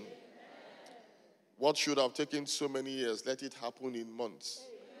acceleration. What should have taken so many years, let it happen in months.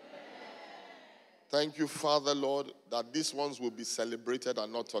 Thank you, Father, Lord, that these ones will be celebrated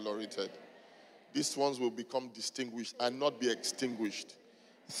and not tolerated. These ones will become distinguished and not be extinguished.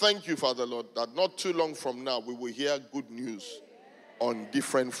 Thank you, Father, Lord, that not too long from now we will hear good news on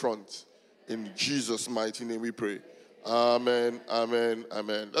different fronts. In Jesus' mighty name we pray. Amen, amen,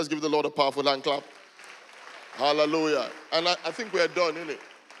 amen. Let's give the Lord a powerful hand clap. Hallelujah. And I think we are done, isn't it?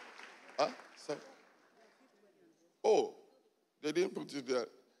 Huh? Oh, they didn't put it there.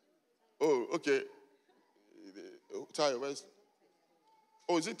 Oh, okay. Tire, where's?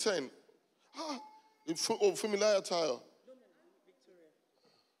 Oh, is it 10? Familiar tire.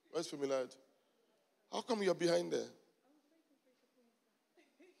 Where's familiar? How come you're behind there?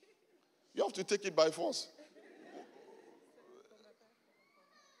 You have to take it by force.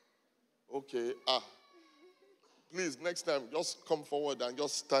 Okay. Please, next time, just come forward and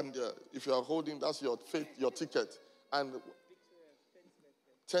just stand there. If you are holding, that's your ticket. And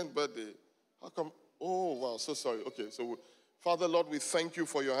 10th birthday. How come? Oh, wow, so sorry. Okay, so Father, Lord, we thank you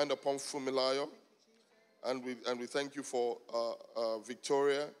for your hand upon Fumilayo. And we thank you for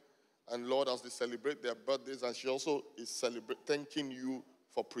Victoria. And Lord, as they celebrate their birthdays, and she also is thanking you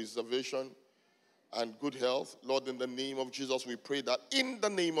for preservation and good health. Lord, in the name of Jesus, we pray that in the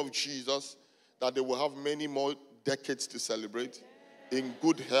name of Jesus, that they will have many more decades to celebrate in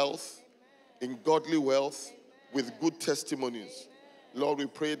good health, in godly wealth, with good testimonies. Lord, we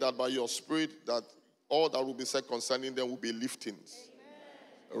pray that by your Spirit, that all that will be said concerning them will be liftings,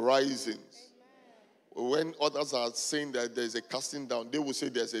 risings. When others are saying that there's a casting down, they will say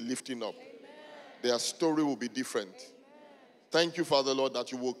there's a lifting up. Their story will be different. Thank you, Father, Lord,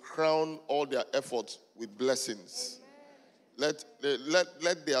 that you will crown all their efforts with blessings. Let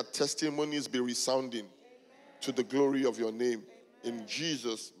their testimonies be resounding to the glory of your name. In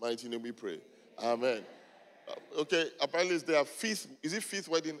Jesus' mighty name we pray. Amen. Okay, apparently it's their fifth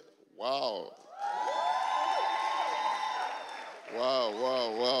wedding? Wow.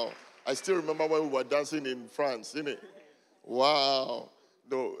 Wow. I still remember when we were dancing in France, didn't it? Wow.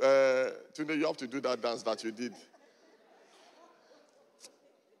 No, today you have to do that dance that you did.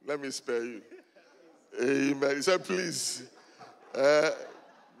 Let me spare you. Amen. He said, please.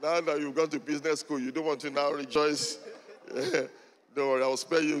 Now that you've gone to business school, you don't want to now rejoice. Don't worry, I'll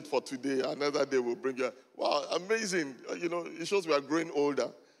spare you for today. Another day will bring you. Wow, amazing. You know, it shows we are growing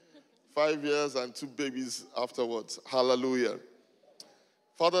older. 5 years and 2 babies afterwards. Hallelujah.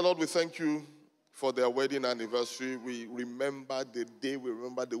 Father, Lord, we thank you for their wedding anniversary. We remember the day. We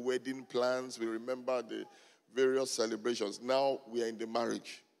remember the wedding plans. We remember the various celebrations. Now we are in the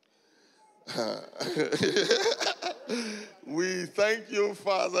marriage. We thank you,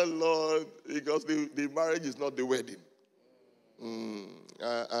 Father, Lord, because the marriage is not the wedding.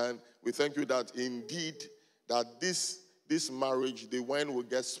 And we thank you that indeed that this marriage, the wine will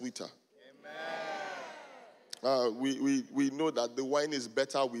get sweeter. We know that the wine is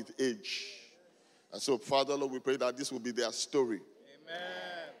better with age. And so, Father, Lord, we pray that this will be their story.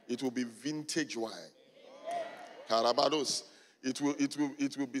 Amen. It will be vintage wine. Carabados. It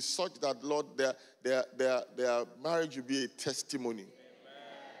will be such that, Lord, their marriage will be a testimony.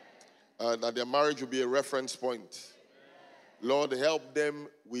 That their marriage will be a reference point. Lord, help them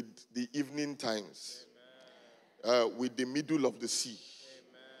with the evening times, with the middle of the sea.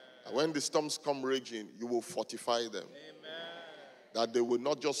 And when the storms come raging, you will fortify them. That they will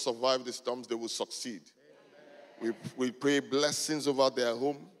not just survive the storms, they will succeed. We pray blessings over their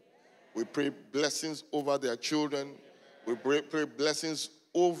home. We pray blessings over their children. We pray blessings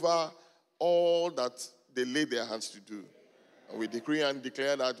over all that they lay their hands to do. And we decree and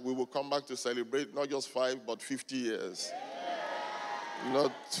declare that we will come back to celebrate not just 5, but 50 years.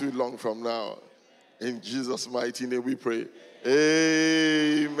 Not too long from now. In Jesus' mighty name we pray.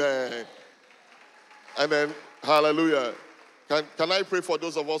 Amen. And then, hallelujah. Can I pray for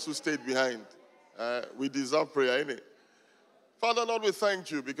those of us who stayed behind? We deserve prayer, innit? Father, Lord, we thank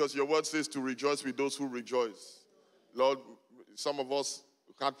you because your word says to rejoice with those who rejoice. Lord, some of us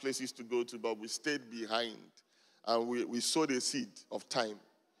had places to go to, but we stayed behind. And we sowed a seed of time.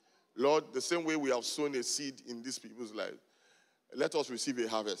 Lord, the same way we have sown a seed in these people's lives, let us receive a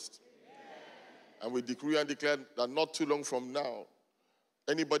harvest. And we decree and declare that not too long from now,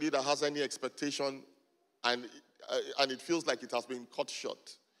 anybody that has any expectation and it feels like it has been cut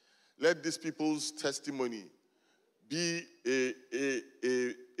short, let these people's testimony be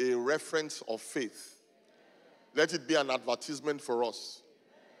a reference of faith. Let it be an advertisement for us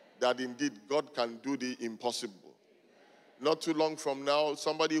that indeed God can do the impossible. Not too long from now,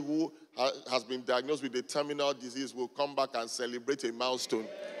 somebody who has been diagnosed with a terminal disease will come back and celebrate a milestone.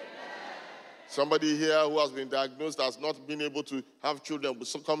 Somebody here who has been diagnosed has not been able to have children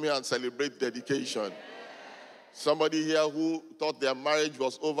will come here and celebrate dedication. Somebody here who thought their marriage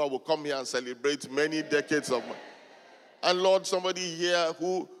was over will come here and celebrate many decades of marriage. And Lord, somebody here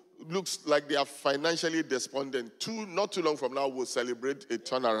who looks like they are financially despondent, not too long from now will celebrate a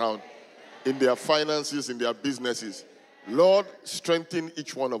turnaround in their finances, in their businesses. Lord, strengthen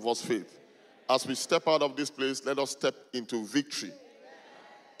each one of us faith. As we step out of this place, let us step into victory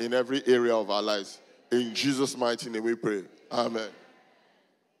in every area of our lives. In Jesus' mighty name we pray. Amen.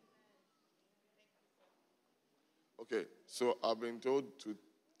 Okay, so I've been told to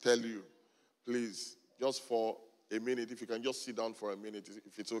tell you, please, just for a minute, if you can just sit down for a minute,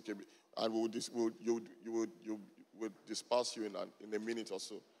 if it's okay, and we'll disperse you in a minute or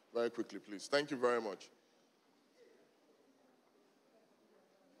so. Very quickly, please. Thank you very much.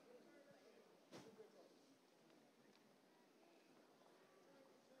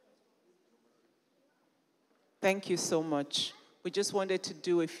 Thank you so much. We just wanted to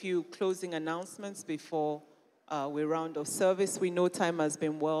do a few closing announcements before we round off service. We know time has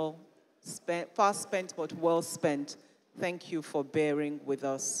been well spent, fast spent, but well spent. Thank you for bearing with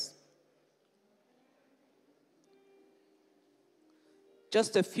us.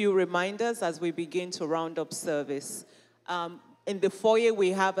 Just a few reminders as we begin to round up service. In the foyer,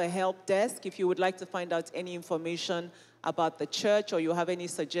 we have a help desk. If you would like to find out any information about the church or you have any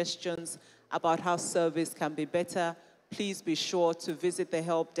suggestions about how service can be better, please be sure to visit the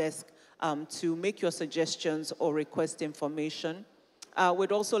help desk to make your suggestions or request information.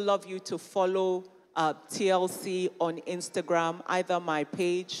 We'd also love you to follow TLC on Instagram, either my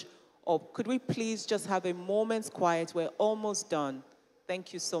page, or could we please just have a moment's quiet? We're almost done.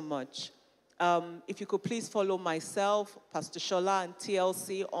 Thank you so much. If you could please follow myself, Pastor Sola, and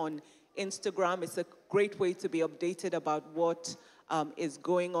TLC on Instagram. It's a great way to be updated about what is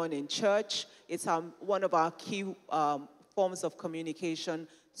going on in church. It's one of our key forms of communication.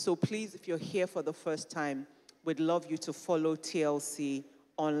 So please, if you're here for the first time, we'd love you to follow TLC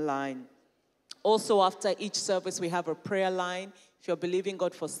online. Also, after each service, we have a prayer line. If you're believing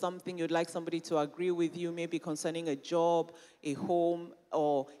God for something, you'd like somebody to agree with you, maybe concerning a job, a home,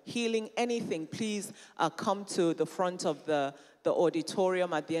 or healing, anything, please come to the front of the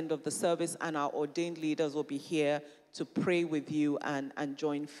auditorium at the end of the service, and our ordained leaders will be here to pray with you and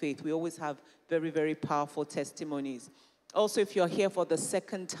join faith. We always have very, very powerful testimonies. Also, if you're here for the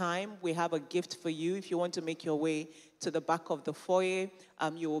second time, we have a gift for you. If you want to make your way to the back of the foyer,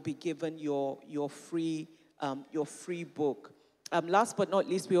 you will be given your free book. Last but not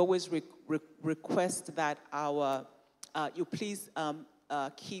least, we always request that you please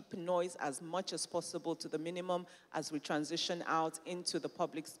keep noise as much as possible to the minimum as we transition out into the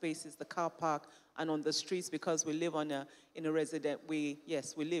public spaces, the car park, and on the streets, because we live we're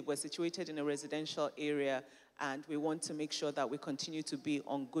situated in a residential area, and we want to make sure that we continue to be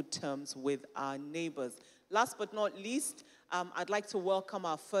on good terms with our neighbors. Last but not least, I'd like to welcome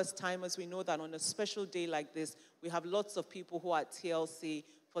our first timers. We know that on a special day like this, we have lots of people who are at TLC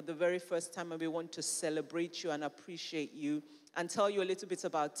for the very first time, and we want to celebrate you and appreciate you and tell you a little bit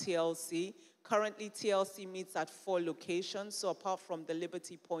about TLC. Currently, TLC meets at 4 locations. So apart from the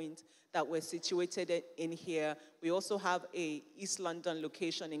Liberty Point that we're situated in here, we also have a East London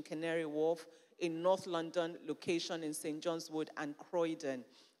location in Canary Wharf, a North London location in St. John's Wood and Croydon.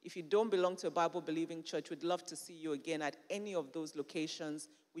 If you don't belong to a Bible-believing church, we'd love to see you again at any of those locations.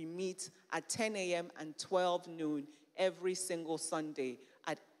 We meet at 10 a.m. and 12 noon every single Sunday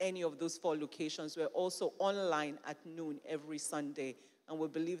at any of those 4 locations. We're also online at noon every Sunday. And we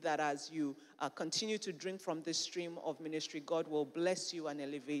believe that as you continue to drink from this stream of ministry, God will bless you and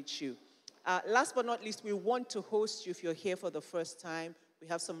elevate you. Last but not least, we want to host you if you're here for the first time. We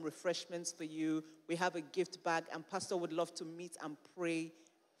have some refreshments for you. We have a gift bag, and Pastor would love to meet and pray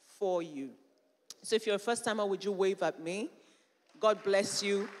for you. So if you're a first timer, would you wave at me? God bless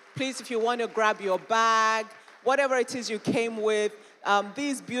you. Please, if you want to grab your bag, whatever it is you came with,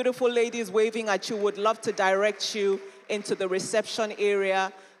 these beautiful ladies waving at you would love to direct you into the reception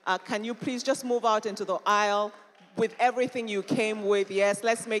area. Can you please just move out into the aisle with everything you came with? Yes,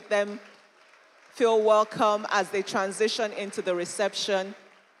 let's make them feel welcome as they transition into the reception.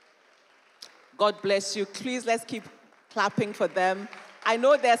 God bless you. Please, let's keep clapping for them. I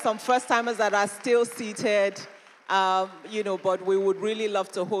know there are some first-timers that are still seated, but we would really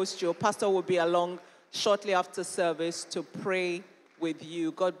love to host you. Pastor will be along shortly after service to pray with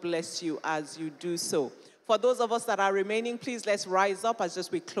you. God bless you as you do so. For those of us that are remaining, please let's rise up as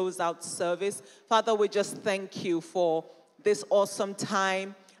we close out service. Father, we just thank you for this awesome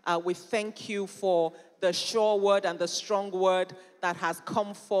time. We thank you for the sure word and the strong word that has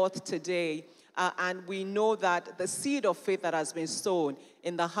come forth today. And we know that the seed of faith that has been sown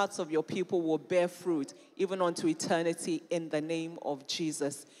in the hearts of your people will bear fruit even unto eternity in the name of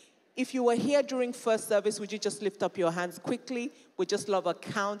Jesus. If you were here during first service, would you just lift up your hands quickly? We just love a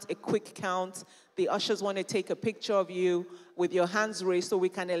quick count. The ushers want to take a picture of you with your hands raised so we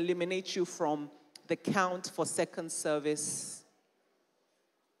can eliminate you from the count for second service.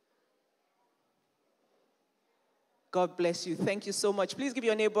 God bless you. Thank you so much. Please give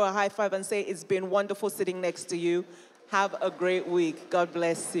your neighbor a high five and say, it's been wonderful sitting next to you. Have a great week. God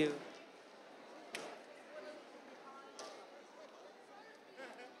bless you.